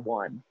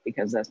ODR1,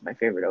 because that's my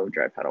favorite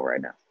overdrive pedal right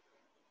now.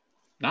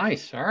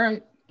 Nice. All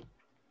right.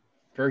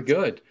 Very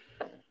good.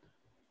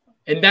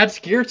 And that's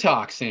Gear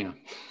Talk, Sam.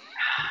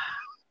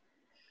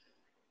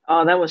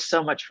 Oh, that was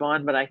so much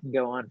fun, but I can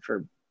go on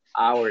for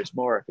hours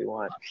more if you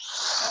want.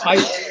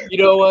 You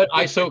know what?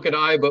 So could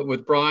I, but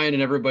with Brian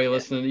and everybody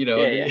listening, you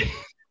know.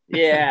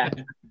 Yeah.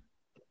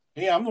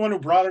 Hey, I'm the one who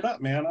brought it up,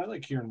 man. I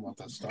like hearing about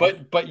that stuff.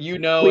 But you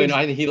know, and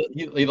I think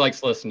he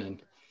likes listening.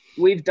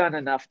 We've done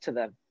enough to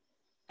them.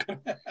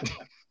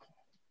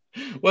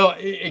 Well,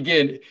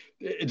 again,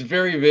 it's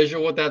very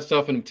visual with that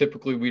stuff, and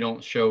typically we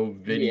don't show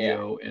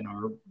video in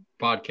our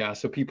podcast,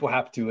 so people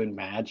have to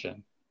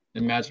imagine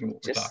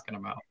what we're talking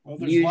about. Well,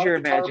 there's a lot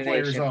of guitar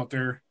players out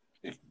there.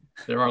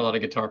 There are a lot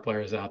of guitar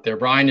players out there.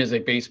 Brian is a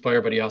bass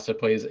player, but he also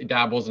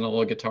dabbles in a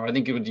little guitar. I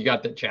think you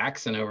got that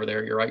Jackson over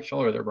there, your right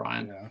shoulder there,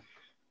 Brian. Yeah.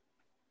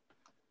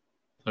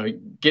 So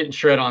getting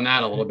shred on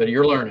that a little bit.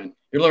 You're learning.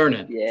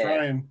 Yeah.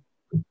 Trying.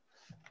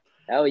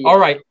 Oh yeah. All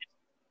right.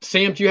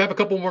 Sam, do you have a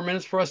couple more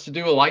minutes for us to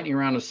do a lightning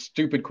round of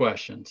stupid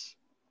questions?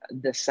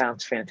 This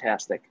sounds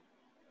fantastic.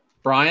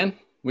 Brian,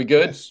 we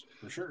good? Yes,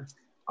 for sure.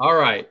 All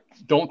right.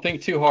 Don't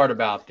think too hard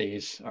about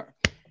these. All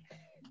right.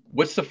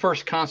 What's the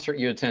first concert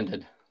you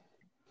attended?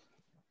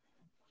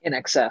 In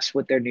Excess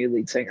with their new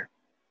lead singer.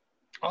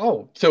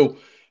 Oh, so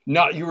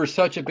you were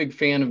such a big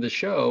fan of the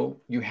show,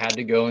 you had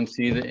to go and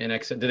see the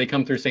NX. Did they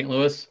come through St.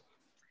 Louis?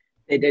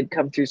 They did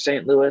come through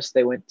St. Louis.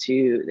 They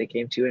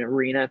came to an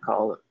arena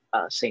called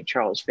St.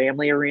 Charles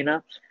Family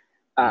Arena.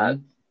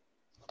 And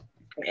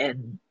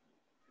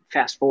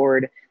fast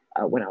forward,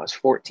 when I was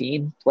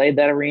 14, played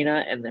that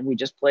arena, and then we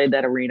just played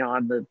that arena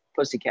on the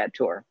Pussycat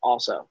tour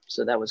also.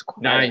 So that was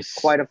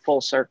quite a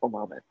full circle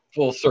moment.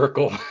 Full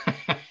circle.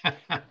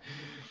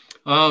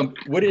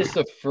 What is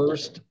the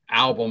first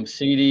album,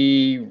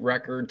 CD,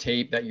 record,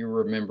 tape that you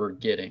remember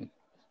getting?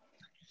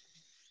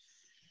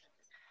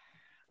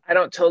 I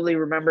don't totally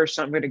remember,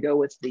 so I'm going to go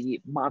with the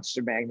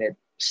Monster Magnet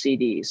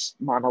CDs,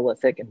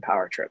 Monolithic and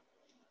Power Trip.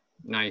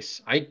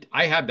 Nice. I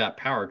have that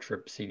Power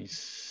Trip CD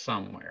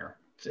somewhere.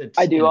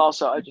 I do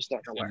also. I just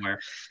don't know somewhere.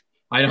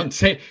 I don't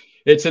say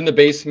it's in the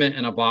basement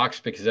in a box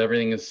because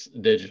everything is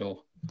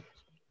digital.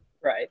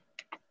 Right.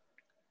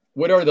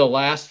 What are the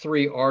last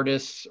 3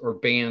 artists or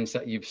bands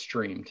that you've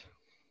streamed?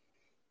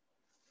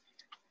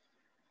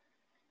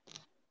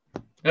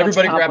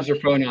 Everybody grabs their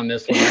phone on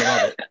this one. I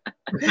love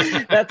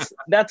it.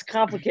 That's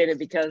complicated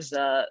because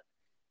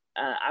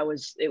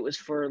it was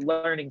for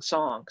learning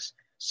songs.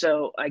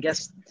 So I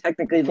guess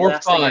technically for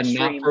fun,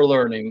 not for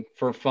learning,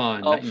 for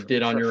fun that you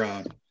did on your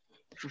own.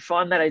 For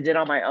fun that I did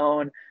on my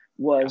own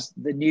was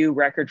the new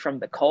record from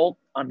The Cult,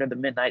 Under the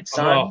Midnight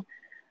Sun. Oh,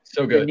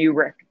 so good.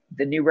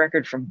 The new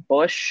record from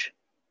Bush,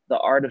 The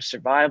Art of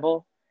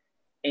Survival,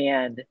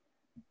 and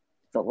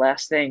the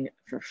last thing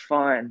for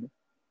fun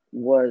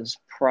was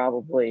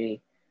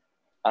probably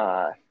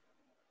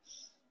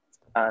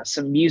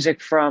some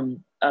music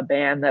from a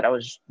band that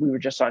we were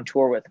just on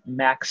tour with,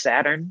 Mac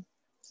Saturn.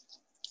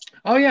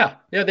 Oh yeah,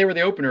 they were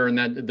the opener in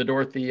the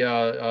Dorothy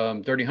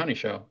Dirty Honey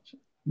show.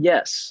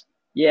 Yes,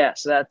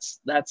 so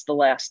that's the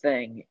last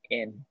thing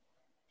in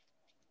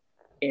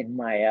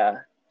my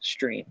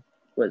stream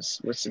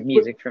was some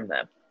music from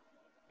them.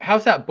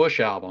 How's that Bush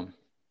album?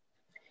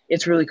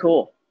 It's really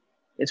cool.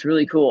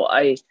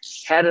 I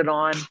had it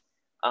on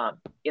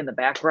in the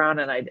background,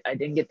 and I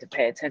didn't get to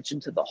pay attention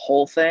to the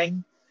whole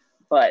thing,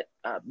 but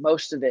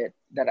most of it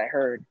that I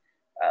heard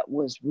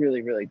was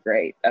really, really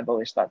great. I've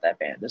always thought that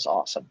band is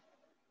awesome.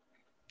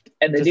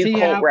 And the new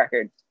Cult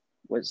record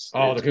was the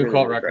new really,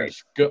 Cult really record great.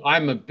 is good.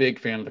 I'm a big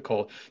fan of the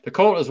Cult. The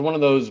Cult is one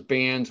of those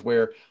bands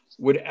where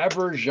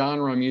whatever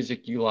genre of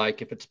music you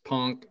like, if it's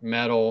punk,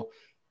 metal,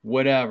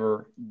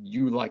 whatever,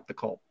 you like the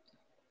Cult.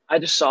 I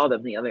just saw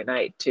them the other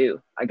night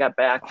too. I got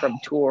back from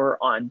tour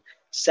on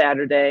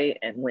Saturday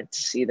and went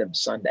to see them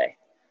Sunday.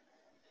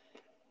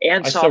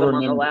 And saw them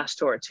on the last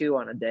tour too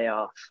on a day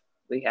off.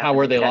 How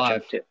were they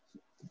live? Too.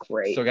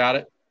 Great. Still got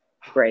it?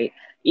 Great.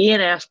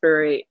 Ian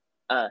Astbury,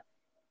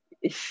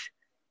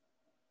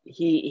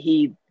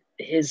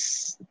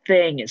 his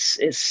thing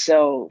is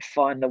so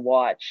fun to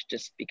watch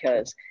just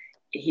because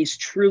he's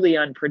truly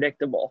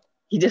unpredictable.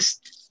 He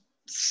just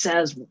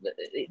says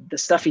the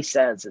stuff he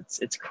says.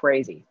 It's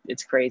crazy.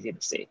 It's crazy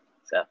to see.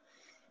 So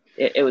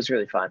it was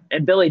really fun.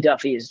 And Billy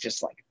Duffy is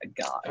just like a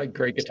god. A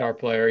great guitar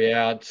player.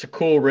 Yeah. It's a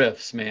cool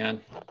riffs, man.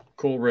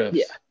 Cool riffs.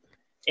 Yeah.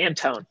 And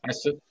tone.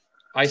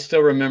 I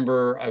still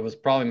remember I was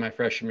probably my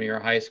freshman year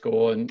of high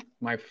school, and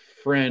my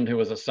friend who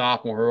was a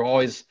sophomore who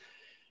always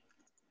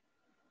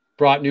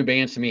brought new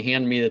bands to me,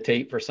 handed me the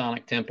tape for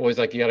Sonic Temple. He's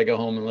like, you got to go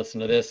home and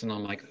listen to this. And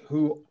I'm like,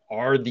 who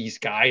are these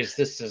guys?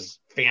 This is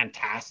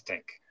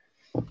fantastic.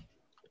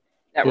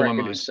 That Blew my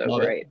record mind. is so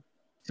Love it. great.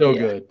 So Yeah.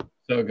 good.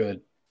 So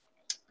good.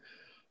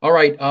 All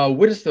right.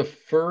 What is the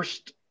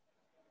first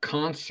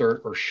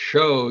concert or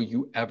show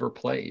you ever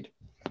played?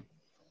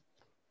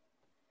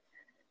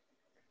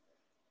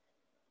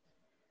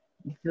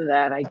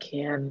 That I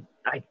can't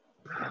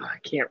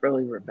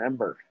really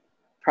remember. Is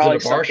Probably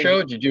it a bar something. show?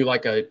 Did you do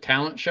like a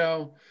talent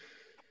show?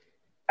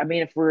 I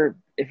mean, if we're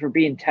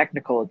being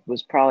technical, it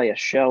was probably a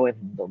show in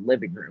the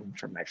living room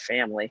for my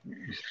family.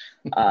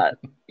 A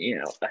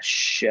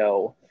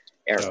show,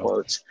 air So.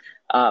 quotes.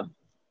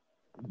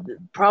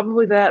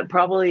 Probably that.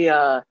 Probably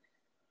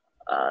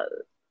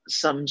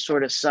some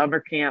sort of summer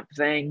camp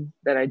thing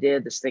that I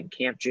did. This thing,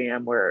 Camp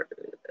Jam, where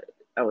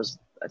I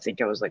think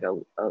I was like a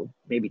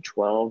maybe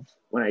 12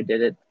 when I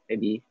did it,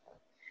 maybe,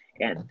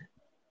 and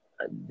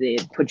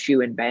they'd put you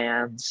in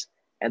bands.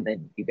 And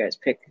then you guys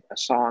pick a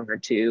song or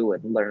two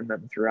and learn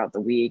them throughout the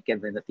week. And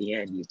then at the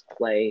end, you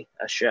play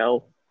a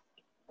show.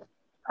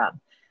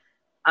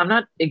 I'm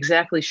not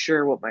exactly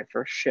sure what my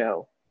first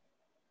show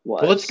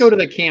was. Well, let's go to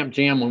the Camp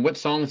Jam one. What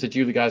songs did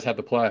you guys have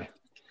to play?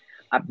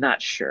 I'm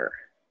not sure.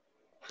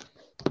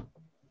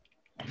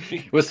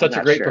 It was such a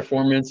not great sure.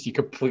 performance. You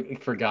completely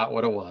forgot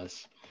what it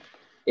was.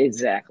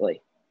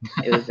 Exactly.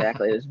 It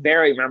was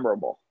very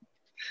memorable.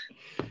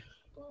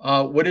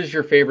 What is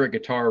your favorite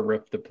guitar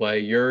riff to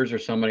play? Yours or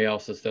somebody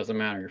else's? Doesn't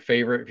matter. Your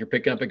favorite. If you're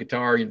picking up a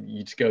guitar,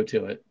 you just go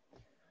to it.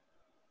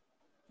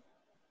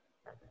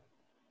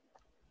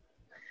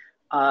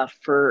 I'm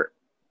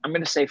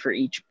going to say for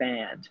each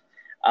band.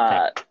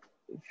 Okay.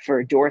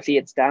 For Dorothy,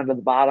 it's Down to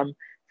the Bottom.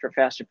 For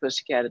Faster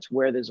Pussycat, it's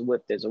Where There's a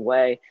Whip, There's a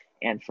Way.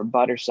 And for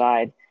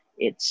Butterside,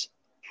 it's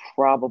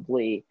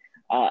probably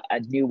a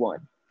new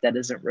one that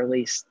isn't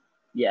released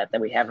yet,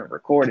 that we haven't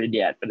recorded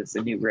yet, but it's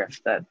a new riff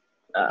that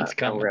I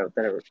wrote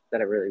that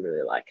I really,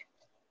 really like.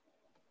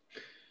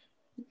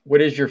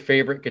 What is your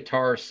favorite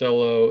guitar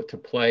solo to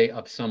play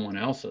of someone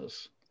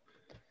else's?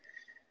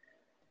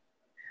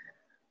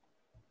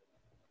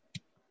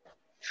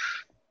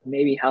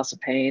 Maybe House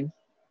of Pain,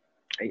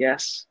 I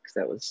guess,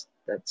 because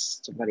that's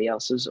somebody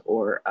else's.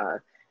 Or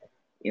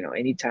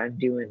anytime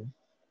doing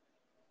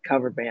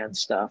cover band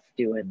stuff,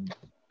 doing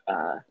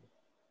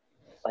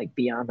like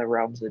Beyond the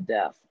Realms of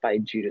Death by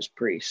Judas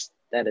Priest.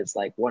 That is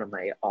like one of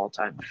my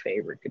all-time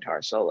favorite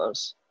guitar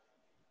solos.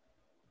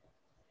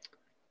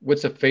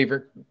 What's your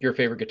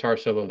favorite guitar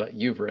solo that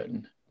you've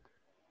written?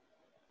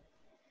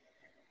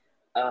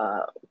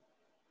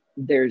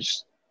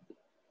 There's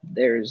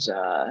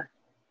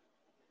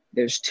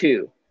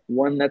two.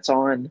 One that's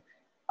on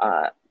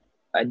a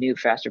new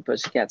Faster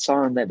Pussycat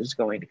song that is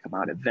going to come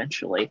out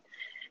eventually,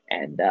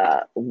 and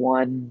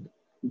one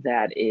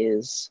that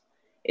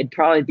it'd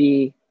probably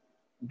be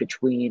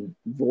between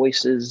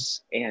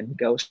Voices and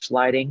Ghost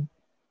Lighting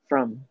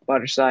from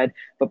Butterside,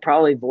 but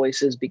probably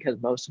Voices because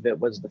most of it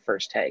was the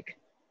first take.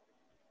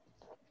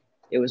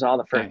 It was all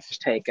the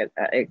first take, and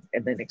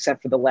then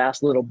except for the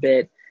last little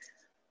bit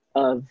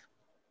of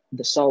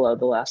the solo,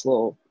 the last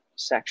little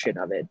section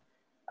of it,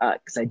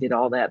 because I did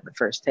all that in the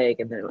first take,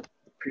 and then the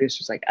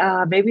producer's like,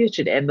 maybe it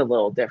should end a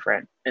little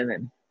different, and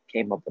then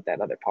came up with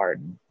that other part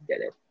and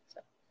did it. So.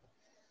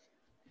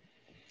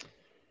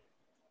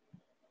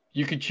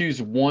 You could choose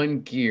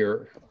one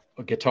gear,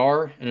 a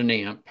guitar and an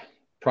amp.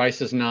 Price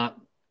is not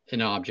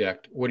an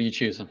object. What are you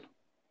choosing?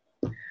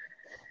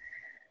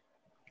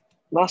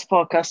 Les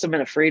Paul Custom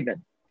and a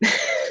Friedman.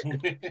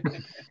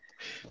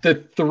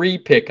 The 3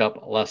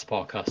 pickup Les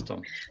Paul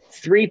Custom.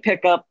 3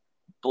 pickup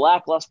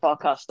black Les Paul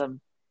Custom,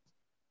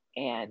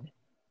 and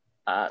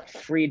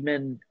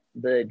Friedman,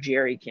 the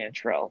Jerry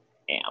Cantrell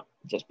amp,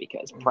 just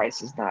because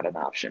price is not an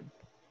option.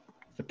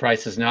 The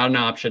price is not an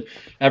option.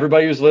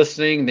 Everybody who's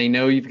listening, they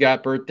know you've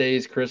got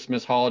birthdays,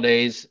 Christmas,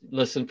 holidays.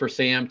 Listen for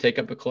Sam. Take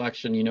up a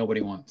collection. You know what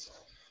he wants.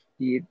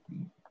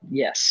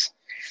 Yes.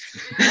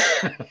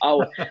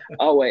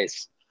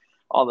 Always.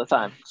 All the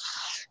time.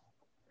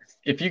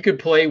 If you could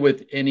play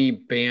with any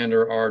band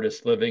or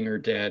artist, living or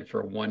dead,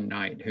 for one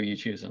night, who are you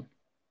choosing?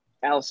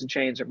 Alice in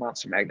Chains or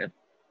Monster Magnet.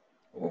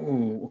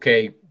 Ooh,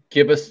 okay.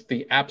 Give us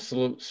the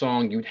absolute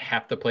song you'd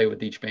have to play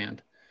with each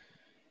band.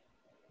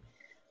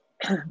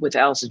 With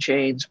Alice in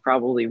Chains,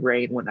 probably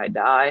Rain When I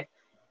Die.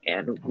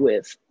 And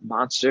with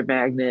Monster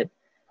Magnet,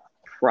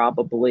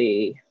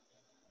 probably...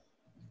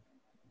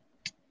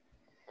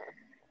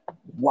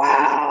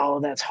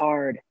 Wow, that's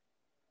hard.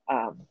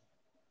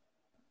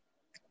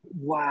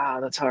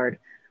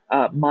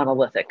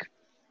 Monolithic.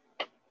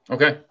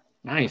 Okay,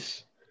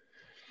 nice.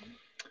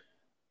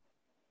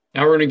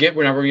 Now we're gonna get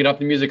up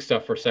the music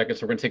stuff for a second.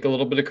 So we're gonna take a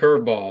little bit of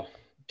curveball.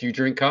 Do you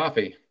drink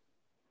coffee?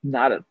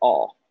 Not at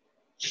all.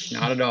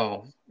 Not at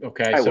all.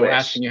 Okay, I so wish.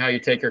 asking you how you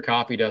take your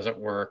coffee doesn't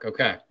work.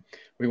 Okay,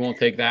 we won't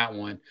take that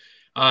one.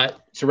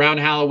 It's around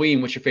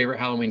Halloween. What's your favorite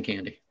Halloween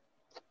candy?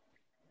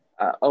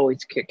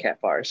 Always Kit Kat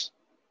bars.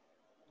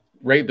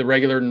 The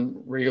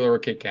regular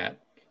Kit Kat,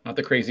 not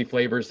the crazy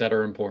flavors that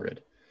are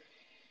imported.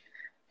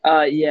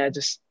 Yeah,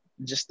 just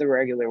just the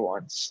regular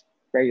ones.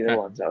 Regular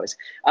ones always.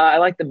 I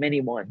like the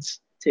mini ones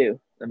too.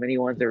 The mini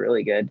ones are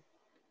really good.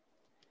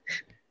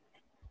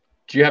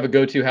 Do you have a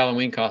go-to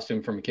Halloween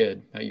costume from a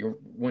kid that you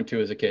went to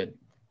as a kid?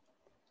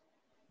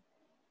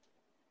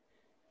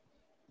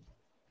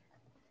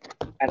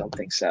 I don't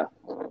think so.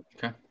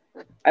 Okay.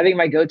 I think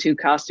my go-to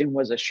costume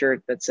was a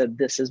shirt that said,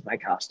 "This is my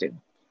costume."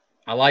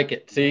 I like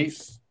it. See,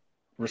 Nice.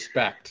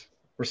 respect.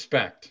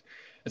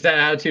 It's that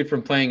attitude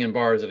from playing in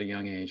bars at a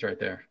young age right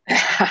there.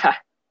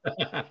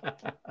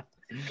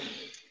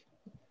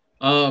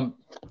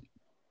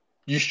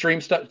 You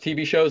stream stuff,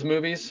 TV shows,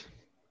 movies?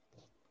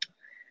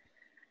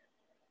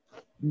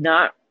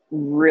 Not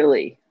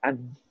really.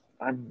 I'm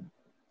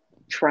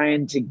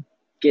trying to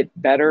get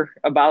better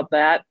about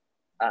that.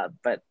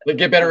 But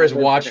Get better as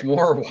watch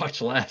more or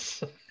watch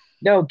less?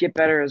 No, get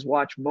better as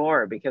watch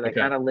more, because I Okay.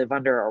 kind of live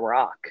under a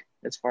rock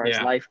as far as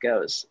Yeah. life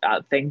goes.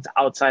 Things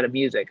outside of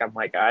music, I'm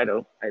like, I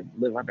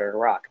live under a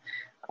rock.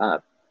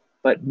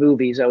 But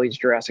movies, always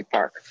Jurassic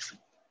Park.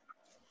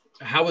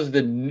 How was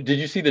did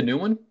you see the new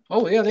one?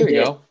 Oh yeah, there I you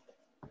did. go.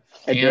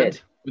 I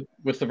did.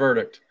 What's the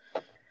verdict?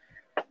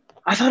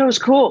 I thought it was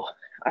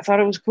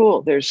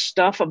cool. There's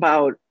stuff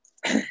about,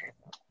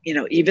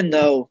 even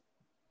though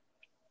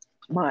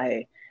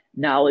my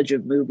knowledge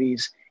of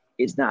movies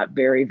is not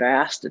very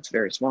vast, it's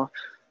very small.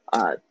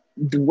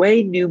 The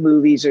way new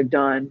movies are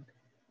done,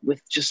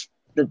 with just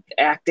the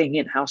acting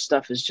and how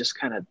stuff is just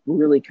kind of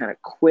really kind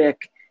of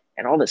quick,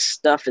 and all this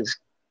stuff is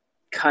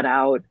cut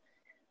out.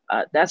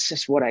 That's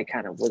just what I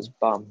kind of was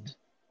bummed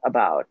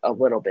about a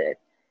little bit.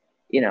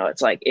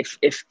 It's like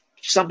if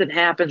something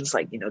happens,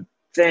 like,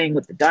 thing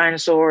with the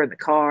dinosaur and the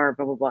car,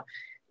 blah, blah, blah.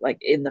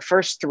 Like in the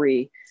first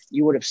three,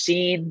 you would have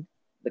seen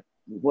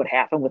what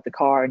happened with the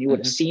car, and you would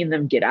have seen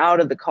them get out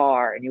of the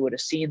car, and you would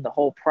have seen the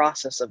whole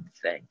process of the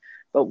thing.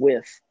 But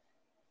with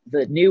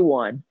the new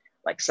one,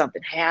 like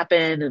something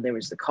happened and there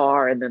was the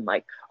car, and then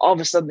like all of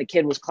a sudden the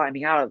kid was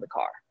climbing out of the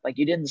car. Like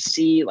you didn't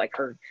see like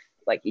her,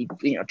 like,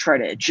 try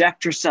to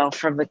eject herself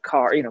from the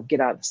car, get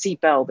out of the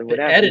seatbelt or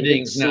whatever. The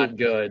editing's not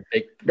good.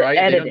 Right?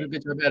 Editing. They don't do a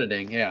good job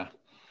editing. Yeah.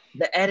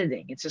 The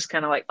editing, it's just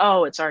kind of like,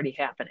 oh, it's already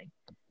happening.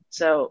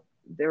 So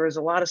there was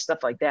a lot of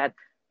stuff like that,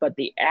 but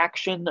the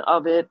action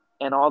of it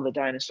and all the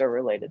dinosaur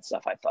related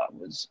stuff I thought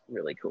was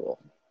really cool.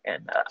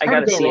 And I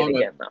got to see it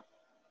again though.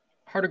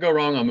 Hard to go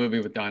wrong on a movie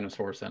with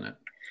dinosaurs in it.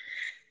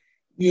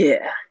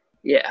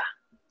 Yeah,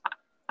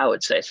 I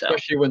would say so.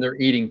 Especially when they're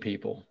eating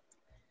people.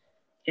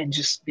 And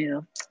just being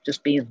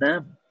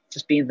them,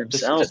 just being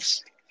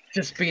themselves.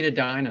 Just being a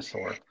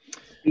dinosaur.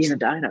 Being a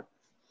dino.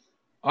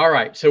 All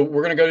right, so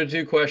we're going to go to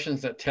 2 questions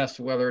that test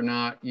whether or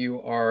not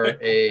you are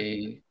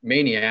a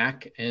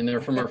maniac, and they're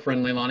from our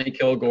friend Leilani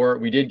Kilgore.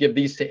 We did give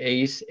these to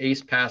Ace.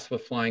 Ace passed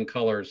with flying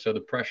colors, so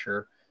the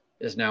pressure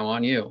is now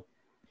on you.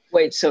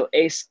 Wait, so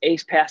Ace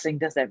passing,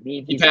 does that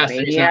mean he's a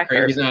maniac?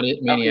 He's not a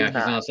maniac. No,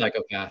 he's not a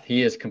psychopath.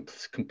 He is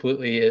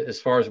completely, as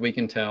far as we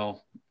can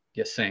tell,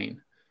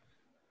 sane.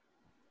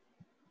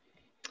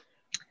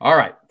 All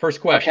right,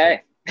 first question.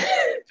 Okay.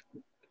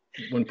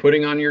 When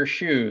putting on your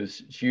shoes,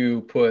 do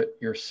you put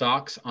your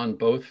socks on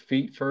both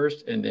feet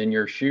first and then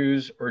your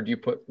shoes, or do you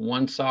put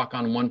one sock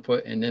on one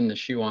foot and then the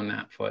shoe on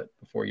that foot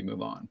before you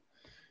move on?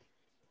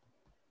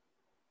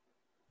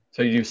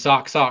 So you do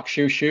sock, sock,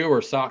 shoe, shoe,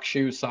 or sock,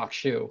 shoe, sock,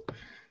 shoe?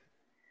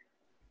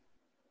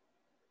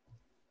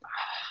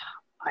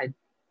 I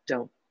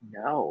don't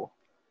know.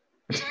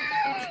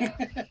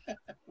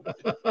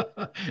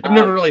 I've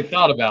never really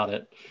thought about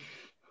it.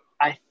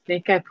 I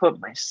think I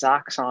put my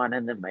socks on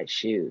and then my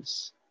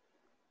shoes.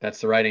 That's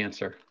the right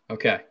answer.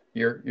 Okay,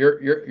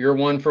 you're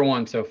 1 for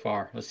 1 so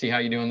far. Let's see how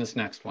you do in this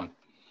next one.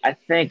 I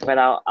think, but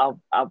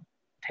I'll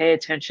pay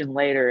attention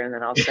later, and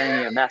then I'll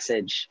send you a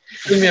message.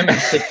 Send me a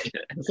message.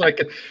 It's like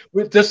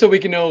just so we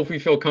can know if we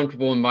feel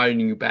comfortable inviting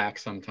you back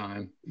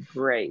sometime.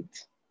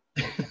 Great.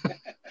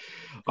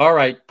 All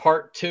right,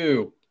 part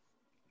 2.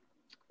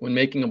 When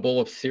making a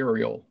bowl of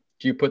cereal,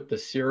 do you put the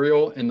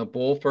cereal in the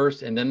bowl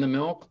first and then the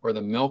milk, or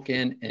the milk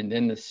in and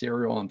then the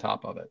cereal on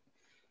top of it?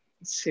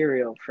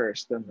 Cereal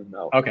first, then the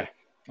milk. Okay.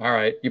 All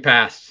right. You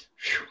passed.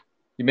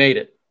 You made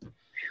it.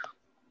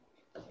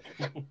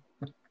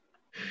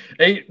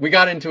 Hey, we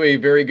got into a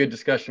very good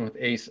discussion with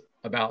Ace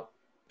about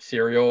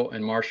cereal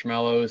and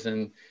marshmallows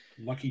and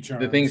Lucky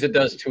Charms. the things it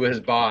does to his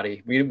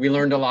body. We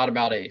learned a lot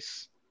about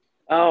Ace.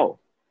 Oh,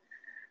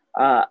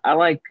 I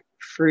like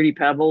Fruity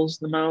Pebbles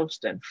the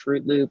most, and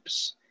Fruit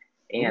Loops,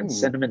 and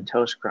Cinnamon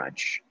Toast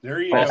Crunch. There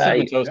you Oh, go.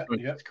 Cinnamon Toast Yep,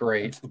 Crunch yep. is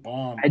great. That's the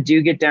bomb. I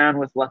do get down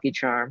with Lucky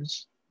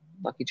Charms.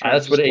 Lucky Charms.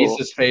 That's what is cool.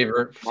 Ace's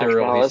favorite cereal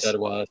he Marshmallows. said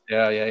was.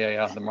 Yeah.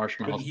 The But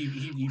marshmallows.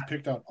 he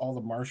picked out all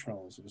the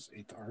marshmallows. It was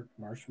 8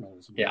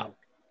 marshmallows. Yeah.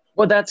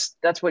 Well, that's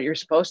what you're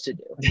supposed to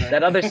do. Right.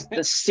 That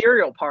the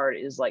cereal part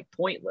is like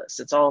pointless.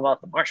 It's all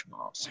about the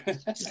marshmallows.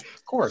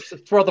 Of course.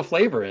 That's where the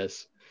flavor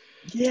is.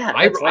 Yeah.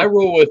 I that's like-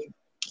 roll with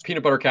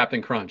peanut butter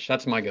Captain Crunch.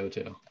 That's my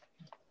go-to.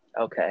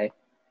 Okay.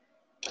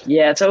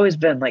 Yeah, it's always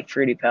been like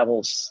Fruity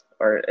Pebbles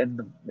or in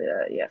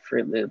the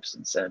Fruit Loops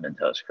and Cinnamon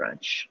Toast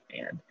Crunch.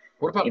 And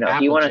What about if you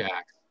Apple wanna-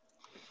 Jacks?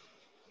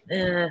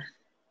 eh,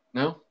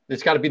 No?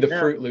 It's got to be the No.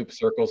 Fruit Loop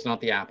circles,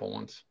 not the apple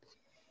ones.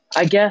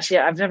 I guess,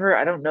 yeah. I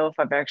don't know if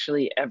I've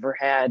actually ever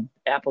had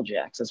Apple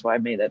Jacks. That's why I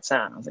made that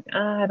sound. I was like,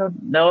 I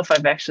don't know if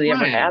I've actually ever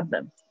Brian. had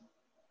them.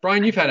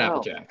 Brian, you've had Wow.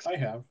 Apple Jacks. I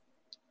have.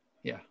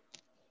 Yeah.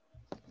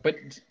 But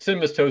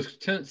Cinnamon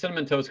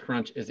Toast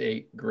Crunch is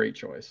a great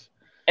choice.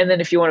 And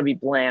then if you want to be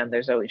bland,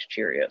 there's always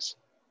Cheerios.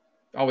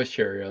 Always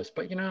Cheerios.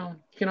 But, you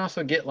can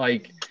also get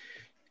like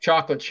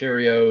chocolate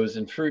Cheerios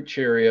and fruit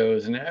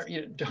Cheerios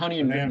and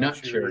honey Banana nut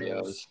Cheerios.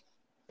 Cheerios.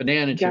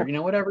 Banana got-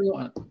 Cheerios, whatever you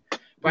want.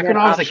 Back got when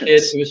I was a kid,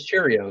 options. it was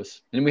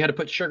Cheerios. And we had to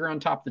put sugar on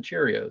top of the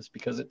Cheerios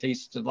because it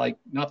tasted like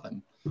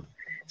nothing.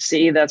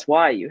 See, that's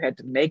why you had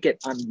to make it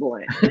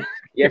unbland.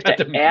 You have had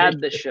to to make add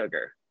the it.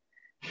 sugar.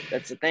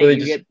 That's the thing. So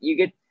they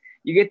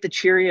you get the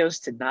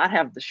Cheerios to not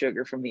have the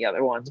sugar from the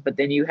other ones, but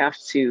then you have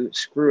to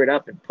screw it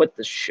up and put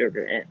the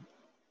sugar in.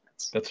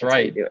 That's how you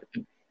right. do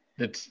it.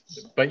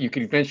 But you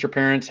could convince your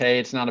parents, hey,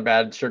 it's not a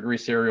bad sugary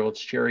cereal,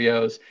 it's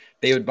Cheerios.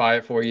 They would buy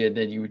it for you, and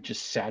then you would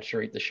just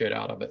saturate the shit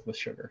out of it with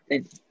sugar.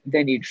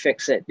 Then you'd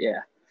fix it.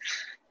 Yeah.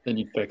 Then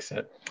you'd fix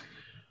it.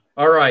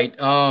 All right.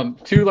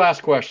 2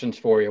 last questions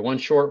for you. One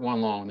short,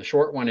 one long. The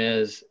short one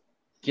is,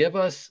 give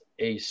us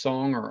a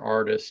song or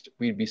artist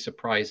we'd be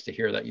surprised to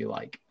hear that you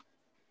like.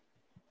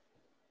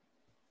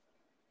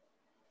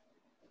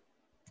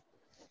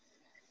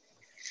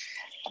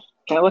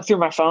 Can I look through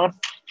my phone?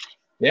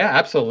 Yeah,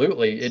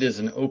 absolutely. It is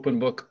an open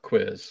book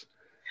quiz.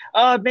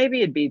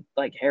 Maybe it'd be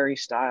like Harry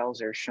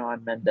Styles or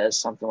Shawn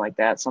Mendes, something like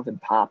that, something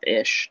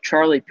pop-ish.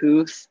 Charlie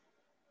Puth.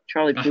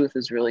 Charlie Puth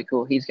is really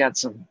cool. He's got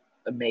some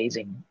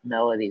amazing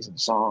melodies and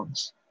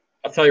songs.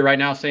 I'll tell you right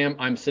now, Sam,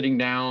 I'm sitting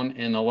down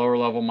in the lower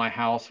level of my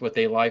house with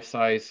a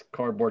life-size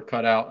cardboard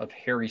cutout of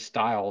Harry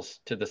Styles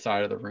to the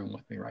side of the room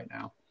with me right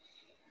now.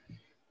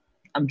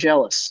 I'm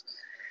jealous.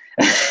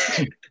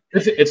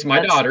 It's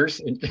my daughter's.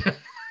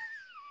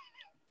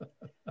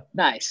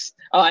 Nice.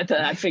 Oh,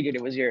 I figured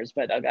it was yours,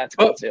 but that's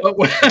cool too.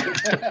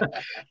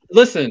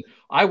 Listen,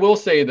 I will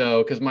say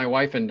though, because my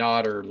wife and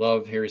daughter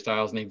love Harry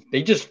Styles, and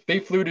they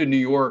flew to New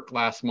York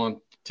last month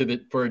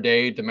for a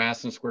day to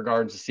Madison Square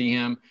Garden to see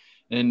him,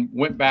 and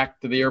went back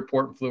to the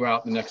airport and flew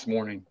out the next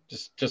morning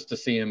just to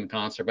see him in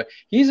concert. But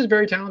he's a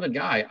very talented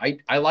guy.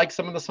 I like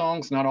some of the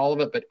songs, not all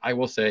of it, but I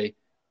will say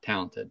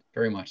talented,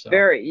 very much so.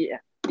 Very,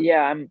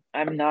 yeah.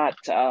 I'm not.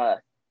 The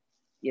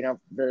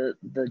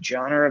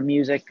genre of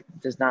music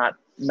does not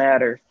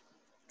matter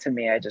to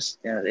me. I just,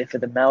 if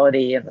the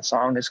melody and the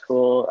song is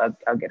cool,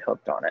 I'll get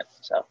hooked on it.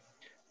 So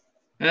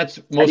that's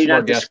most of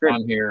our guests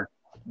on here.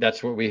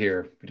 That's what we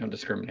hear. We don't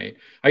discriminate.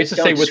 I used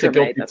to say with a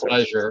guilty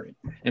pleasure,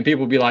 and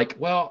people would be like,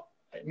 well,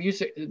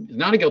 music is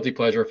not a guilty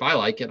pleasure. If I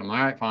like it, I'm all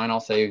right, fine. I'll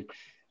say,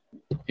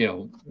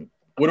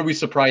 what are we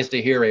surprised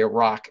to hear a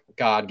rock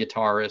god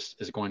guitarist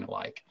is going to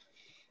like?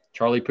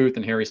 Charlie Puth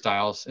and Harry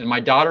Styles. And my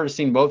daughter has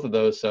seen both of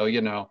those. So,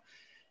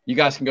 you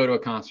guys can go to a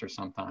concert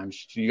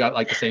sometimes. You got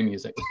like the same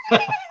music.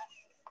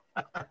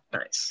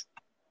 Nice.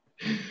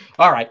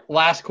 All right.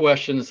 Last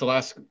question. It's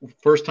the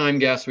first time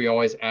guest. We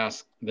always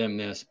ask them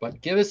this,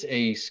 but give us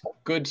a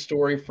good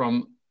story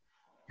from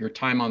your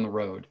time on the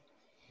road.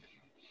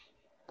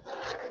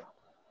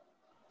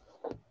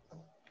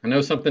 I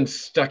know something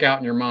stuck out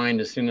in your mind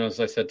as soon as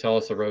I said, tell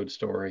us a road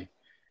story.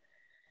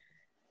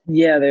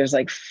 Yeah, there's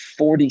like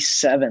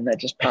 47 that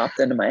just popped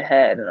into my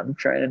head, and I'm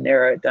trying to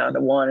narrow it down to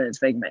one, and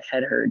it's making my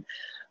head hurt.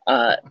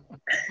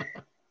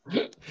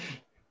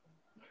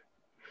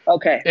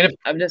 Okay. And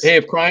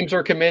if crimes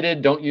are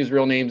committed, don't use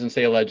real names and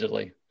say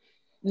allegedly.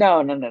 No.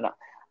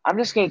 I'm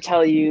just going to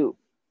tell you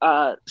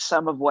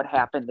some of what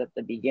happened at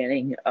the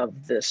beginning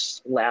of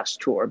this last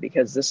tour,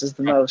 because this is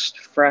the most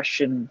fresh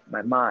in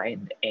my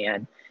mind,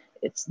 and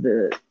it's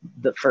the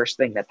first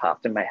thing that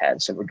popped in my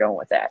head. So we're going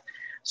with that.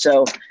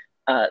 So,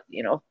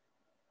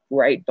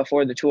 right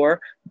before the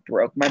tour,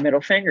 broke my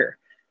middle finger.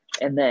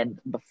 And then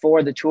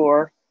before the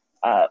tour,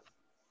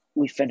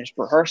 we finished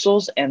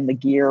rehearsals, and the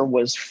gear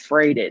was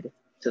freighted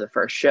to the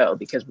first show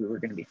because we were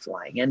going to be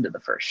flying into the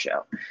first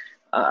show.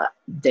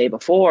 Day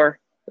before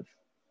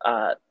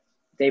we're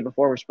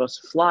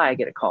supposed to fly, I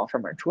get a call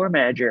from our tour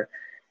manager.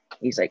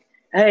 He's like,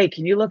 hey,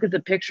 can you look at the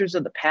pictures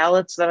of the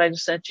pallets that I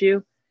just sent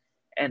you?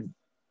 And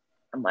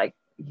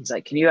he's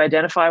like, can you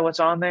identify what's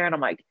on there? And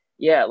I'm like,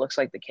 yeah, it looks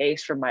like the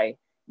case for my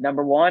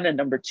number 1 and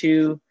number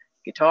 2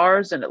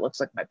 guitars, and it looks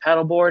like my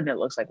pedal board, and it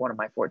looks like one of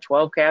my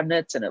 412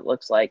 cabinets, and it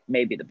looks like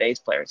maybe the bass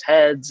player's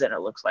heads, and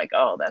it looks like,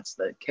 oh, that's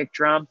the kick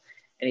drum.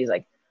 And he's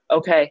like,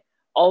 okay,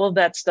 all of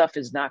that stuff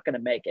is not going to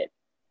make it.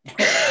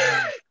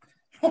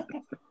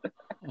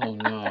 Oh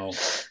no.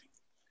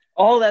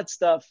 All that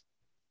stuff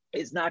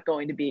is not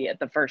going to be at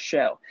the first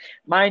show.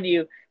 Mind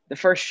you, the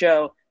first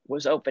show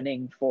was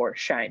opening for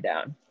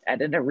Shinedown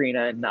at an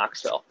arena in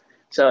Knoxville.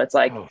 So it's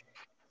like,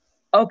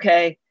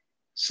 okay,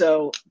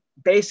 so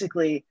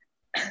basically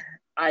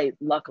I'm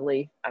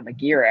a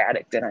gear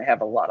addict and I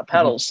have a lot of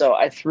pedals. So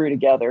I had thrown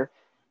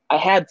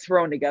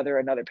together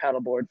another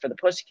pedal board for the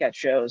Pussycat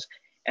shows,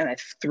 and I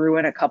threw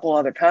in a couple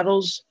other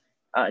pedals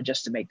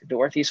just to make the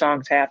Dorothy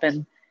songs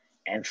happen,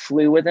 and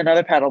flew with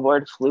another pedal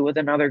board, flew with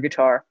another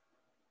guitar.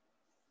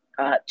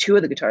 Two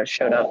of the guitars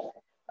showed up,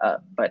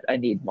 but I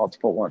need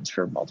multiple ones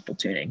for multiple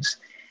tunings.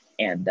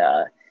 And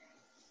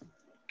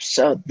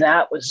so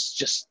that was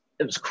just,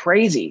 it was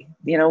crazy.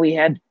 You know, we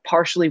had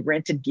partially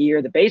rented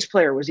gear. The bass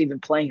player was even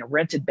playing a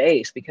rented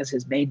bass because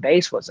his main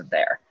bass wasn't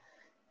there.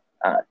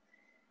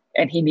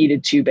 And he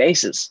needed two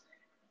basses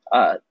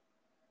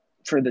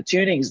for the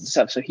tunings and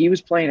stuff. So he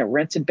was playing a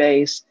rented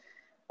bass.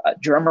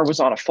 Drummer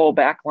was on a full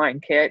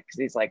backline kit because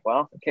he's like,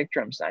 well, the kick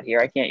drum's not here.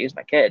 I can't use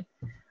my kit.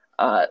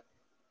 And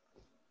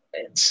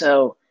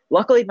so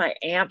luckily my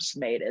amps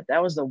made it.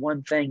 That was the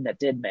one thing that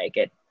did make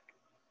it.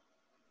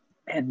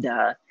 And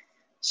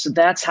so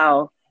that's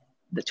how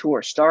the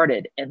tour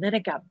started. And then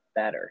it got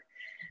better.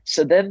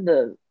 So then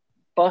the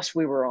bus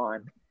we were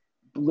on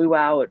blew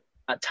out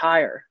a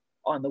tire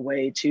on the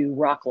way to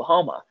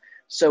Rocklahoma.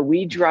 So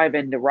we drive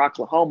into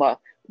Rocklahoma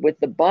with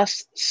the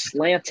bus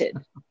slanted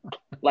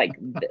like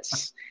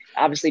this.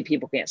 Obviously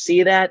people can't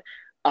see that.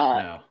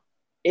 No.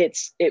 It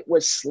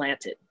was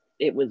slanted.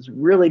 It was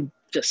really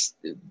just,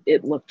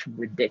 it looked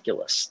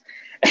ridiculous.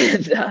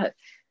 And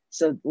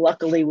so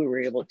luckily we were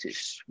able to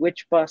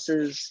switch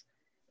buses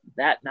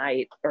that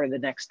night or the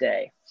next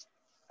day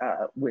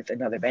with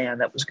another band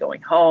that was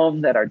going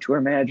home that our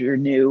tour manager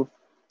knew.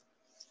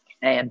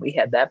 And we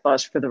had that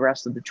bus for the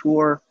rest of the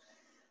tour.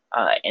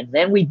 And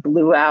then we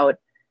blew out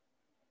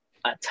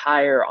a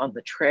tire on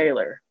the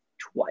trailer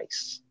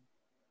twice.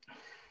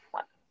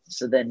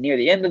 So then near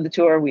the end of the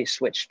tour, we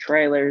switched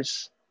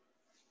trailers.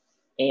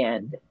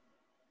 And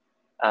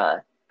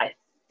I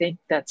think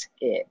that's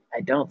it.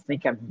 I don't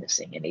think I'm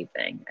missing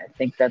anything. I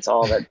think that's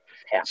all that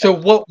happened. So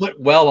what went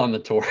well on the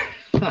tour?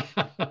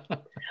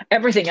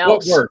 Everything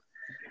else. What worked?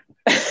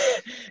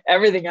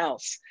 Everything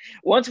else.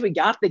 Once we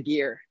got the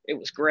gear, it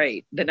was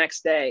great. The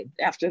next day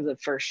after the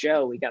first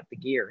show, we got the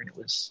gear and it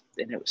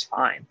was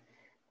fine.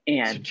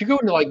 And did you go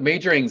into like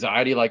major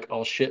anxiety, like,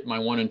 oh shit, my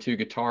 1 and 2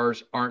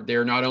 guitars aren't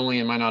there? Not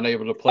only am I not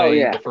able to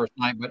play the first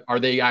night, but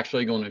are they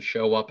actually going to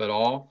show up at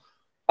all?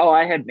 Oh,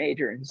 I had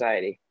major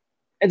anxiety.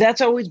 And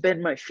that's always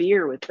been my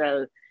fear with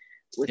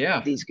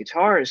these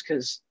guitars.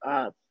 Cause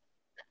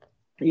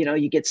you know,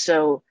 you get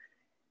so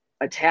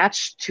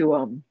attached to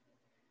them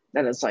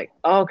that it's like,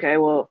 oh, okay,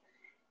 well,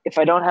 if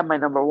I don't have my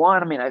number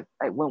one, I mean,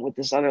 I went with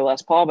this other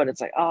Les Paul, but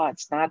it's like, oh,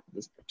 it's not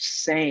the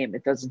same.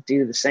 It doesn't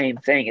do the same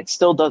thing. It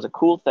still does a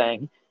cool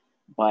thing,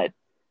 but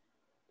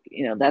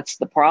you know, that's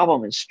the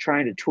problem, is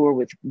trying to tour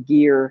with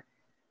gear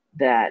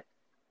that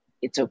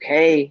it's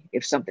okay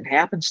if something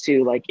happens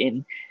to. Like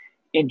in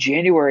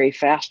January,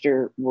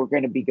 Faster, we're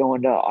going to be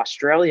going to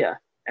Australia.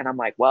 And I'm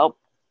like, well,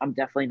 I'm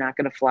definitely not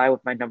going to fly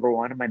with my number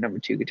one and my number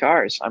two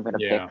guitars. I'm going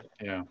to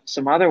pick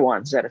some other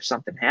ones that if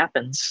something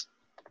happens,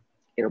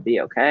 it'll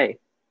be okay.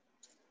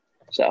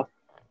 So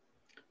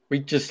we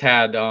just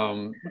had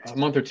a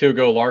month or two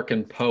ago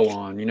Larkin Poe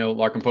on. You know,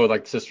 Larkin Poe,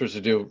 like the sisters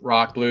who do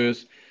rock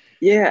blues.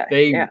 Yeah.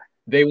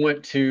 They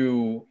went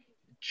to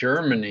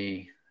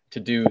Germany to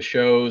do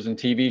shows and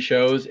TV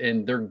shows,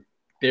 and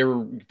they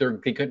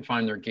couldn't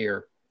find their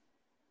gear.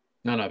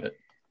 None of it.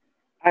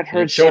 I've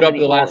heard it showed up at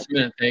the last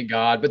minute, thank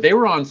God. But they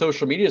were on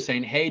social media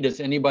saying, hey,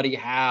 does anybody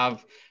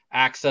have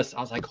access?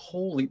 I was like,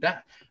 holy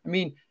that. I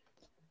mean,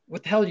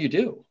 what the hell do you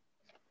do?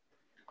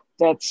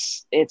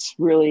 It's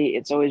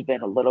always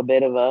been a little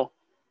bit of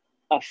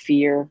a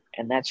fear,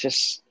 and that's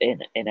just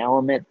an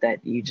element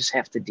that you just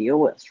have to deal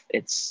with.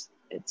 It's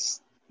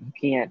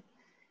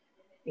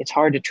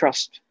hard to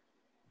trust,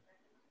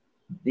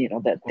 you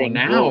know, that thing.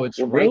 Now it's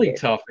really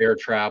tough air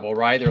travel,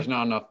 right? There's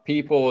not enough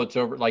people. It's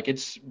over, like,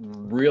 it's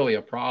really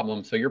a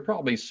problem. So you're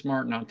probably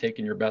smart not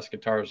taking your best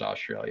guitars to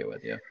Australia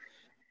with you.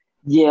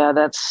 Yeah,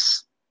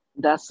 that's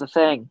the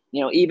thing.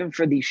 You know, even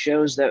for these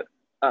shows that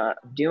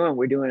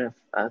we're doing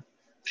a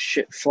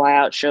fly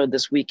out show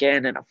this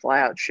weekend and a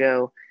fly out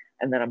show,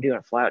 and then I'm doing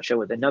a fly out show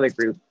with another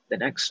group the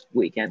next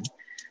weekend.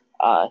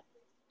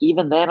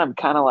 Even then I'm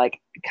kind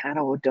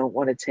of don't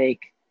want to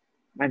take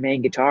my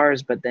main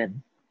guitars, but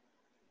then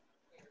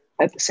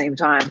at the same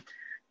time,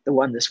 the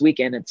one this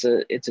weekend, it's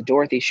a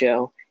Dorothy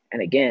show, and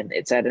again,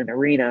 it's at an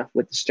arena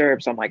with the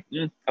Stirrups. I'm like,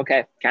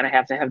 okay, kind of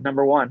have to have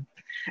number one.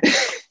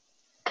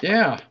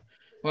 Yeah.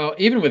 Well,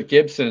 even with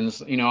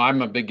Gibsons, you know,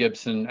 I'm a big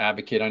Gibson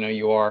advocate. I know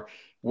you are.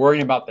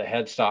 Worrying about the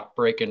headstock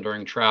breaking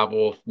during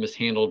travel,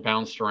 mishandled,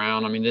 bounced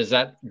around. I mean, does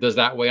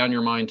that weigh on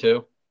your mind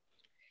too?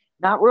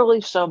 Not really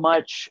so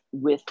much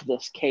with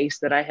this case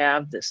that I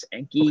have, this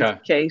Enki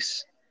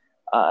case.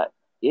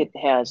 It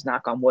has,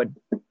 knock on wood,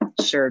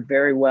 served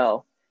very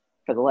well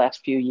for the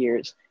last few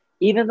years,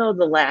 even though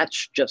the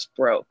latch just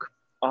broke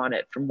on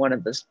it from one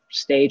of the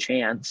stage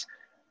hands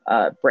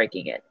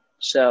breaking it.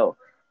 So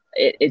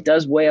it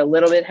does weigh a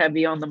little bit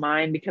heavy on the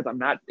mind because I'm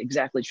not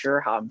exactly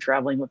sure how I'm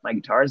traveling with my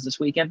guitars this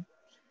weekend.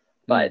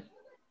 But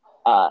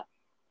you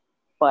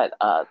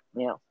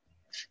know,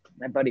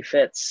 my buddy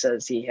Fitz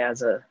says he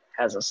has a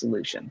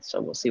solution, so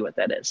we'll see what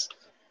that is.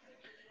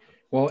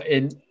 Well,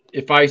 and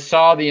if I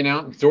saw the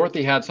announcement,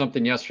 Dorothy had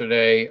something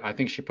yesterday. I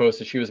think she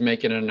posted she was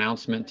making an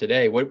announcement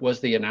today. What was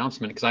the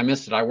announcement? Because I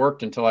missed it. I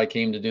worked until I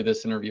came to do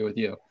this interview with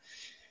you.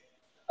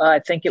 I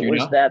think it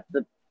was that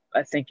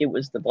I think it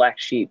was the Black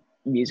Sheep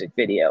music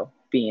video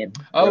being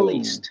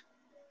released.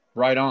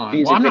 Right on.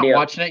 Music Well, I'm not video.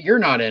 watching it. You're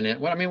not in it.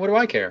 What do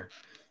I care?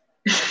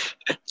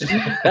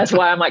 That's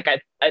why I'm like,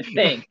 I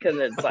think, because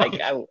it's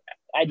like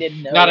I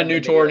didn't know. Not a when the new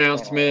video tour was going on.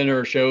 announcement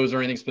or shows or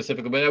anything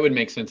specific, but that would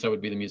make sense. That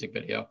would be the music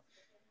video.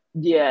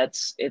 Yeah,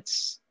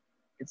 it's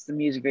the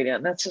music video,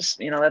 and that's just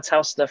that's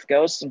how stuff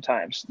goes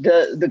sometimes.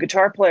 The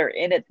guitar player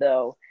in it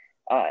though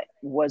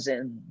was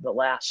in the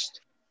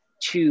last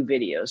 2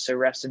 videos, so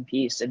rest in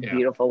peace and Yeah.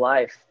 Beautiful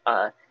Life.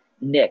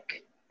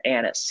 Nick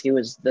Annis, he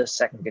was the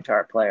second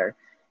guitar player,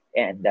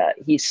 and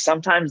he's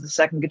sometimes the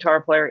second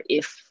guitar player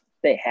if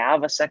they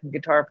have a second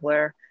guitar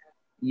player.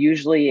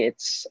 Usually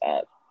it's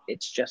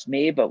just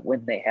me, but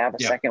when they have a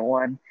Yeah. second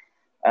one,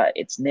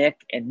 it's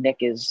Nick, and Nick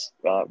is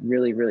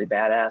really, really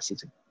badass.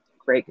 He's a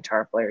great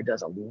guitar player,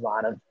 does a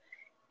lot of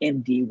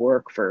indie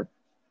work for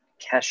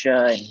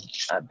Kesha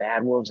and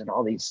Bad Wolves and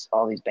all these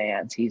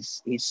bands.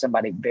 He's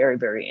somebody very,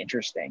 very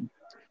interesting.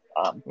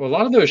 Well, a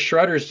lot of those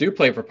shredders do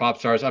play for pop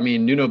stars. I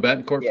mean, Nuno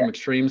Betancourt Yeah. from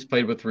Extremes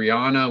played with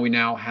Rihanna. We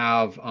now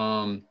have,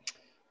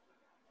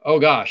 oh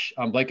gosh,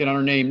 I'm blanking on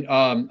her name.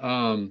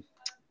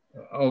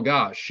 Oh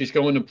gosh, she's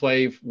going to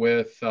play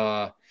with,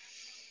 not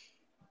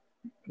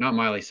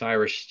Miley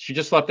Cyrus. She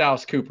just left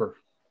Alice Cooper.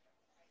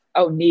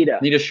 Oh, Nita.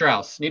 Nita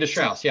Strauss,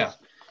 yeah.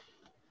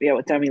 Yeah,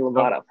 with Demi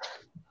Lovato.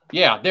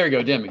 Yeah, there you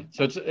go, Demi.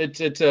 So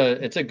it's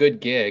a good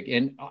gig,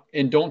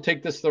 and don't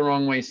take this the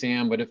wrong way,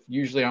 Sam. But if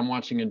usually I'm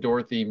watching a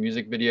Dorothy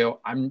music video,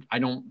 I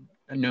don't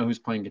know who's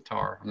playing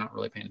guitar. I'm not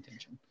really paying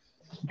attention.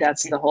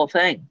 That's the whole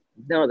thing.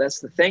 No, that's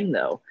the thing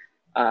though.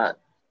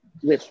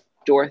 With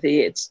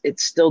Dorothy, it's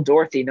still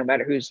Dorothy no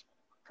matter who's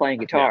playing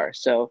guitar. Yeah.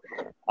 So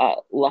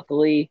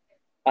luckily,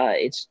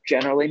 it's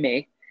generally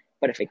me.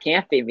 But if it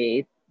can't be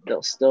me,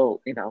 they'll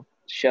still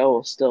show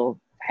will still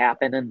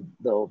happen and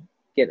they'll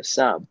get a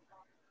sub.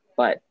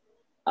 But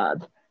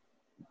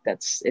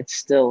it's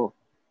still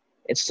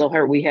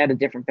her. We had a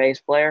different bass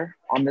player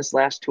on this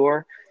last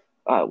tour.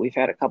 We've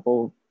had a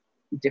couple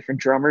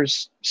different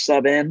drummers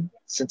sub in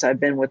since I've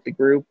been with the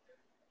group.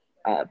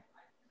 But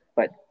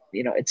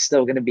it's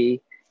still going to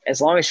be,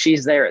 as long as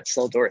she's there, it's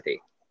still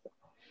Dorothy.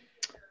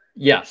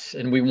 Yes,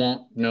 and we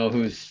won't know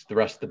who's the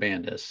rest of the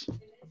band is.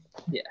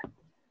 Yeah.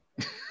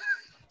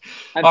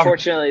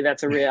 Unfortunately,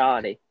 that's a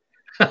reality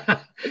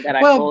that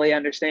I fully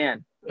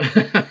understand.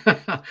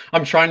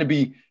 I'm trying to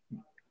be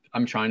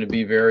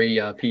very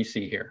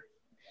PC here.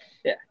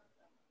 Yeah.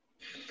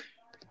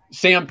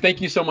 Sam,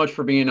 thank you so much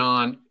for being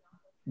on.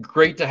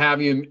 Great to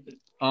have you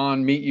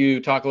on, meet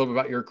you, talk a little bit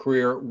about your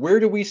career. Where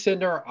do we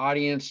send our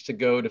audience to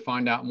go to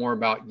find out more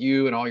about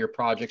you and all your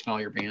projects and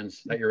all your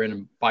bands that you're in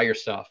and buy your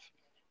stuff?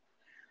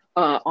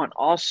 On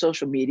all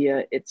social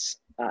media, it's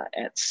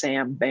at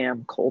Sam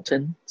Bam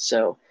Koltun.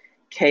 So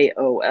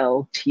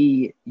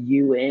Koltun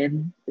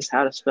is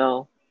how to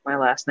spell my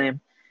last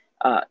name.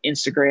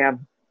 Instagram,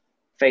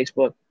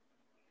 Facebook,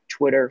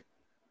 Twitter.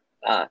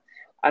 I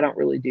don't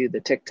really do the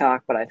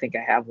TikTok, but I think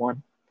I have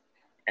one.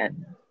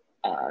 And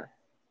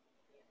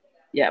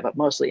but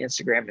mostly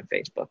Instagram and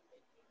Facebook.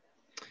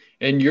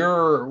 And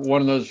you're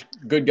one of those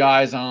good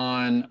guys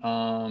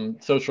on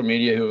social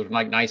media who is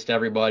like nice to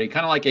everybody,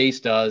 kind of like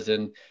Ace does.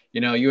 And,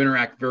 you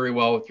interact very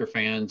well with your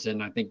fans.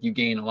 And I think you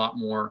gain a lot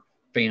more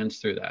fans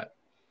through that.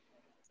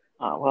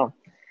 Well,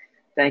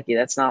 thank you.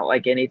 That's not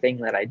like anything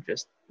that I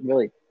just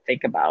really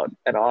think about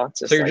at all.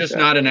 It's just so you're just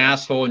not an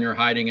asshole and you're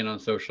hiding it on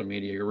social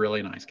media. You're really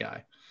a nice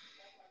guy.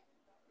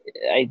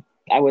 I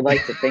would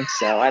like to think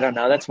so. I don't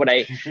know. That's what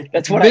I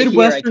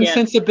Midwestern hear.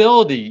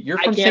 sensibility. You're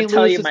from St.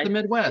 Louis, it's the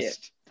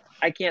Midwest. Yeah,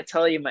 I can't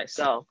tell you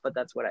myself, but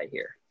that's what I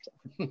hear.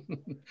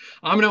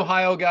 I'm an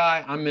Ohio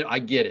guy. I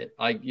get it.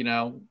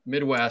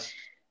 Midwest.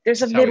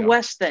 There's a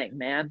Midwest thing,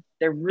 man.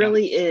 There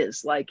really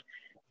is. Like,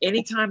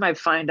 anytime I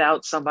find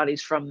out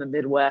somebody's from the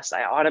Midwest,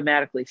 I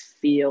automatically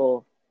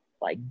feel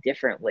like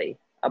differently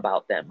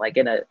about them, like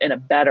in a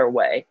better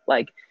way.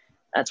 Like,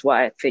 that's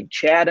why I think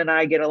Chad and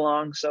I get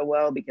along so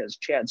well, because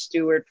Chad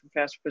Stewart from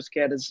Faster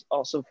Pussycat is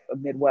also a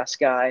Midwest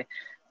guy.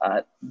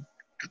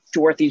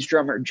 Dorothy's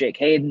drummer, Jake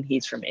Hayden,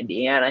 he's from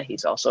Indiana.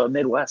 He's also a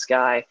Midwest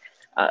guy.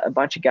 A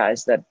bunch of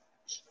guys that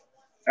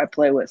I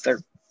play with are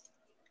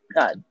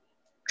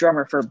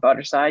drummer for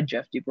Butterside,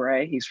 Jeff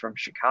Dubray. He's from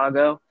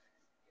Chicago.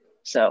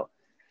 So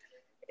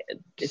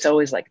it's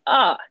always like,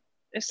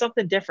 there's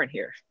something different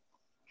here.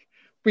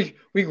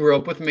 We grew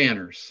up with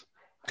manners.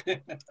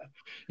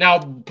 Now,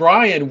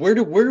 Brian, where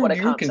do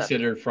you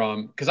consider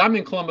from? Because I'm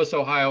in Columbus,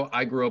 Ohio.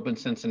 I grew up in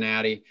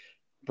Cincinnati.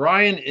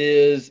 Brian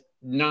is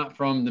not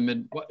from the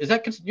mid. Is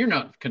that you're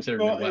not considered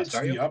Midwest?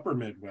 Are you? The upper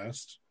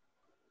Midwest.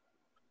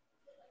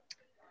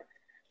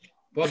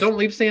 Well, don't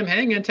leave Sam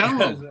hanging. Tell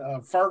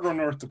him. Fargo,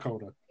 North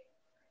Dakota.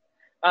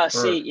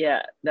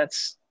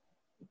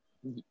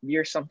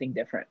 You're something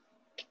different.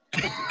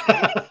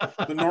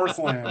 The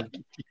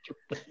Northland.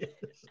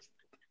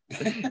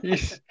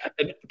 He's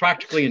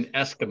practically an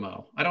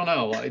Eskimo. I don't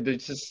know.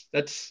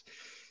 That's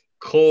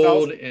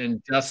cold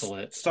and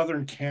desolate.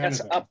 Southern Canada.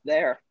 That's up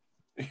there.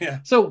 Yeah.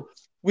 So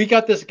We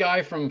got this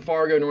guy from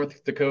Fargo,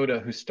 North Dakota,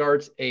 who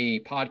starts a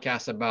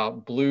podcast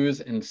about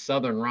blues and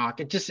Southern rock.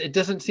 It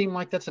doesn't seem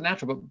like that's a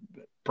natural,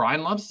 but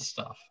Brian loves the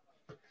stuff.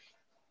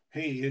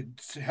 Hey,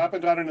 it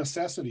happened out of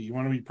necessity. You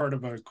want to be part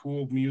of a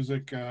cool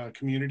music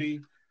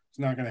community? It's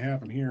not going to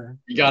happen here.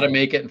 You got to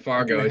make it in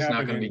Fargo. gonna It's not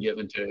happen going to be in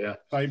given to you.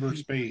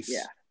 Cyberspace.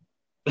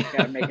 Yeah.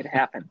 Got to make it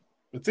happen.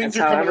 But things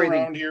That's are how coming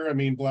everything- around here. I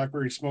mean,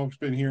 Blackberry Smoke's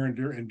been here,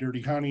 and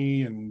Dirty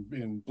Honey,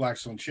 and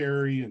Blackstone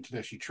Cherry, and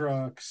Tedeschi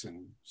Trucks,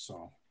 and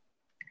so.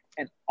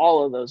 And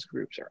all of those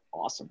groups are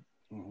awesome.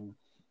 Mhm.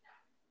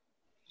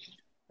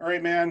 All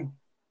right, man.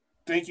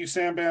 Thank you,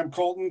 Sam Bam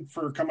Koltun,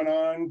 for coming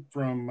on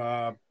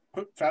from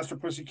Faster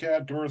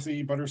Pussycat,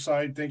 Dorothy,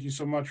 Butterside. Thank you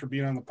so much for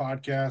being on the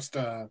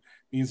podcast.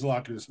 Means a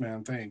lot to us,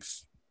 man.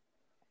 Thanks.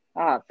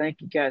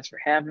 Thank you guys for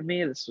having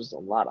me. This was a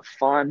lot of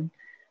fun.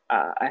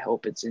 I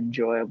hope it's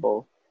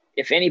enjoyable.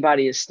 If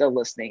anybody is still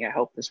listening, I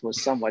hope this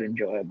was somewhat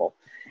enjoyable.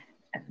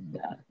 And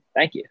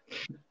thank you.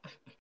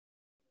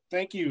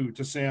 Thank you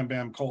to Sam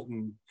Bam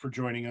Koltun for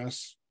joining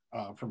us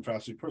from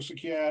Faster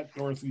Pussycat,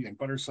 Dorothy, and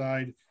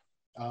Butterside.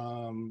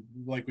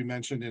 Like we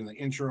mentioned in the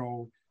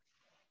intro,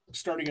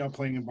 starting out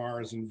playing in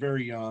bars and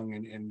very young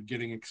and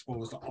getting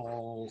exposed to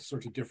all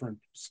sorts of different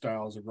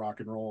styles of rock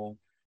and roll,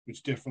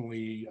 which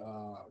definitely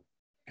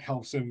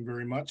helps him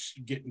very much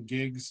getting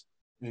gigs.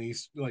 And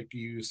he's, like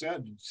you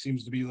said,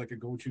 seems to be like a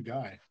go-to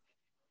guy.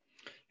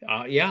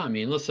 Yeah, I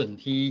mean, listen,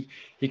 he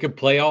could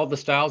play all the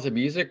styles of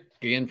music,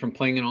 again, from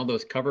playing in all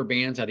those cover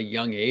bands at a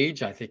young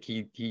age. I think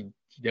he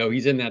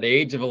he's in that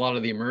age of a lot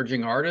of the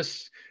emerging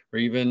artists, or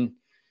even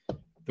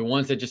the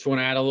ones that just want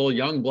to add a little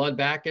young blood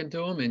back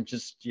into him. And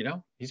just,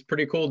 he's a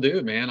pretty cool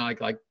dude, man.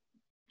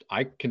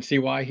 I can see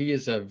why he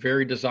is a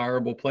very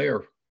desirable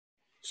player.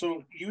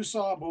 So you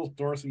saw both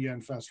Dorothy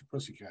and Faster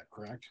Pussycat,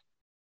 correct?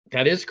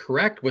 That is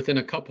correct, within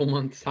a couple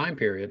months time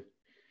period.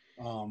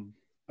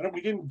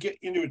 We didn't get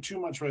into it too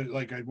much, but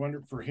like I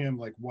wondered for him,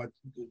 like what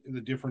the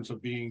difference of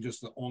being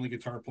just the only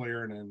guitar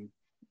player and then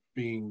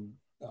being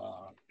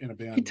in a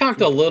band. He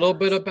talked a little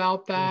bit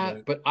about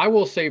that, but I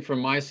will say from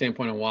my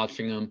standpoint of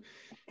watching him,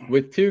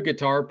 with two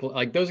guitar,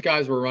 like those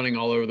guys were running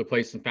all over the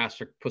place in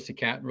Faster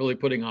Pussycat, really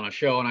putting on a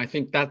show. And I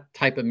think that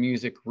type of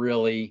music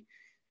really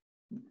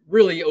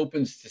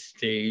opens the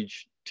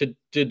stage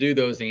to do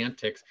those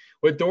antics.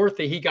 With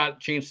Dorothy, he got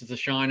chances to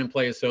shine and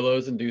play his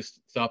solos and do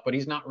stuff, but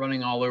he's not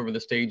running all over the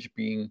stage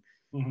being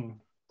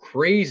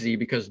crazy,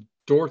 because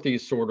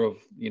Dorothy's sort of,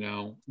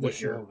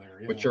 what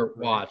you're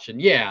watching.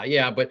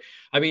 Yeah. But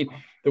I mean,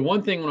 the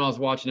one thing when I was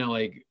watching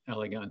LA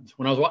Guns,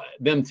 when I was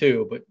them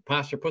too, but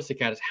Faster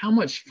Pussycat, is how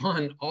much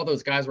fun all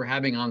those guys were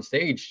having on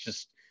stage.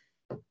 Just,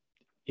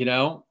 it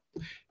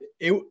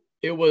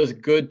was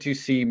good to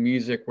see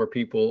music where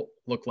people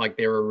looked like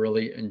they were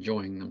really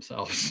enjoying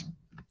themselves.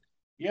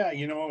 Yeah,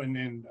 he told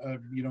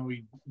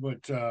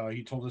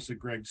us that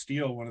Greg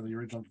Steele, one of the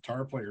original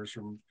guitar players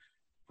from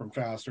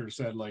Faster,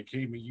 said like,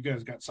 "Hey, you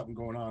guys got something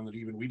going on that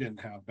even we didn't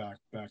have back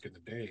in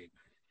the day."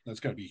 That's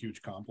got to be a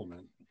huge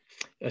compliment.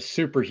 A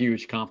super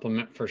huge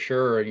compliment for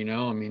sure.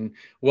 I mean,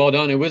 well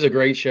done. It was a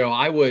great show.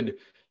 I would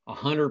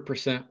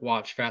 100%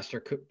 watch Faster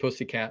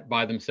Pussycat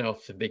by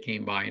themselves if they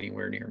came by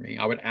anywhere near me.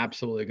 I would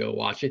absolutely go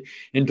watch it.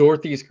 And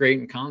Dorothy's great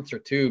in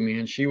concert too,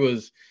 man. She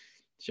is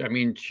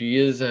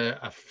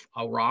a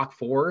rock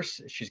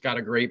force. She's got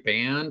a great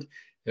band.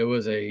 It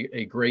was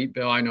a great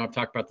bill. I know I've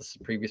talked about this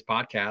in previous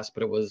podcasts,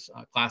 but it was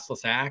a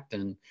classless act,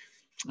 and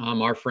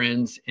our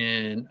friends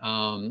and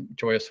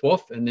Joyous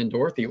Wolf, and then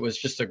Dorothy. It was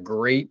just a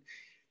great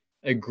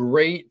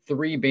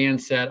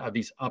 3-band set of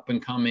these up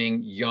and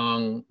coming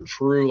young,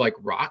 true like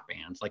rock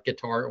bands, like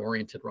guitar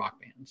oriented rock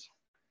bands.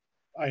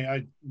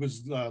 I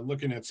was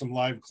looking at some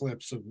live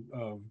clips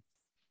of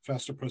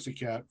Faster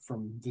Pussycat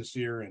from this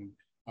year, and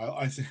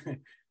I think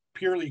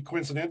purely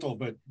coincidental,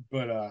 but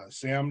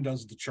Sam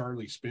does the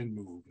Charlie spin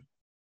move.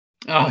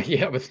 Oh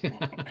yeah, but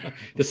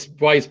this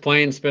why he's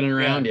playing, spinning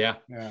around. Yeah.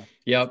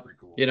 Yep.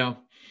 Cool.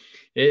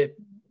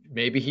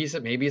 Maybe he's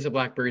a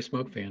Blackberry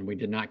Smoke fan. We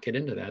did not get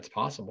into that. It's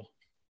possible.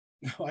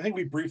 I think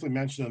we briefly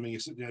mentioned him. He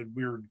said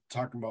we were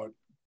talking about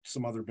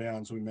some other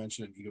bands. We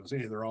mentioned it. He goes,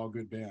 "Hey, they're all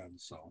good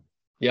bands." So.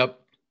 Yep.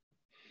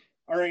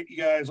 All right, you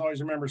guys.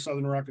 Always remember,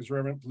 Southern rock is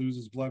reverent, blues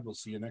is blood. We'll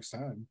see you next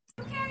time.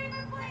 You can't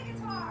even play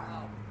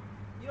guitar.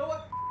 You know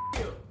what?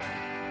 You.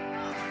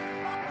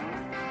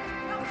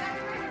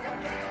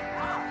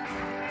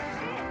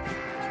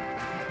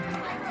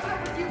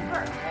 You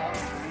first.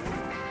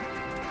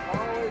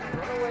 Always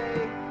run away.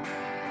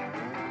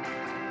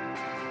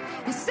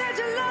 You said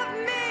you loved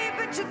me,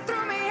 but you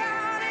threw me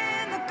out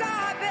in the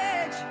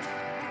garbage.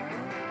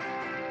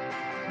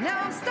 Now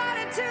I'm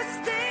starting to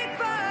stink,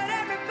 but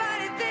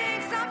everybody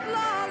thinks I'm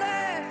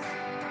flawless.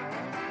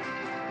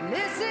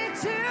 Listen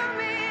to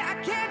me, I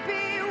can't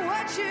be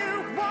what you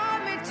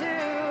want me to.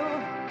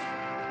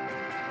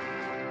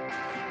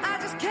 I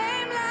just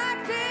came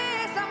like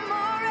this, I'm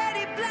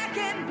already black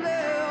and blue.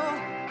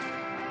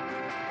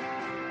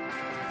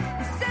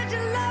 You said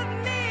you loved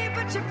me,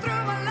 but you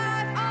threw my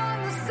life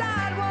on the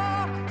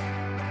sidewalk.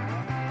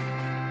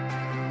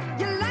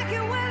 You like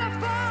it when I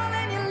fall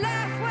and you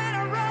laugh when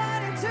I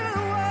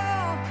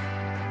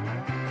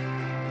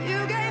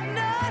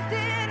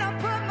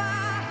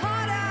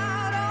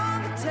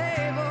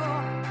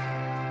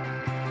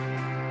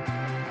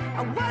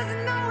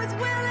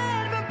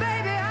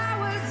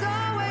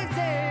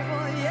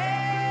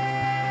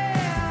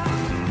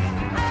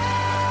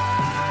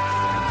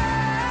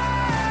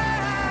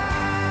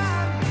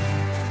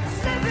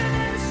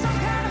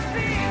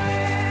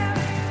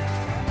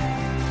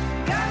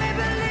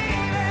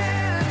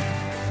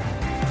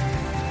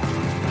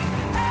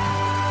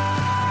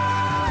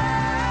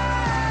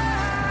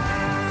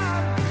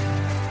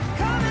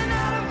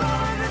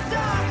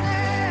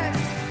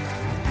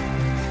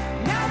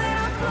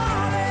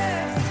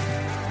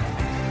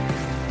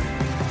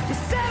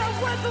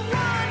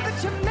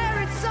But you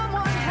married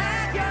someone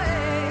half your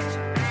age.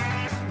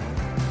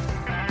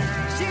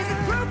 She's a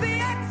groupie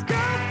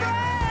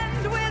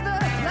ex-girlfriend with a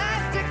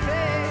plastic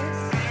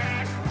face.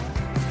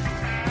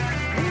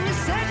 And you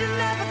said you'd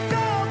never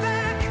go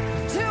back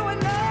to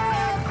an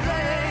old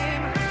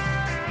flame.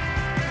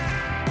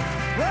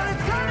 Well,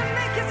 it's gonna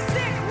make you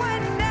sick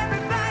when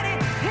everybody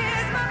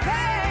hears my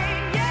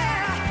pain.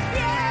 Yeah,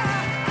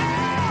 yeah,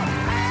 oh,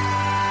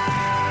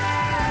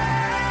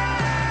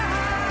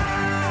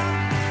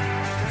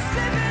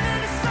 slipping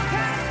into some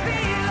kind of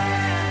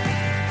feeling.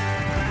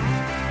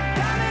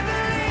 Got me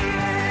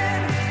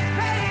believing,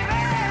 baby.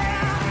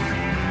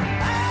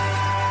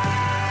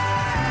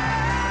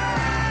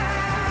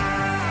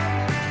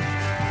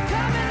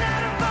 Coming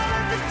out of all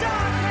of the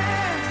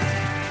darkness.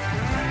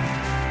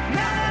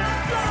 Now that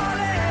I'm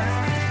flawless.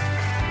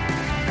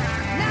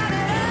 Now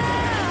that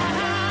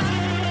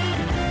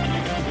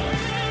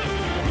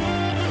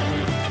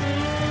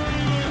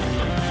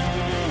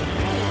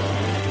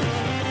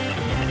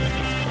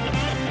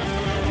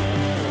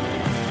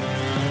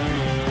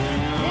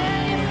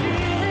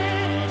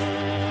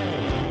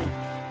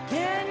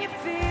Can you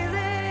feel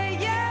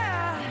it?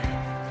 Yeah.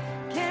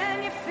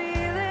 Can you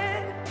feel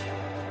it?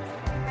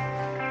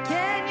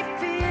 Can you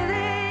feel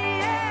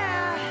it?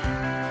 Yeah.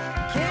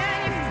 Can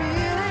you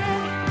feel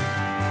it?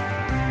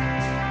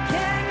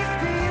 Can you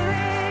feel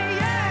it?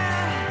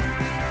 Yeah.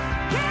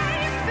 Can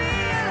you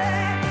feel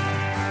it?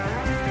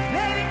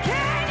 Baby,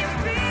 can you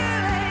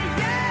feel it?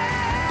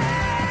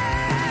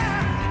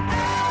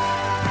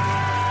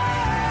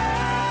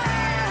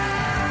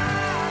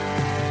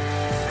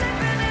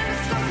 Slipping into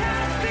some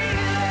kind of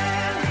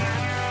feeling.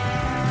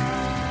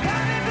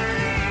 Got me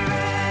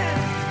believing,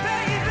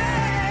 baby,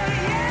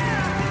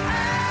 yeah.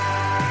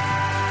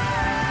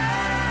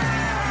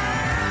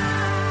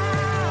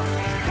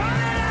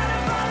 Coming out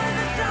of all of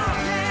the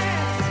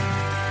darkness.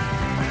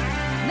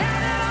 Now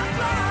that I'm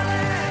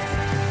flawless.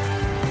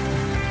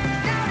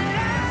 Now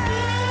that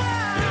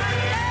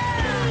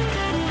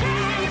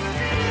can you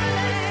feel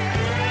it,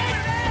 Now that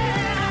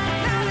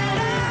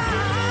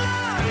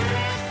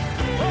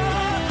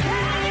oh,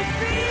 can you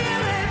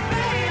feel it,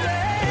 baby? Can you feel it,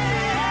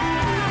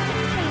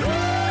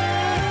 yeah?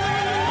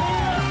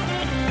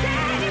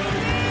 Can you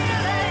feel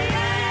it,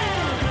 yeah?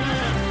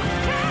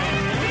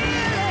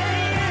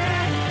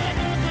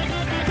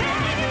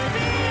 Can you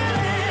feel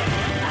it?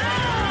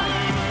 Oh,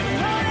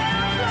 know that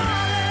I'm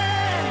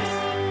flawless.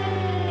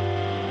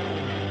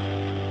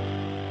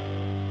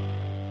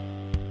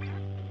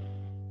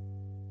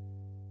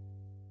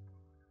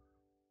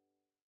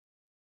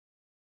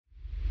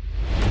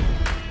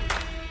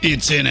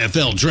 It's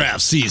NFL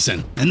draft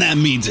season, and that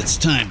means it's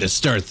time to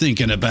start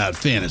thinking about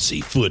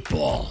fantasy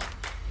football.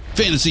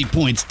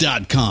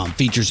 FantasyPoints.com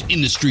features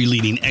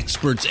industry-leading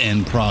experts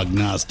and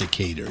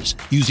prognosticators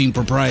using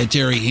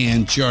proprietary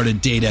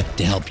hand-charted data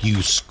to help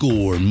you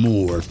score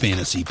more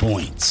fantasy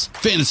points.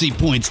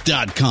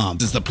 FantasyPoints.com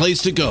is the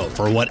place to go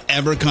for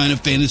whatever kind of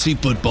fantasy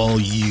football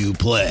you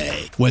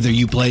play. Whether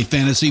you play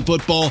fantasy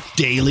football,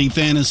 daily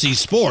fantasy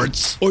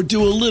sports, or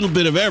do a little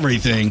bit of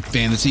everything,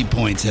 Fantasy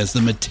Points has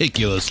the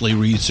meticulously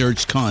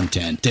researched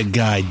content to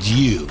guide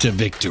you to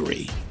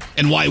victory.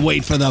 And why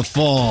wait for the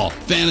fall?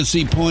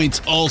 Fantasy Points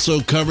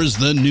also covers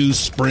the new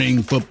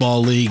spring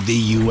football league,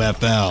 the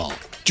UFL.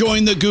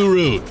 Join the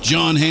guru,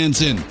 John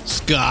Hansen,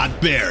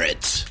 Scott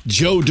Barrett,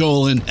 Joe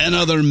Dolan, and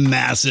other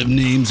massive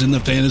names in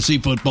the fantasy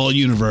football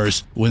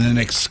universe with an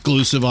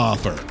exclusive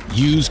offer.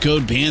 Use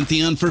code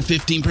Pantheon for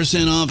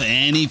 15% off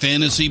any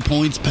Fantasy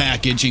Points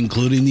package,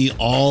 including the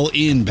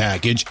all-in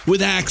package,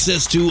 with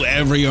access to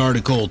every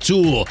article,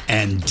 tool,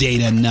 and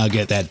data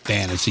nugget that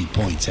Fantasy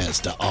Points has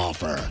to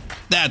offer.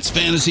 That's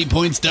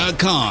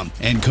FantasyPoints.com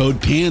and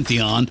code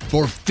Pantheon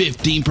for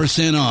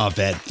 15% off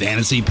at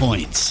Fantasy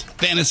Points.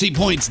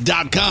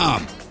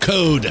 FantasyPoints.com,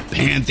 code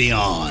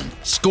Pantheon.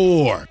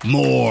 Score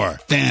more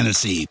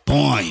fantasy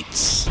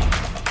points.